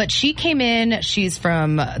 But she came in, she's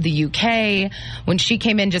from the UK. When she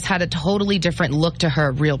came in, just had a totally different look to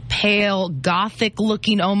her. Real pale, gothic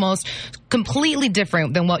looking almost. Completely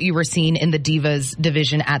different than what you were seeing in the Divas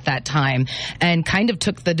division at that time, and kind of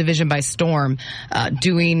took the division by storm,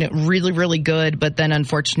 doing really, really good, but then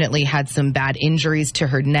unfortunately had some bad injuries to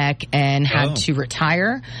her neck and had to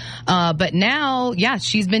retire. But now,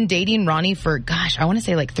 she's been dating Ronnie for, I want to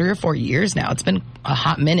say 3 or 4 years now. It's been a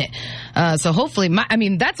hot minute. So hopefully,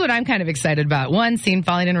 that's what I'm kind of excited about. 1, seeing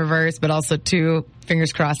Falling in Reverse, but also 2,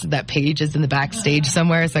 fingers crossed that Paige is in the backstage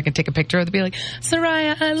somewhere so I can take a picture of it and be like,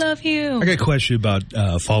 Soraya, I love you. I got a question about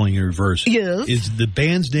Falling in Reverse. Yes. Is the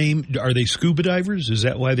band's name, are they scuba divers? Is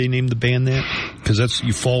that why they named the band that? Because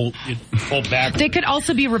you fall back. They could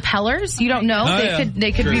also be repellers. You don't know.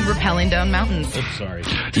 They could be rappelling down mountains. I'm sorry.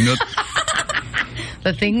 You know,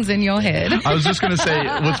 the things in your head. I was just going to say,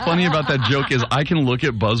 what's funny about that joke is I can look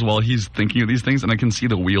at Buzz while he's thinking of these things and I can see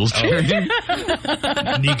the wheels turning.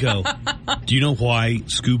 Nico, do you know why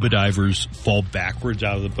scuba divers fall backwards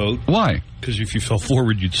out of the boat? Why? Because if you fell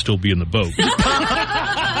forward, you'd still be in the boat.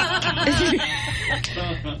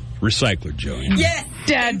 Recycler, Joey. Yes,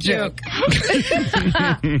 dad joke.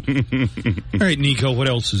 All right, Nico, what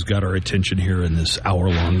else has got our attention here in this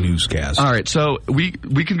hour-long newscast? All right, so we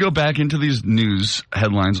can go back into these news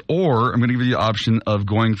headlines, or I'm going to give you the option of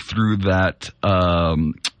going through that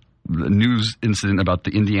news incident about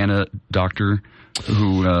the Indiana doctor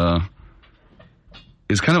who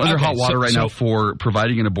is kind of under hot water right now for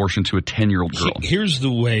providing an abortion to a 10-year-old girl. Here's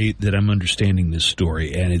the way that I'm understanding this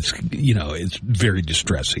story, and it's very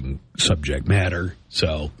distressing subject matter.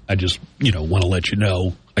 So I just want to let you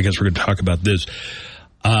know. I guess we're going to talk about this.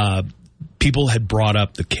 People had brought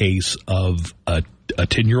up the case of a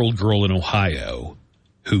 10-year-old girl in Ohio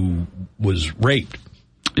who was raped.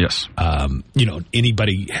 Yes.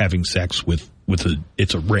 Anybody having sex with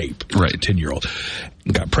it's a rape. Right. A 10-year-old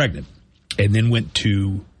got pregnant. And then went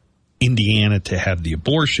to Indiana to have the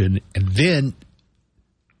abortion. And then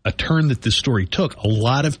a turn that this story took, a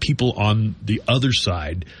lot of people on the other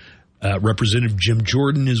side, Representative Jim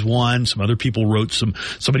Jordan is one. Some other people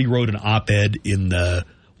somebody wrote an op-ed in the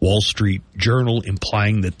Wall Street Journal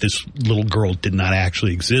implying that this little girl did not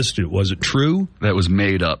actually exist. It wasn't true. That was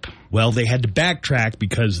made up. Well, they had to backtrack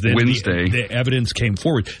because then the evidence came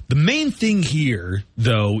forward. The main thing here,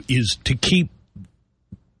 though, is to keep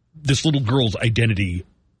this little girl's identity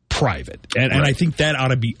private. And I think that ought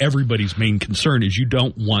to be everybody's main concern, is you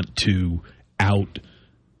don't want to out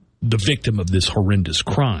the victim of this horrendous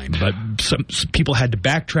crime. But some people had to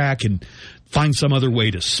backtrack and find some other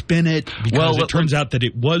way to spin it, because it turns out that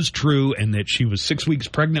it was true and that she was 6 weeks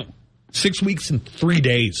pregnant, 6 weeks and 3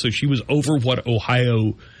 days. So she was over what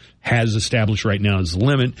Ohio has established right now as the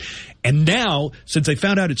limit. And now, since they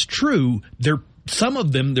found out it's true, they're some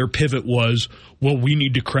of them, their pivot was, well, we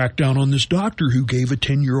need to crack down on this doctor who gave a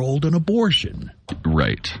 10-year-old an abortion.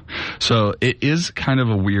 Right. So it is kind of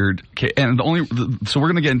a weird case. And so we're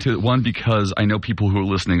going to get into it, one, because I know people who are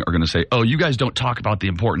listening are going to say, oh, you guys don't talk about the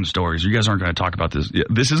important stories. You guys aren't going to talk about this. Yeah,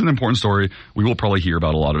 this is an important story. We will probably hear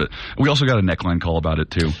about a lot of it. We also got a Neckline call about it,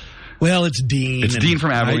 too. Well, it's Dean. It's Dean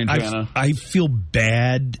from Abilene, Indiana. I feel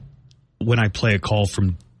bad when I play a call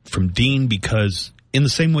from Dean, because in the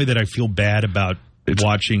same way that I feel bad about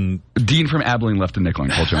watching Dean from Abilene left a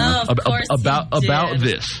Neckline call, John, about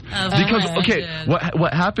this.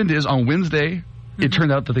 What happened is on Wednesday, it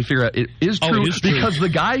turned out that they figured out it is true because the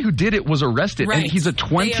guy who did it was arrested, and he's a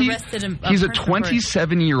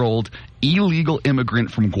 27-year-old illegal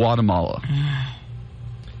immigrant from Guatemala.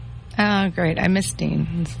 Oh, great. I miss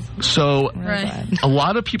Dean. So a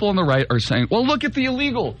lot of people on the right are saying, well, look at the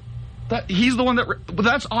illegal. He's the one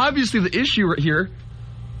that's obviously the issue right here.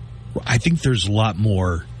 I think there's a lot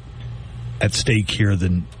more at stake here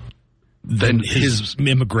than his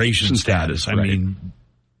immigration status. I mean,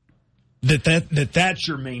 that's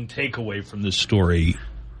your main takeaway from this story.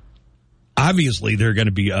 Obviously, there are going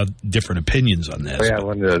to be different opinions on this. Yeah, I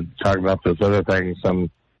wanted to talk about this other thing. Some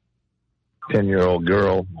 10-year-old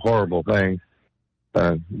girl, horrible thing,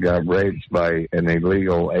 got raped by an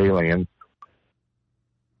illegal alien.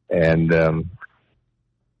 And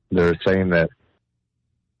they're saying that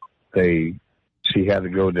she had to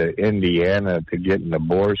go to Indiana to get an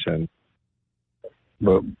abortion.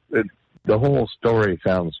 But the whole story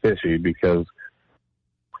sounds fishy because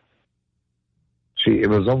it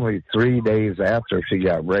was only 3 days after she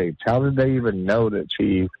got raped. How did they even know that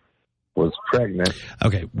she was pregnant?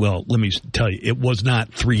 Okay, well, let me tell you, it was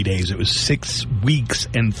not 3 days. It was 6 weeks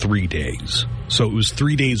and 3 days. So it was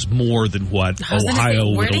 3 days more than what Ohio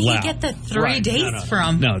would allow. Where did he get the 3 days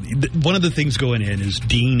from? No, one of the things going in is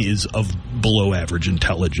Dean is of below average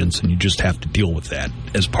intelligence, and you just have to deal with that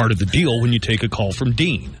as part of the deal when you take a call from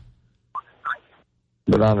Dean.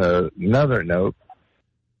 But on another note,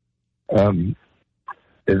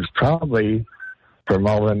 it's probably from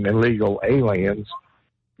all them illegal aliens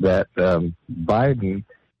that Biden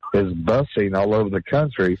is busing all over the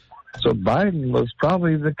country. So Biden was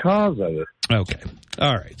probably the cause of it. Okay.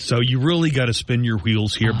 All right. So you really got to spin your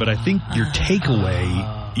wheels here, but I think your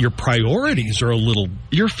takeaway, your priorities are a little...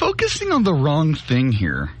 You're focusing on the wrong thing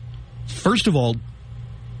here. First of all,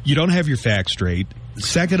 you don't have your facts straight.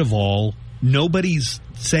 Second of all, nobody's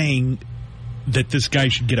saying that this guy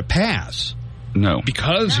should get a pass. No.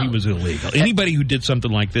 Because he was illegal. Anybody who did something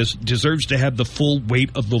like this deserves to have the full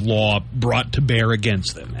weight of the law brought to bear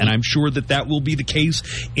against them. And I'm sure that will be the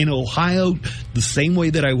case in Ohio, the same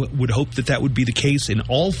way that I would hope that would be the case in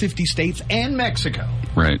all 50 states and Mexico.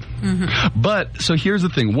 Right. Mm-hmm. But, so here's the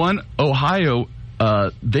thing. One, Ohio,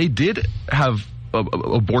 they did have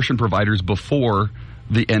abortion providers before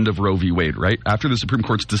the end of Roe v. Wade, right? After the Supreme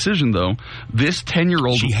Court's decision, though, this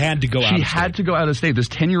 10-year-old... She had to go out of state. She had to go out of state. This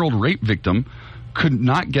 10-year-old rape victim could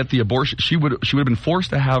not get the abortion. She would have been forced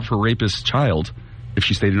to have her rapist child if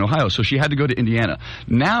she stayed in Ohio. So she had to go to Indiana.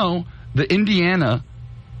 Now, the Indiana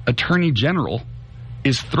Attorney General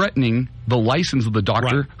is threatening the license of the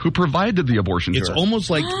doctor who provided the abortion to her. It's almost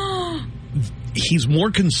like he's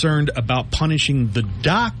more concerned about punishing the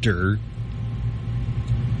doctor.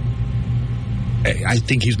 I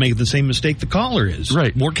think he's making the same mistake the caller is.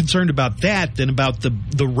 Right. More concerned about that than about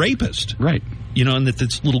the rapist. Right. You know, and that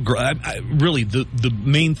this little girl... really, the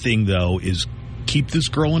main thing, though, is keep this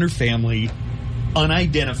girl and her family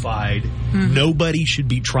unidentified. Mm-hmm. Nobody should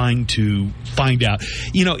be trying to find out.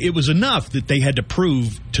 You know, it was enough that they had to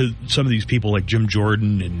prove to some of these people like Jim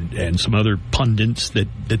Jordan and some other pundits that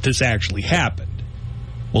this actually happened.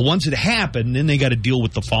 Well, once it happened, then they got to deal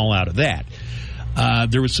with the fallout of that.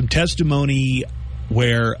 There was some testimony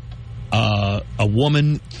where a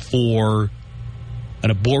woman for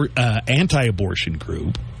an anti-abortion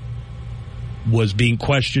group was being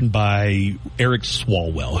questioned by Eric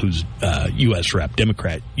Swalwell, who's U.S. rep,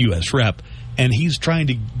 Democrat U.S. rep, and he's trying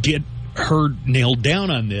to get her nailed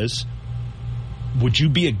down on this. Would you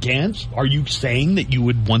be against? Are you saying that you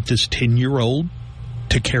would want this 10-year-old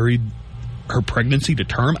to carry her pregnancy to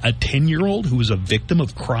term? A 10-year-old who was a victim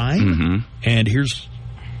of crime? Mm-hmm. And here's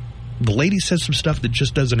the lady says some stuff that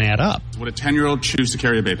just doesn't add up. Would a 10-year-old choose to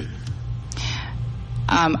carry a baby?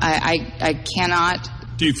 I cannot.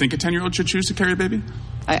 Do you think a 10-year-old should choose to carry a baby?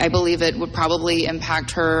 I believe it would probably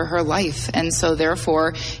impact her life, and so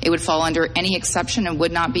therefore it would fall under any exception and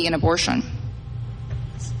would not be an abortion.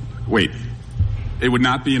 Wait. It would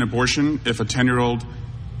not be an abortion if a 10-year-old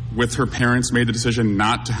with her parents made the decision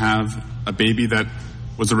not to have a baby that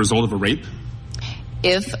was the result of a rape?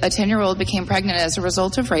 If a 10-year-old became pregnant as a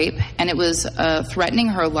result of rape and it was threatening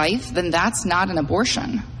her life, then that's not an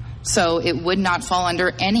abortion. So it would not fall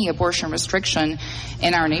under any abortion restriction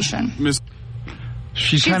in our nation.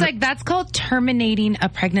 She's like, that's called terminating a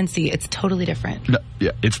pregnancy. It's totally different. No,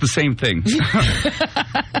 yeah, it's the same thing.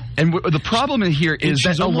 And the problem here is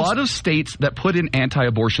that a lot of states that put in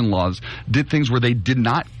anti-abortion laws did things where they did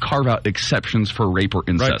not carve out exceptions for rape or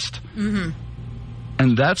incest. Mm-hmm.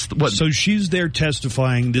 And that's what. So she's there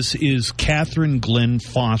testifying. This is Catherine Glenn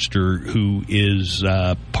Foster, who is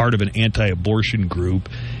part of an anti-abortion group.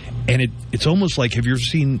 And it's almost like, have you ever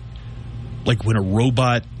seen, like, when a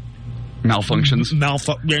robot malfunctions,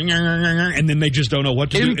 and then they just don't know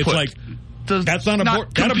what to do? It's like, that's not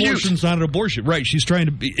that abortion's not an abortion, right? She's trying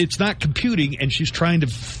to. It's not computing, and she's trying to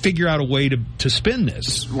figure out a way to spin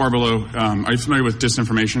this. Warbelow, are you familiar with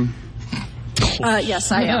disinformation?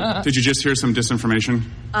 Yes, I am. Did you just hear some disinformation?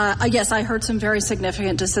 Yes, I heard some very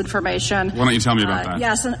significant disinformation. Why don't you tell me about that?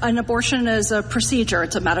 Yes, an abortion is a procedure.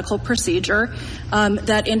 It's a medical procedure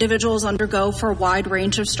that individuals undergo for a wide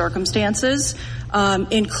range of circumstances,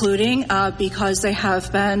 including because they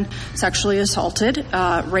have been sexually assaulted,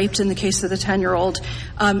 raped in the case of the 10-year-old.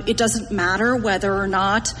 It doesn't matter whether or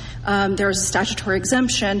not there is a statutory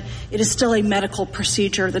exemption. It is still a medical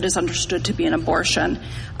procedure that is understood to be an abortion.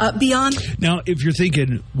 Now, if you're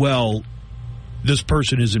thinking, well, this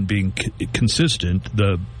person isn't being consistent,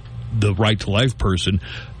 the right to life person,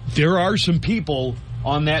 there are some people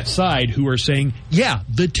on that side who are saying, yeah,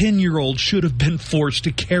 the 10-year-old should have been forced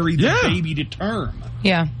to carry the baby to term.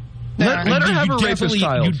 Yeah. Let her have a rapist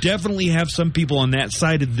child. You definitely have some people on that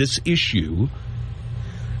side of this issue.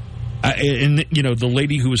 And, you know, the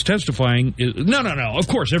lady who was testifying, no, of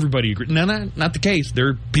course, everybody agrees. No, not the case. There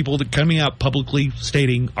are people that coming out publicly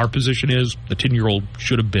stating our position is the 10-year-old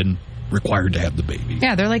should have been required to have the baby.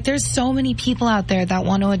 Yeah, they're like, there's so many people out there that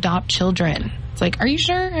want to adopt children. It's like, are you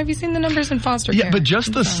sure? Have you seen the numbers in foster care? Yeah, but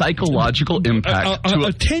just the psychological impact to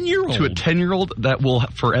a 10-year-old. To a 10-year-old that will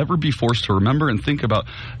forever be forced to remember and think about,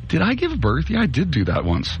 did I give birth? Yeah, I did do that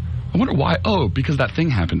once. I wonder why. Oh, because that thing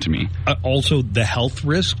happened to me. Also, the health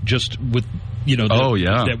risk, just with, you know.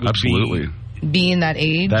 That would absolutely. Being that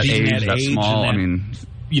age. That small, I mean.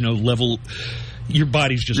 You know, level, your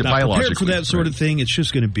body's just not prepared for that sort of thing. It's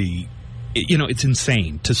just going to be, you know, it's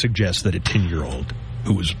insane to suggest that a 10-year-old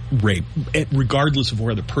who was raped, regardless of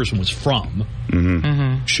where the person was from,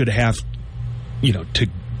 should have, you know,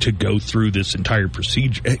 to go through this entire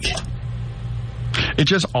procedure. It's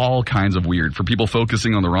just all kinds of weird for people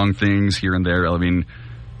focusing on the wrong things here and there. I mean,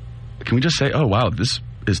 can we just say, oh, wow, this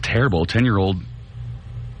is terrible. A 10-year-old,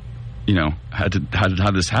 you know, had to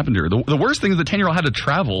have this happen to her. The worst thing is the 10-year-old had to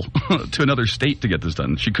travel to another state to get this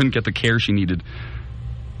done. She couldn't get the care she needed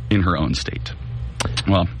in her own state.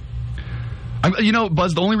 Well, you know,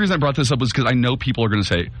 Buzz, the only reason I brought this up was because I know people are going to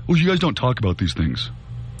say, well, you guys don't talk about these things.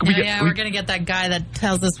 We're going to get that guy that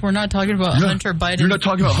tells us we're not talking about Hunter Biden. You're not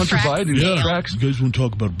talking about Hunter Biden. You guys want to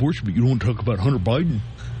talk about abortion, but you don't want to talk about Hunter Biden.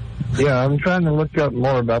 Yeah, I'm trying to look up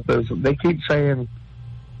more about this. They keep saying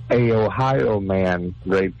a Ohio man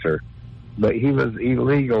raped her, but he was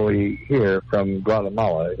illegally here from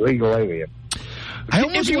Guatemala, illegal alien. I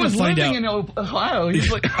almost want to find out. In Ohio, he's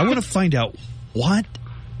like, I want to find out what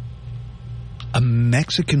a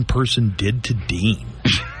Mexican person did to Dean.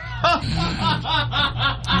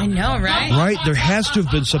 I know, right? Right, there has to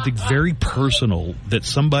have been something very personal that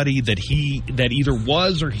somebody that either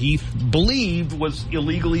was or he believed was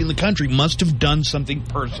illegally in the country must have done something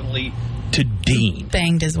personally to Dean.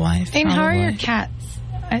 Banged his wife. Dean, how are your cats?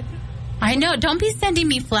 I know. Don't be sending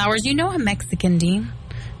me flowers. You know I'm Mexican, Dean.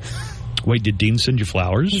 Wait, did Dean send you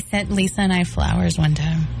flowers? He sent Lisa and I flowers one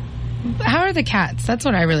time. How are the cats? That's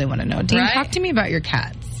what I really want to know. Dean, talk to me about your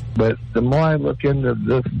cats. But the more I look into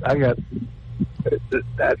this, I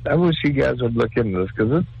wish you guys would look into this because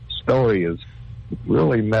this story is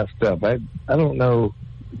really messed up. I don't know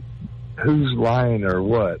who's lying or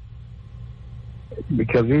what,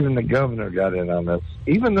 because even the governor got in on this,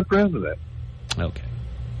 even the president. Okay.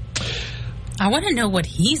 I want to know what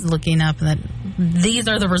he's looking up that these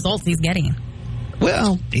are the results he's getting.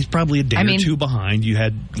 Well, he's probably a day or two behind. You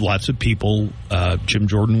had lots of people. Jim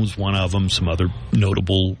Jordan was one of them. Some other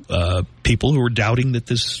notable people who were doubting that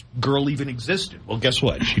this girl even existed. Well, guess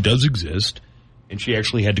what? She does exist, and she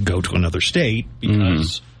actually had to go to another state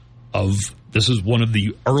because of this is one of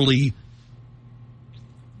the early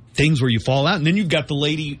things where you fall out. And then you've got the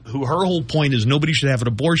lady who her whole point is nobody should have an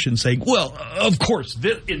abortion saying, well, of course,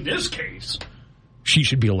 in this case, she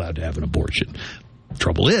should be allowed to have an abortion.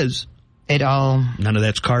 Trouble is, none of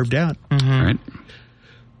that's carved out. Right.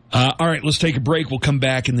 All right, let's take a break. We'll come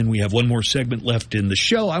back, and then we have one more segment left in the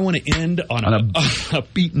show. I want to end on a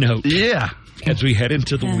beat note. Yeah. As we head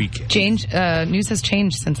into the weekend. News has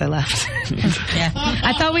changed since I left.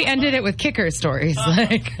 I thought we ended it with kicker stories.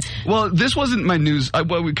 Well, this wasn't my news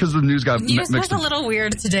because the news got News mixed was a little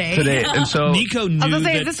weird today. and so Nico knew I was gonna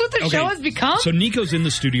say, that, is this what the show has become? So Nico's in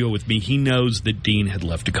the studio with me. He knows that Dean had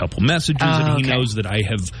left a couple messages, and he knows that I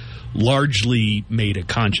have largely made a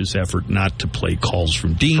conscious effort not to play calls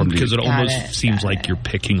from Dean because it almost seems like you're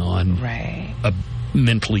picking on a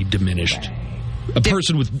mentally diminished a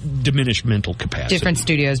person with diminished mental capacity. Different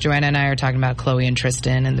studios. Joanna and I are talking about Chloe and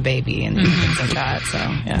Tristan and the baby and things like that. So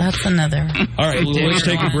that's another. All right, well, let's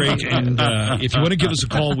take a break. And if you want to give us a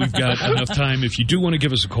call, we've got enough time. If you do want to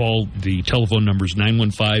give us a call, the telephone number is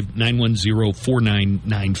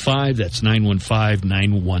 915-910-4995. That's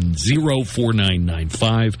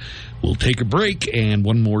 915-910-4995. We'll take a break, and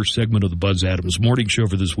one more segment of the Buzz Adams Morning Show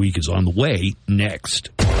for this week is on the way next.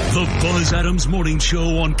 The Buzz Adams Morning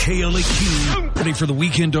Show on KLAQ. Ready for the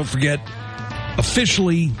weekend, don't forget,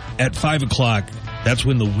 officially at 5 o'clock, that's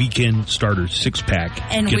when the weekend starter six-pack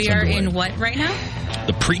And gets we are underway. in what right now?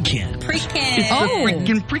 The pre-can.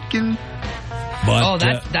 Pre-can. Freaking.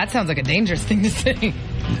 But, that sounds like a dangerous thing to say.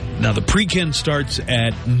 Now, the pre-can starts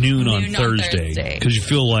at noon on Thursday because you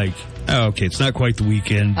feel like, oh, okay, it's not quite the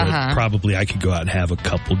weekend, but probably I could go out and have a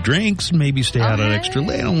couple drinks, maybe stay out an extra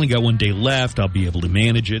late. I only got one day left. I'll be able to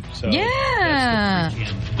manage it. So Yeah.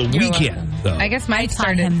 the weekend, though. I guess mine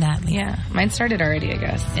started. him that week. Yeah, mine started already, I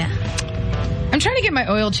guess. Yeah. I'm trying to get my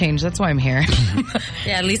oil changed. That's why I'm here.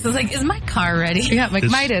 Yeah, Lisa's like, is my car ready? Yeah, like,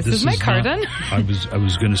 Midas, is my car done? I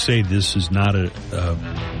was going to say, this is not a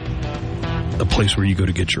place where you go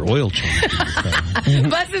to get your oil changed.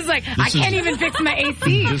 Buzz is like, I can't even fix my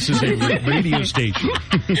AC. This is a radio station.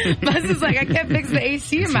 Buzz is like, I can't fix the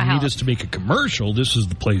AC in my If you house. need us to make a commercial, this is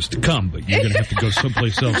the place to come, but you're going to have to go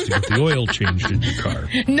someplace else to get the oil changed in your car.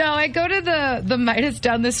 No, I go to the Midas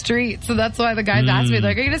down the street, so that's why the guys asked me,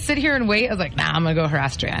 like, are you going to sit here and wait? I was like, nah, I'm going to go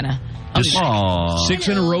harass Triana. Six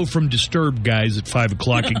in a row from Disturbed, guys, at 5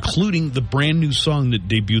 o'clock, including the brand new song that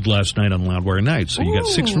debuted last night on Loudwire Nights. So you got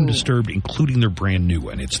 6 from Disturbed, including their brand new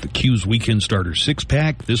one. It's the Q's Weekend Starter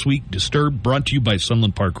 6-pack. This week, Disturbed, brought to you by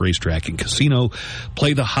Sunland Park Racetrack and Casino.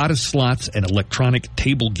 Play the hottest slots and electronic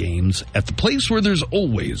table games at the place where there's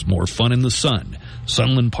always more fun in the sun.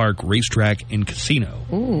 Sunland Park Racetrack and Casino.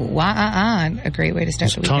 Ooh, a great way to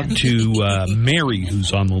start the weekend. Talk to Mary,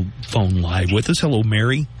 who's on the phone live with us. Hello,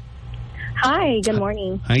 Mary. Hi, good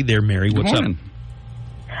morning. Hi there, Mary. What's up?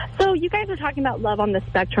 So you guys were talking about love on the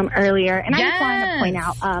spectrum earlier, and I just wanted to point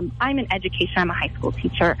out, I'm in education. I'm a high school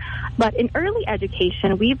teacher. But in early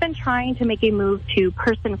education, we've been trying to make a move to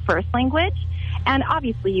person-first language. And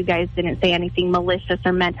obviously you guys didn't say anything malicious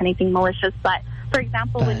or meant anything malicious, but for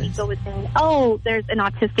example, when Nico was saying, oh, there's an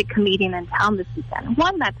autistic comedian in town this weekend.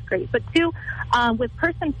 One, that's great. But two, with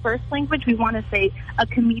person-first language, we want to say a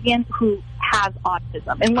comedian who has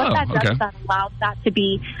autism. And what that does, that allows that to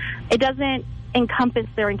be, it doesn't encompass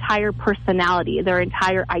their entire personality, their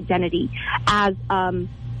entire identity as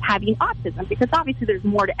having autism. Because obviously there's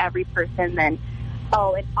more to every person than,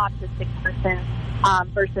 oh, an autistic person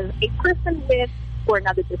versus a person with or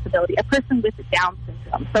another disability, a person with Down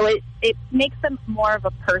syndrome. So it makes them more of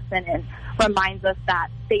a person and reminds us that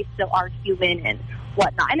they still are human and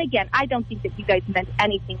whatnot. And again, I don't think that you guys meant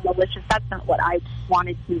anything malicious. That's not what I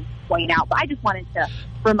wanted to point out. But I just wanted to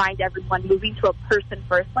remind everyone moving to a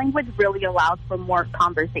person-first language really allows for more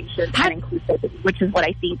conversation and inclusivity, which is what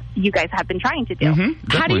I think you guys have been trying to do.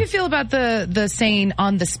 How do you feel about the saying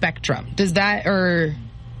on the spectrum? Does that or...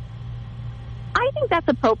 I think that's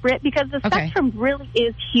appropriate because the spectrum really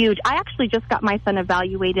is huge. I actually just got my son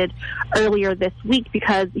evaluated earlier this week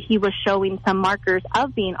because he was showing some markers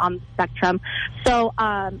of being on the spectrum. So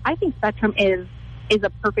I think spectrum is a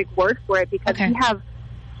perfect word for it because we have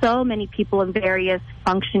so many people in various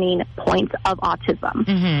functioning points of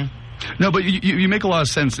autism. No, but you make a lot of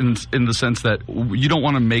sense in the sense that you don't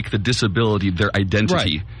want to make the disability their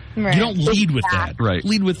identity. Right. You don't lead with that. Right.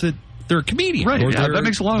 Lead with it. They're a comedian. Right. Or That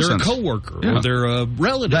makes a lot of sense. They're a coworker. Or they're a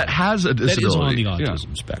relative. That has a disability. That is on the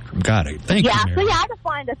autism spectrum. Got it. Thank you, Mary. So I just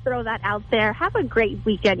wanted to throw that out there. Have a great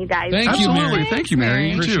weekend, you guys. Thank you, Mary. Thank you, Mary.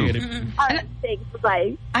 You Appreciate too. it. All right, thanks.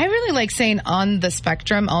 Bye. I really like saying on the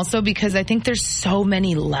spectrum also because I think there's so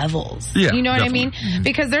many levels. Yeah, you know what definitely. I mean?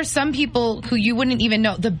 Because there's some people who you wouldn't even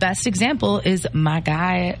know. The best example is my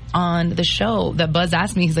guy on the show that Buzz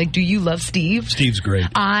asked me. He's like, do you love Steve? Steve's great.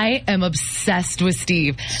 I am obsessed with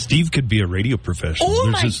Steve. Steve could be a radio professional.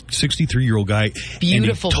 There's this 63-year-old guy,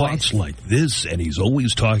 Beautiful and he talks voice. like this, and he's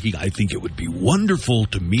always talking. I think it would be wonderful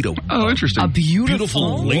to meet interesting. A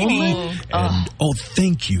beautiful lady. woman. And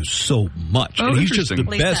thank you so much. Oh, and he's just the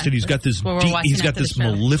interesting. best, and he's got this Well, we're deep, watching he's got after the this show.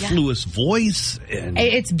 mellifluous voice. And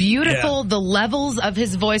It's beautiful. The levels of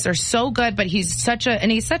his voice are so good, but he's such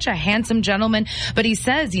a handsome gentleman. But he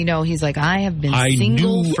says, he's like, I have been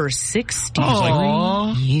single for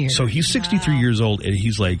 63 years. So he's 63 years old, and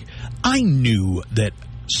he's like, I knew that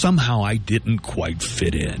somehow I didn't quite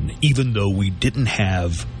fit in, even though we didn't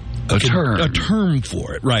have A term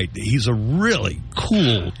for it. Right. He's a really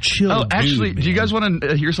cool, chill Oh, actually, dude, do you man. guys want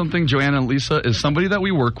to hear something? Joanna and Lisa is somebody that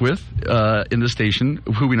we work with in the station,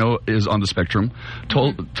 who we know is on the spectrum.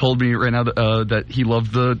 Told me right now that he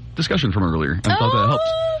loved the discussion from earlier and thought that helped.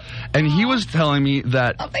 And he was telling me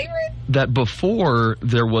that before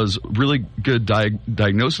there was really good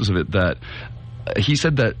diagnosis of it, that he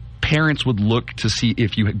said that parents would look to see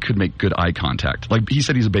if you could make good eye contact. Like he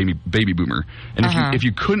said, he's a baby boomer, and if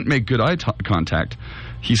you couldn't make good eye contact,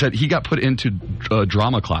 he said he got put into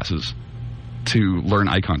drama classes to learn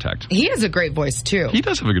eye contact. He has a great voice too. He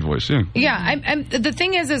does have a good voice, yeah. Yeah, I'm the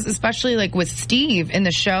thing is especially like with Steve in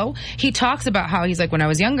the show, he talks about how he's like, when I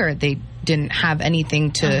was younger, they didn't have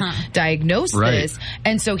anything to diagnose this,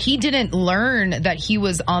 and so he didn't learn that he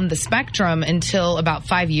was on the spectrum until about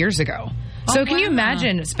 5 years ago. So can you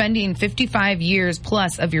imagine spending 55 years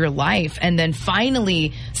plus of your life and then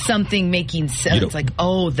finally something making sense? Like,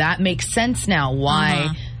 oh, that makes sense now. Why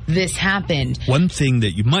this happened. One thing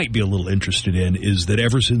that you might be a little interested in is that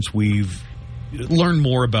ever since we've learned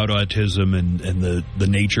more about autism and the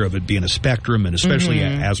nature of it being a spectrum, and especially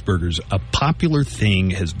Asperger's, a popular thing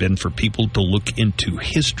has been for people to look into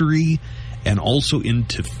history and also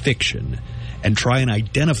into fiction and try and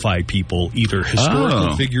identify people, either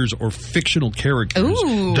historical figures or fictional characters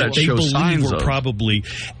that they show believe signs were of. probably.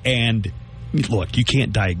 And look, you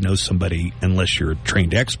can't diagnose somebody unless you're a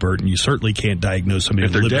trained expert, and you certainly can't diagose somebody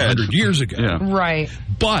If who they're lived dead. 100 years ago. Yeah. Right.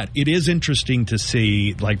 But it is interesting to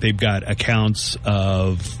see, like, they've got accounts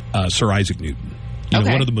of Sir Isaac Newton.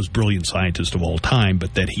 One of the most brilliant scientists of all time,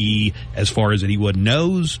 but that he, as far as anyone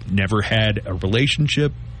knows, never had a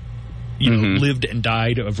relationship, lived and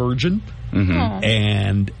died a virgin.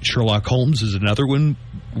 And Sherlock Holmes is another one,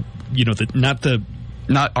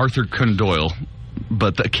 not Arthur Conan Doyle,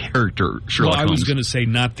 but the character Sherlock Holmes. I was going to say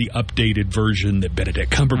not the updated version that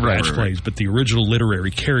Benedict Cumberbatch plays, but the original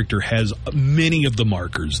literary character has many of the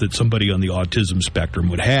markers that somebody on the autism spectrum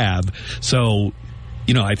would have. So,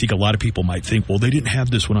 I think a lot of people might think, well, they didn't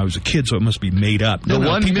have this when I was a kid, so it must be made up. People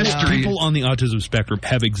on the autism spectrum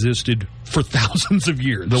have existed for thousands of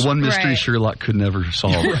years. The one mystery Sherlock could never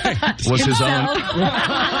solve was his own.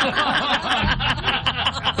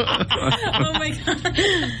 Oh my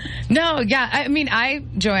god. No, yeah. I mean,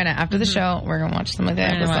 Joanna, after the show, we're going to watch some of the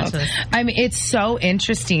episodes. I mean, it's so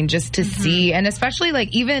interesting just to see, and especially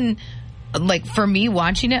like even like for me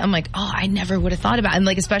watching it, I'm like, oh, I never would have thought about it. And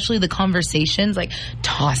like especially the conversations, like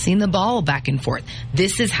tossing the ball back and forth.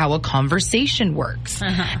 This is how a conversation works.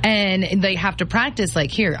 And they have to practice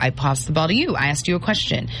like, here, I pass the ball to you. I asked you a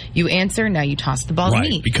question. You answer, now you toss the ball to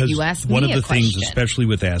me. Because you ask one me of the a things, question. especially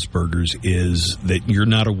with Asperger's, is that you're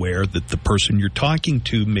not aware that the person you're talking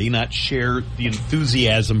to may not share the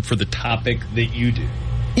enthusiasm for the topic that you do.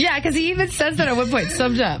 Yeah, because he even says that at one point,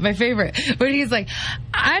 summed up, my favorite. But he's like,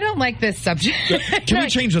 I don't like this subject. Can we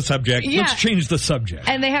change the subject? Yeah. Let's change the subject.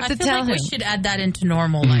 And they have to tell him. We should add that into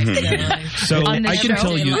normal life. So I can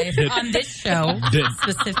tell you that on this show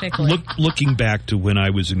specifically. Looking back to when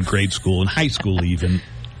I was in grade school and high school even,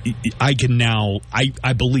 I can now,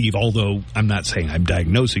 I believe, although I'm not saying I'm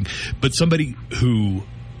diagnosing, but somebody who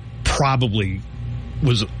probably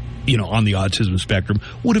was on the autism spectrum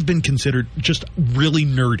would have been considered just really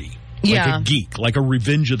nerdy. Like a geek, like a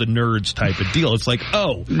Revenge of the Nerds type of deal. It's like,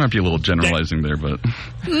 oh, you might be a little generalizing there, but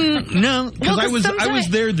no, because I was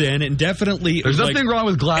there then, and definitely there's nothing wrong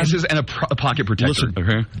with glasses and a pocket protector.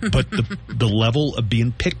 Listen, but the level of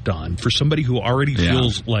being picked on for somebody who already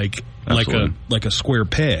feels like a square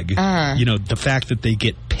peg, the fact that they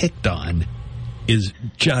get picked on is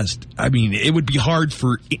just, I mean, it would be hard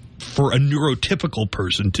for a neurotypical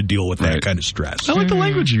person to deal with that kind of stress. I like the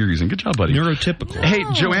language you're using. Good job, buddy. Neurotypical. Hey,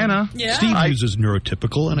 Joanna. Yeah. Steve uses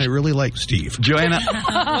neurotypical, and I really like Steve. Joanna,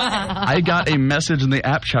 I got a message in the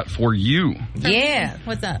app chat for you. Yeah.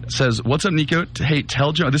 What's up? It says, what's up, Nico? Hey,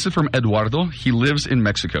 tell Joanna. This is from Eduardo. He lives in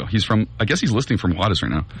Mexico. I guess he's listening from Juarez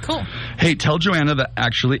right now. Cool. Hey, tell Joanna that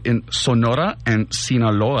actually in Sonora and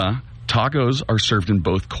Sinaloa, Tacos are served in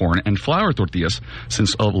both corn and flour tortillas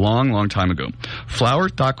since a long, long time ago. Flour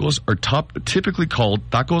tacos are typically called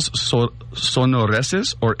tacos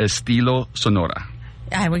sonoreses or estilo Sonora.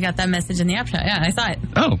 Yeah, we got that message in the app chat. Yeah, I saw it.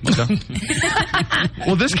 Oh, okay.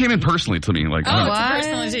 Well, this came in personally to me. Like, it's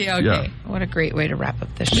personal to you. Okay. Yeah. What a great way to wrap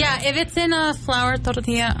up this show. Yeah, if it's in a flour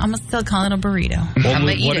tortilla, I'm going to still call it a burrito. I'm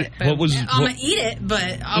going to eat it. I'm going to eat it, but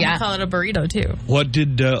I'm going to call it a burrito, too. What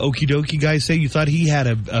did Okie Dokie guy say? You thought he had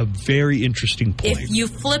a very interesting point. If you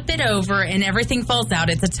flip it over and everything falls out,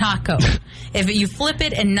 it's a taco. If you flip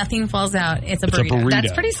it and nothing falls out, it's a burrito.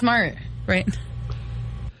 That's pretty smart. Right.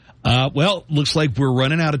 Well, looks like we're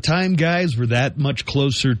running out of time, guys. We're that much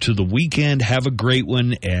closer to the weekend. Have a great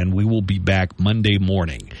one, and we will be back Monday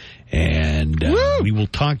morning. And we will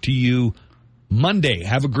talk to you Monday.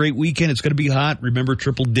 Have a great weekend. It's going to be hot. Remember,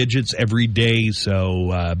 triple digits every day,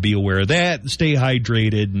 so be aware of that. Stay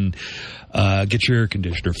hydrated, and get your air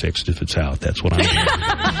conditioner fixed if it's out. That's what I'm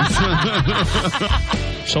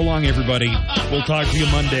doing. So long, everybody. We'll talk to you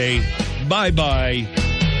Monday. Bye-bye.